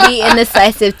probably be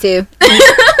indecisive, too.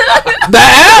 The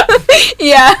app?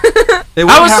 Yeah. They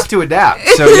would have to adapt,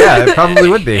 so yeah, it probably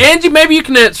would be. Angie, maybe you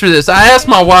can answer this. I asked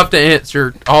my wife to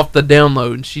answer off the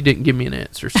download, and she didn't give me an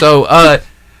answer. So, I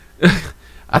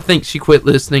think she quit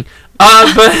listening.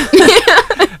 But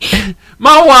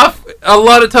my wife, a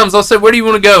lot of times I'll say, where do you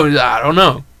want to go? And I don't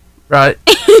know. Right?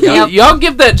 Y'all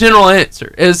give that general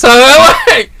answer. And so,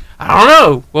 I don't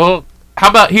know. Well, how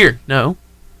about here? No.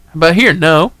 How about here?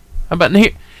 No. How about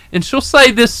here? And she'll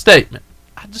say this statement.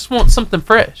 I just want something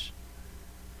fresh.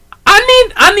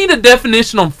 I need a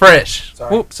definition on fresh.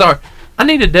 Sorry. Oops, sorry. I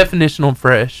need a definition on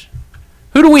fresh.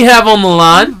 Who do we have on the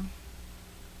line?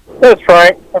 This is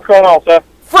Frank. What's going on, Seth?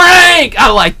 Frank!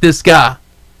 I like this guy.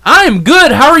 I am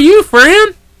good. How are you,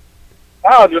 friend?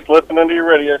 I was just listening to your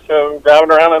radio show,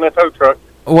 driving around in a tow truck.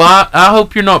 Well, I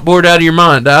hope you're not bored out of your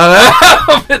mind. I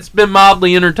hope it's been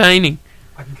mildly entertaining.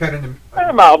 I can cut into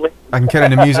mildly. I can cut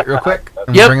into music real quick.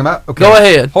 And Yep. bring them up. Okay. Go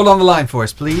ahead. Hold on the line for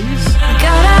us, please.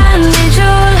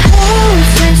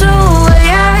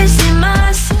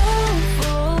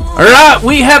 All right,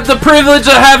 we have the privilege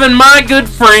of having my good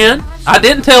friend. I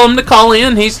didn't tell him to call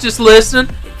in. He's just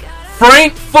listening.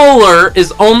 Frank Fuller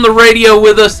is on the radio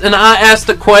with us, and I asked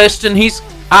a question.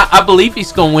 I believe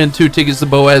he's going to win 2 tickets to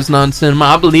Boaz Non-Cinema.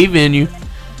 I believe in you.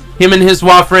 Him and his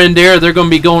wife, Randera, they're going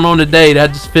to be going on a date. I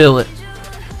just feel it.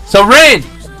 So, Randy.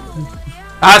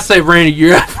 I say, Randy,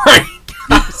 you're Frank.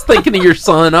 I was thinking of your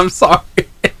son. I'm sorry.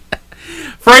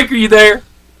 Frank, are you there?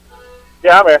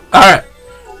 Yeah, I'm here. All right.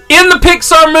 In the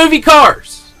Pixar movie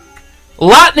Cars,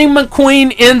 Lightning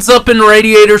McQueen ends up in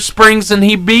Radiator Springs and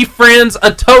he befriends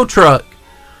a tow truck.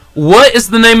 What is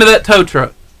the name of that tow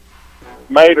truck?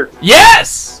 Mater.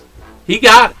 Yes! He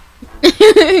got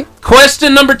it.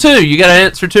 Question number 2. You got to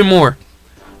answer 2 more.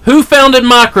 Who founded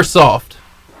Microsoft?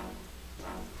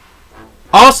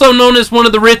 Also known as one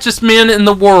of the richest men in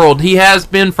the world. He has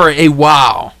been for a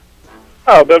while.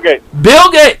 Oh, Bill Gates. Bill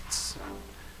Gates.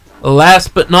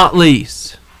 Last but not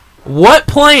least, what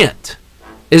plant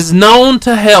is known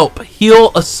to help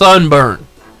heal a sunburn?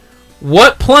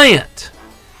 What plant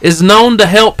is known to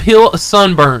help heal a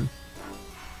sunburn?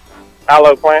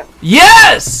 Aloe plant.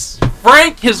 Yes!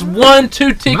 Frank has won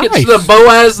 2 tickets to the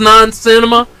Boaz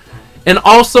Non-Cinema and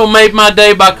also made my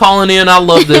day by calling in. I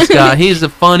love this guy. He's a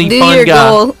funny, fun guy.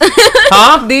 Goal.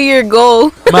 Huh? Do your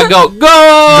goal. My goal. Go!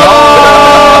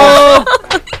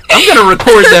 I'm going to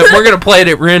record that. We're going to play it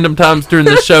at random times during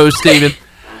the show, Steven.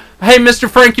 Hey, Mr.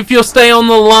 Frank, if you'll stay on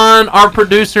the line, our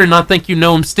producer, and I think you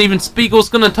know him, Steven Spiegel's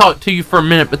going to talk to you for a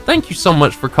minute, but thank you so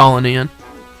much for calling in.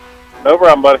 No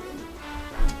problem, buddy.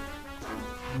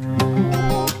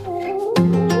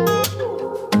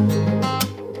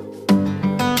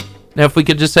 Now, if we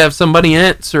could just have somebody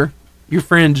answer, your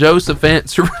friend Joseph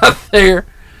answer right there.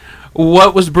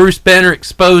 What was Bruce Banner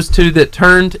exposed to that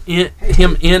turned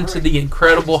him into the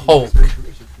Incredible Hulk?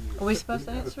 Are we supposed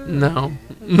to answer? No.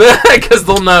 Because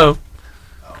they'll know.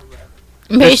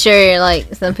 I'm pretty sure,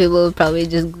 like, some people would probably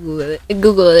just Google it.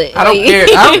 I don't care.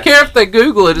 I don't care if they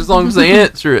Google it as long as they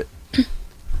answer it.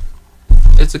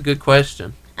 It's a good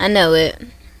question. I know it.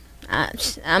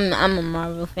 I'm a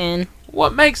Marvel fan.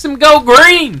 What makes him go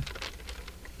green?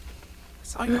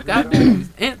 That's all you got to do is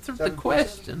answer the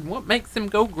question. What makes him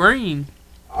go green?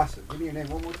 Awesome. Give me your name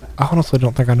one more time. I honestly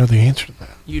don't think I know the answer to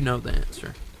that. You know the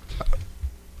answer.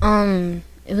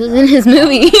 It was in his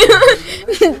movie.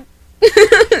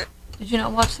 Did you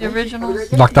not watch the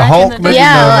originals? Like the Hulk movie?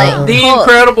 Yeah, like The Hulk.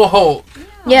 Incredible Hulk.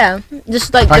 Yeah,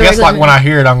 just like I the guess regular like when movie. I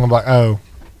hear it, I'm gonna be like, oh.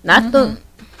 Not the.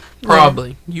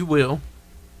 Probably. You will.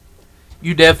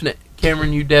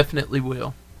 Cameron, you definitely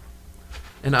will.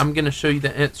 And I'm going to show you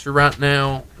the answer right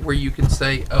now where you can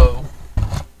say, oh.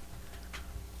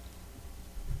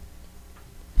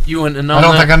 You wouldn't have known I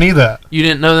don't that? think I knew that. You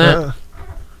didn't know that? Yeah.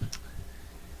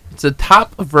 It's a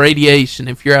type of radiation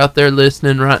if you're out there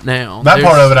listening right now. That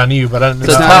part of it I knew, but I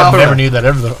never knew that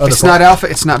other part. It's not alpha,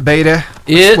 it's not beta.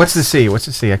 What's the C? What's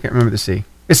the C? I can't remember the C.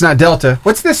 It's not delta.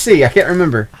 What's the C? I can't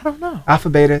remember. I don't know. Alpha,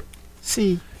 beta,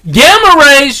 C. Gamma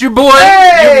rays, your boy.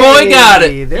 Hey! Your boy got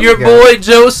it. There Your we go. boy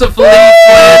Joseph Lee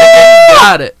Flanagan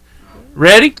got it.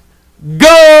 Ready?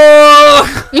 Go!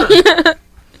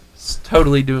 It's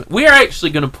totally doing. We are actually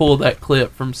going to pull that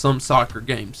clip from some soccer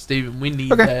game, Steven. We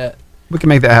need that. We can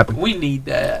make that happen. We need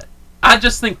that. I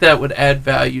just think that would add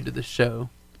value to the show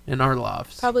and our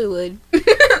lives. Probably would.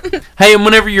 Hey, and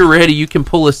whenever you're ready, you can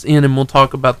pull us in and we'll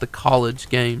talk about the college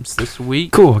games this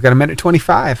week. Cool. Got a minute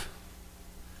 25.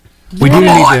 We do need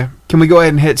to. Can we go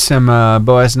ahead and hit some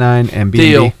Boaz 9 and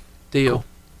B&B? Deal. Cool.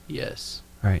 Yes.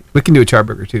 All right. We can do a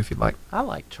Charburger too if you'd like. I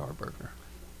like Charburger.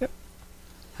 Yep.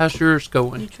 How's yours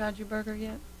going? You tried your burger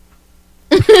yet?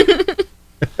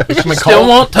 Still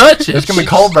won't touch it. It's gonna be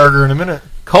cold burger in a minute.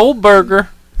 Cold burger.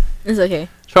 It's okay.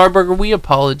 Charburger, we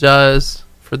apologize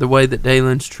for the way that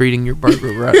Dalen's treating your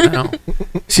burger right now.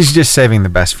 She's just saving the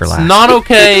best for last. It's not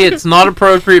okay. It's not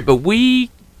appropriate, but we're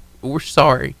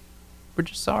sorry. We're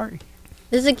just sorry.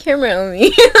 There's a camera on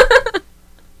me.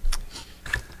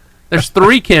 There's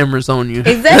 3 cameras on you.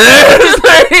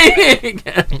 Exactly.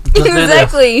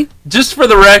 Exactly. Just for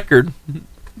the record.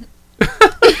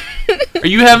 Are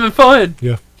you having fun?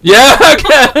 Yeah. Yeah,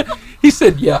 okay. He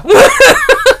said yeah.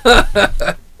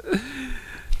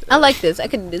 I like this. I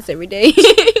could do this every day.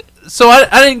 So I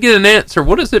didn't get an answer.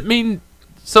 What does it mean,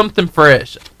 something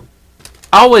fresh?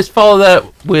 I always follow that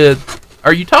with,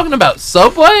 are you talking about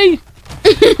Subway?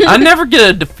 I never get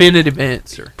a definitive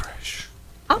answer.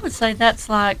 I would say that's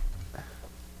like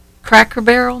Cracker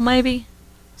Barrel, maybe.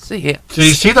 See, yeah.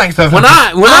 She thinks of when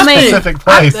I specific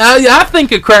place. I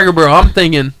think of Cracker Barrel. I'm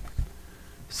thinking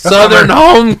Southern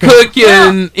home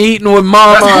cooking, eating with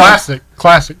mama. That's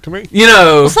classic to me. You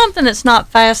know, well, something that's not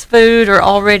fast food or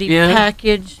already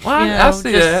packaged. Well, you know, I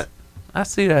see that. I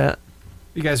see that.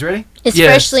 You guys ready? It's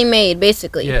freshly made,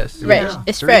 basically. Yes. Fresh.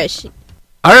 It's fresh.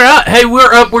 All right. Hey,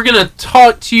 we're up. We're going to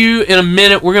talk to you in a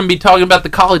minute. We're going to be talking about the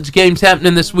college games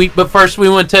happening this week. But first, we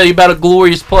want to tell you about a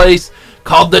glorious place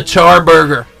called the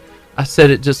Charburger. I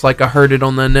said it just like I heard it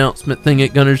on the announcement thing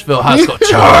at Guntersville High School.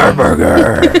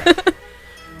 Charburger.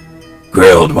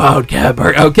 Grilled Wildcat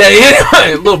Burger. Okay,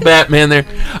 anyway, a little Batman there.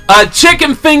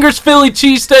 Chicken fingers, Philly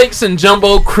cheesesteaks, and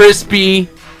jumbo crispy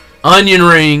onion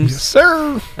rings. Yes,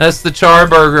 sir. That's the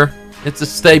Charburger. It's a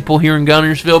staple here in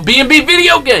Guntersville. B&B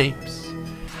Video Games.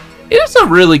 It's a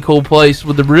really cool place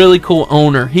with a really cool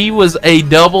owner. He was a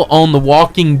double on The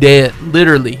Walking Dead.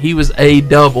 Literally, he was a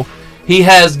double. He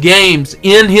has games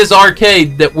in his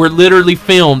arcade that were literally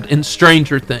filmed in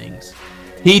Stranger Things.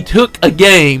 He took a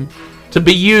game to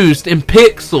be used in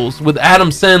Pixels with Adam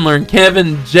Sandler and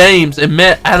Kevin James and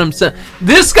met Adam Sandler.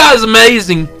 This guy's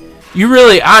amazing.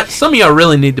 Some of y'all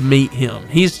really need to meet him.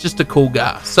 He's just a cool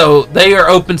guy. So they are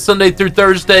open Sunday through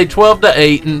Thursday, 12 to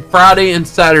 8, and Friday and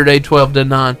Saturday, 12 to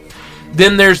 9.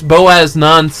 Then there's Boaz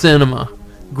Non-Cinema.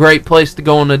 Great place to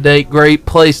go on a date. Great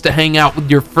place to hang out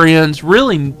with your friends.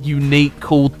 Really unique,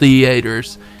 cool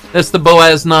theaters. That's the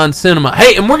Boaz Non-Cinema.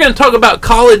 Hey, and we're going to talk about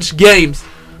college games.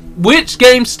 Which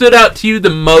game stood out to you the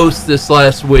most this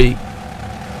last week?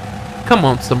 Come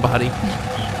on, somebody.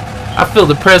 I feel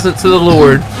the presence of the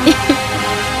Lord.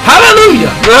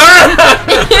 Hallelujah!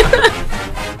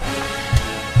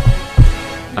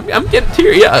 I'm getting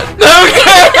teary-eyed.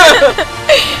 Okay.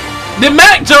 Did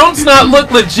Mac Jones not look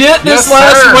legit this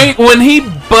last week when he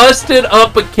busted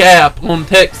up a cap on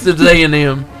Texas A&M?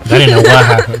 I didn't know what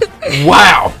happened.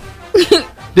 Wow.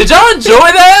 Did y'all enjoy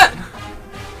that?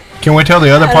 Can we tell the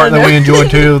other part that we enjoyed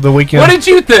too the weekend? What did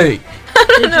you think?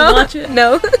 Did you watch it?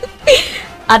 No.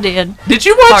 I did. Did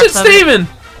you watch it, Steven?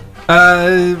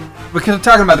 Because we're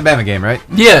talking about the Bama game, right?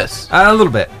 Yes. A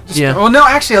little bit. Well, no,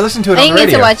 actually, I listened to it on the radio. I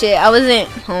didn't get to watch it. I wasn't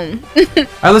home.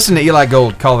 I listened to Eli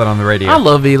Gold call it on the radio. I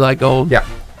love Eli Gold. Yeah.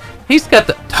 He's got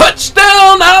the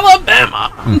touchdown,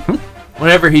 Alabama.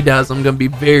 Whenever he does, I'm going to be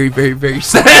very, very, very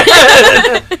sad.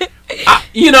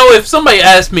 If somebody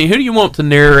asked me, who do you want to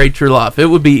narrate your life? It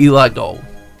would be Eli Gold.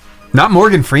 Not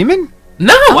Morgan Freeman?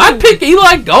 No, I'd pick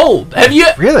Eli Gold. Have you?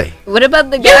 Really? What about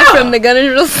the guy from the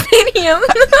Guntersville Stadium?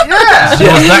 Yeah.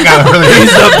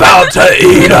 He's about to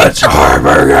eat a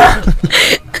Charburger.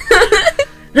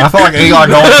 I felt like Eli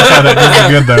Gold sounded really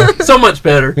good though. So much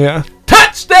better. Yeah.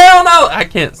 Touchdown! I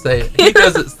can't say it. He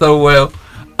does it so well.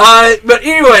 But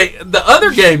anyway, the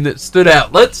other game that stood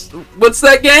out. What's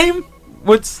that game?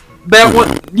 What's that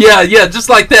one? Yeah, just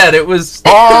like that. It was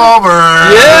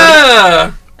Auburn.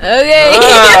 Yeah. Okay.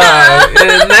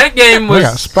 And that game was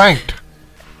got spanked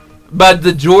by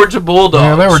the Georgia Bulldogs.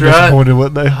 Yeah, they were disappointed,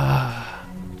 weren't they?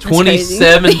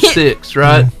 27-6,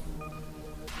 right?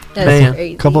 That's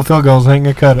crazy. Couple field goals ain't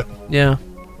gonna cut it. Yeah.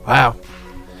 Wow.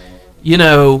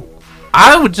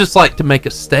 I would just like to make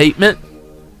a statement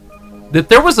that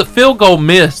there was a field goal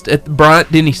missed at the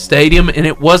Bryant-Denny Stadium, and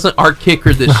it wasn't our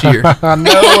kicker this year. I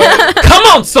know. Come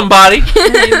on, somebody.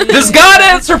 Does God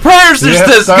answer prayers?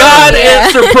 Does God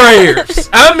answer prayers?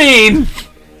 I mean,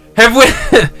 have we...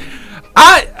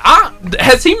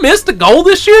 has he missed a goal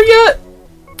this year yet?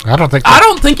 I don't think so. I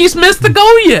don't think he's missed a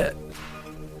goal yet.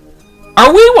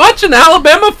 Are we watching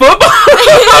Alabama football?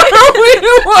 Are we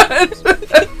watching...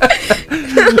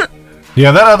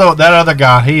 Yeah, that other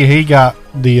guy, he got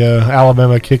the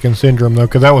Alabama kicking syndrome though,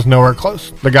 because that was nowhere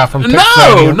close. The guy from Texas.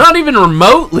 No, not even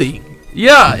remotely.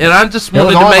 Yeah, and I just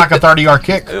wanted to make like a 30-yard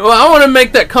kick. Well, I want to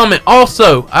make that comment.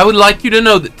 Also, I would like you to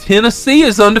know that Tennessee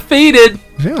is undefeated.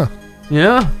 Yeah.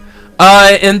 Yeah.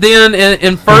 And then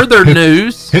in further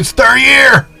news, it's their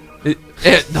year.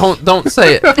 Don't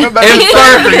say it.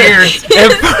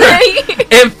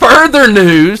 In further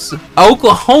news,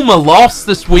 Oklahoma lost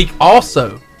this week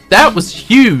also. That was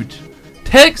huge.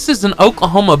 Texas and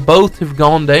Oklahoma both have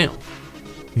gone down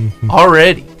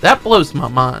already. That blows my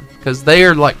mind because they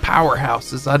are like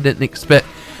powerhouses I didn't expect.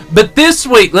 But this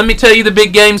week, let me tell you the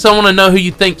big games. I want to know who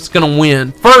you think is going to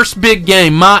win. First big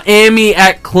game, Miami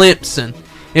at Clemson.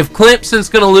 If Clemson's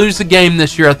going to lose a game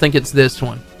this year, I think it's this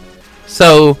one.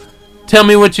 So Tell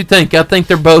me what you think. I think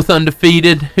they're both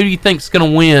undefeated. Who do you think's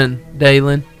going to win,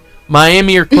 Dalen?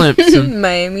 Miami or Clemson?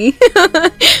 Miami.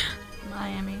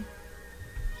 Miami.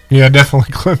 Yeah,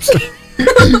 definitely Clemson.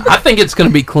 I think it's going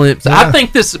to be Clemson. Yeah. I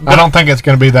think this. I don't think it's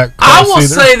going to be that close I will either.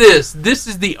 say this. This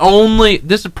is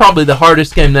probably the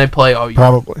hardest game they play all year.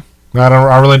 Probably.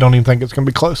 I really don't even think it's going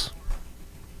to be close.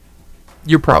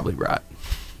 You're probably right.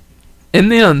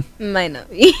 And then Might not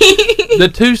be.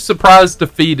 the two surprise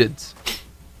defeateds.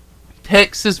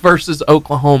 Texas versus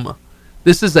Oklahoma.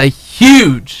 This is a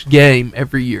huge game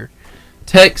every year.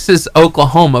 Texas,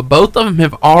 Oklahoma. Both of them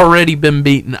have already been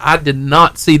beaten. I did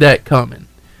not see that coming.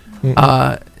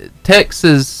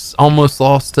 Texas almost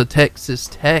lost to Texas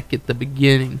Tech at the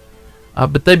beginning.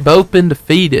 But they've both been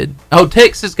defeated. Oh,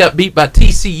 Texas got beat by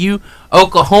TCU.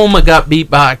 Oklahoma got beat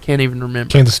by, I can't even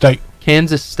remember. Kansas State.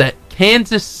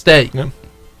 Yep.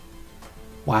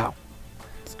 Wow.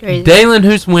 It's crazy. Dalen,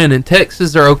 who's winning,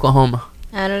 Texas or Oklahoma?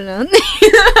 I don't know.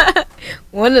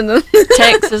 One of them.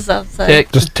 Texas, I'll say.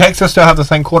 Does Texas still have the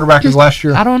same quarterback as last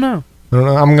year? I don't know.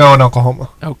 I'm going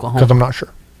Oklahoma. Oklahoma. Because I'm not sure.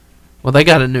 Well, they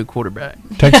got a new quarterback.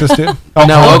 Texas did?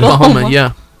 No, Oklahoma,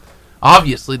 yeah.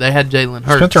 Obviously, they had Jalen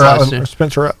Hurts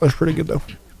Spencer Rattler's pretty good, though.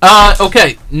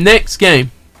 Okay, next game.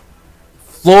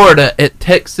 Florida at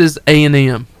Texas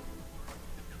A&M.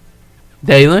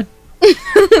 Dalen?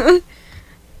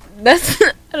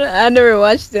 I never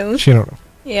watched them. She don't know.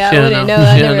 Yeah, I wouldn't know.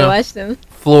 I never watched them.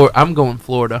 I'm going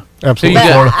Florida. Absolutely.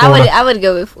 Florida. I would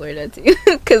go with Florida, too.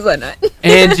 Because why not?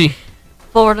 Angie?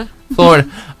 Florida.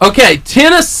 Okay,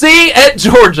 Tennessee at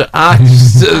Georgia.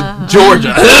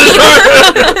 Georgia.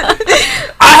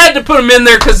 I had to put them in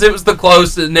there because it was the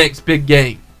closest next big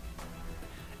game.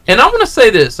 And I want to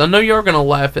say this. I know y'all going to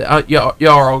laugh at y'all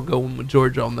are all going with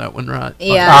Georgia on that one, right?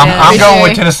 Yeah. I'm going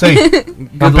with Tennessee.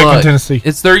 I'm picking Tennessee.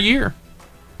 It's their year.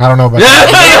 I don't know about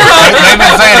that. They've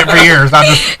been saying it for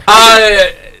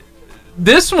years.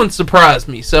 This one surprised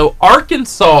me. So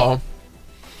Arkansas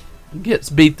gets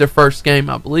beat their first game,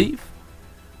 I believe.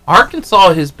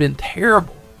 Arkansas has been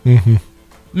terrible. Mm-hmm.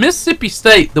 Mississippi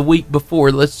State the week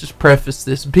before, let's just preface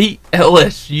this, beat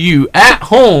LSU at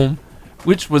home,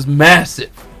 which was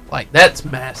massive. Like, that's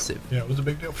massive. Yeah, it was a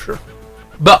big deal for sure.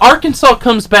 But Arkansas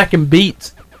comes back and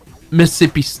beats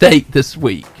Mississippi State this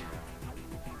week.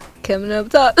 Coming up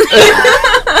top.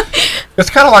 It's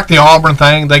kind of like the Auburn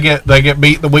thing. They get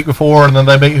beat the week before, and then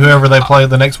they beat whoever they play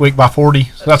the next week by 40.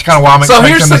 So that's kind of why I'm expecting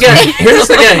here's the game. Here's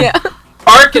the game. Yeah.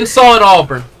 Arkansas and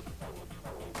Auburn.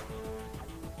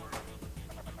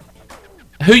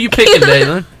 Who you picking,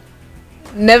 Dalen?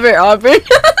 Never Auburn.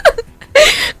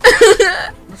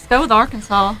 Let's go with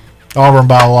Arkansas. Auburn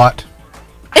by a lot.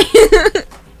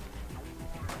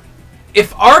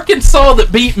 If Arkansas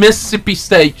that beat Mississippi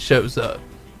State shows up,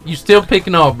 you still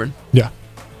picking Auburn? Yeah.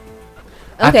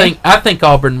 Okay. I think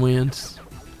Auburn wins.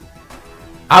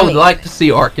 I would like to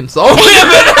see Arkansas win, but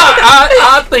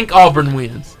I think Auburn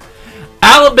wins.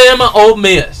 Alabama, Ole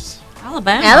Miss.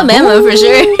 Alabama for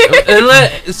sure.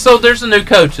 So there's a new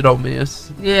coach at Ole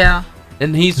Miss. Yeah.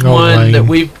 And he's one that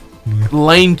we've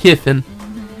Lane Kiffin.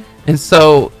 And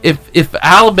so if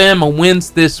Alabama wins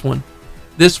this one,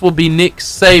 this will be Nick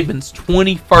Saban's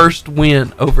 21st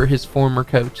win over his former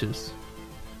coaches.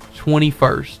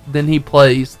 21st. Then he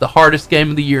plays the hardest game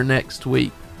of the year next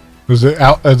week. Is it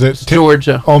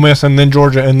Georgia, Ole Miss, and then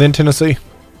Georgia, and then Tennessee?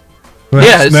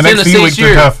 It's the next few weeks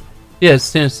year. are tough. Yeah,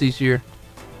 it's Tennessee's year.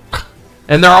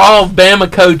 And they're all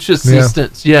Bama coach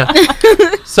assistants. Yeah.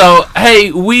 So,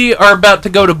 hey, we are about to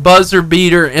go to buzzer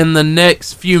beater in the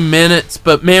next few minutes.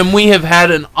 But, man, we have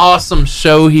had an awesome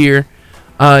show here.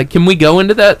 Can we go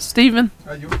into that, Steven?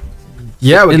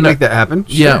 Yeah, we can make that happen.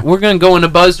 Sure. Yeah, we're going to go into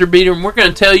buzzer beater, and we're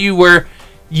going to tell you where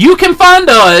you can find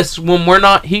us when we're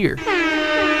not here.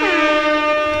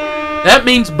 That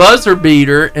means buzzer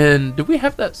beater, and do we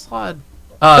have that slide?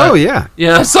 Oh, yeah.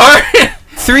 Yeah, sorry.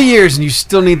 3 years, and you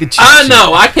still need the cheat I sheet.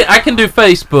 know. I can do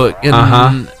Facebook.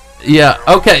 And, yeah,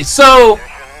 okay. So,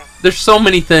 there's so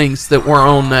many things that we're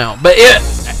on now. But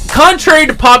contrary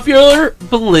to popular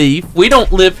belief, we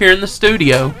don't live here in the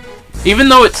studio. Even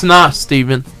though it's nice,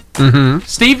 Steven. Mm-hmm.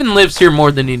 Steven lives here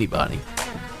more than anybody.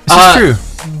 This is true.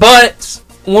 But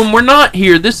when we're not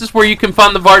here, this is where you can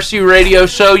find the Varsity Radio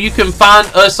Show. You can find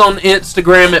us on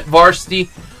Instagram at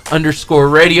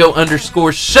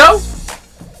varsity_radio_show.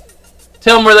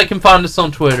 Tell them where they can find us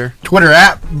on Twitter. Twitter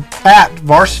at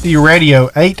Varsity Radio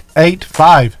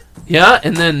 885. Yeah,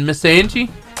 and then Miss Angie.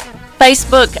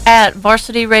 Facebook at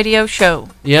Varsity Radio Show.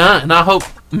 Yeah, and I hope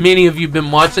many of you have been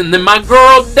watching. Then my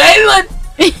girl, Dalen.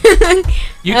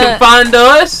 You can find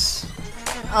us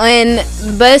on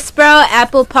Buzzsprout,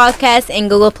 Apple Podcasts, and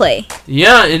Google Play.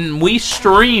 Yeah, and we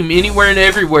stream anywhere and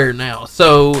everywhere now.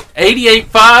 So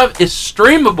 88.5 is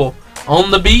streamable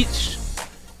on the beach,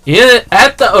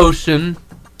 at the ocean.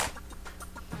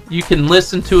 You can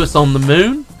listen to us on the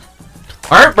moon.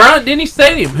 Or at Bryant-Denny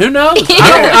Stadium. Who knows?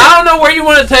 I don't know where you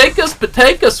want to take us, but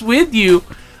take us with you.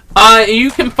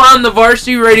 You can find the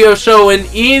Varsity Radio Show in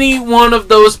any one of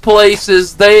those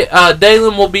places.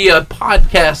 Daylin will be a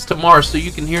podcast tomorrow, so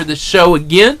you can hear the show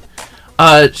again.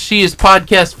 She is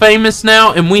podcast famous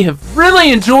now, and we have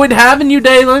really enjoyed having you,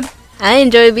 Daylin. I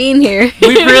enjoy being here.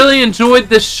 We've really enjoyed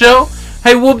this show.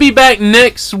 Hey, we'll be back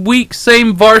next week,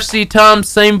 same varsity time,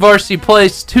 same varsity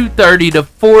place, 2:30 to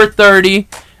 4:30,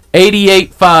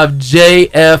 88.5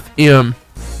 JFM.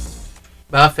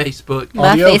 Bye, Facebook.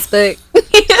 Bye, Facebook.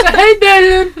 Hey,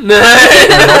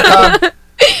 Daylin.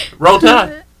 Roll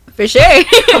Tide. For sure.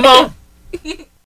 Come on.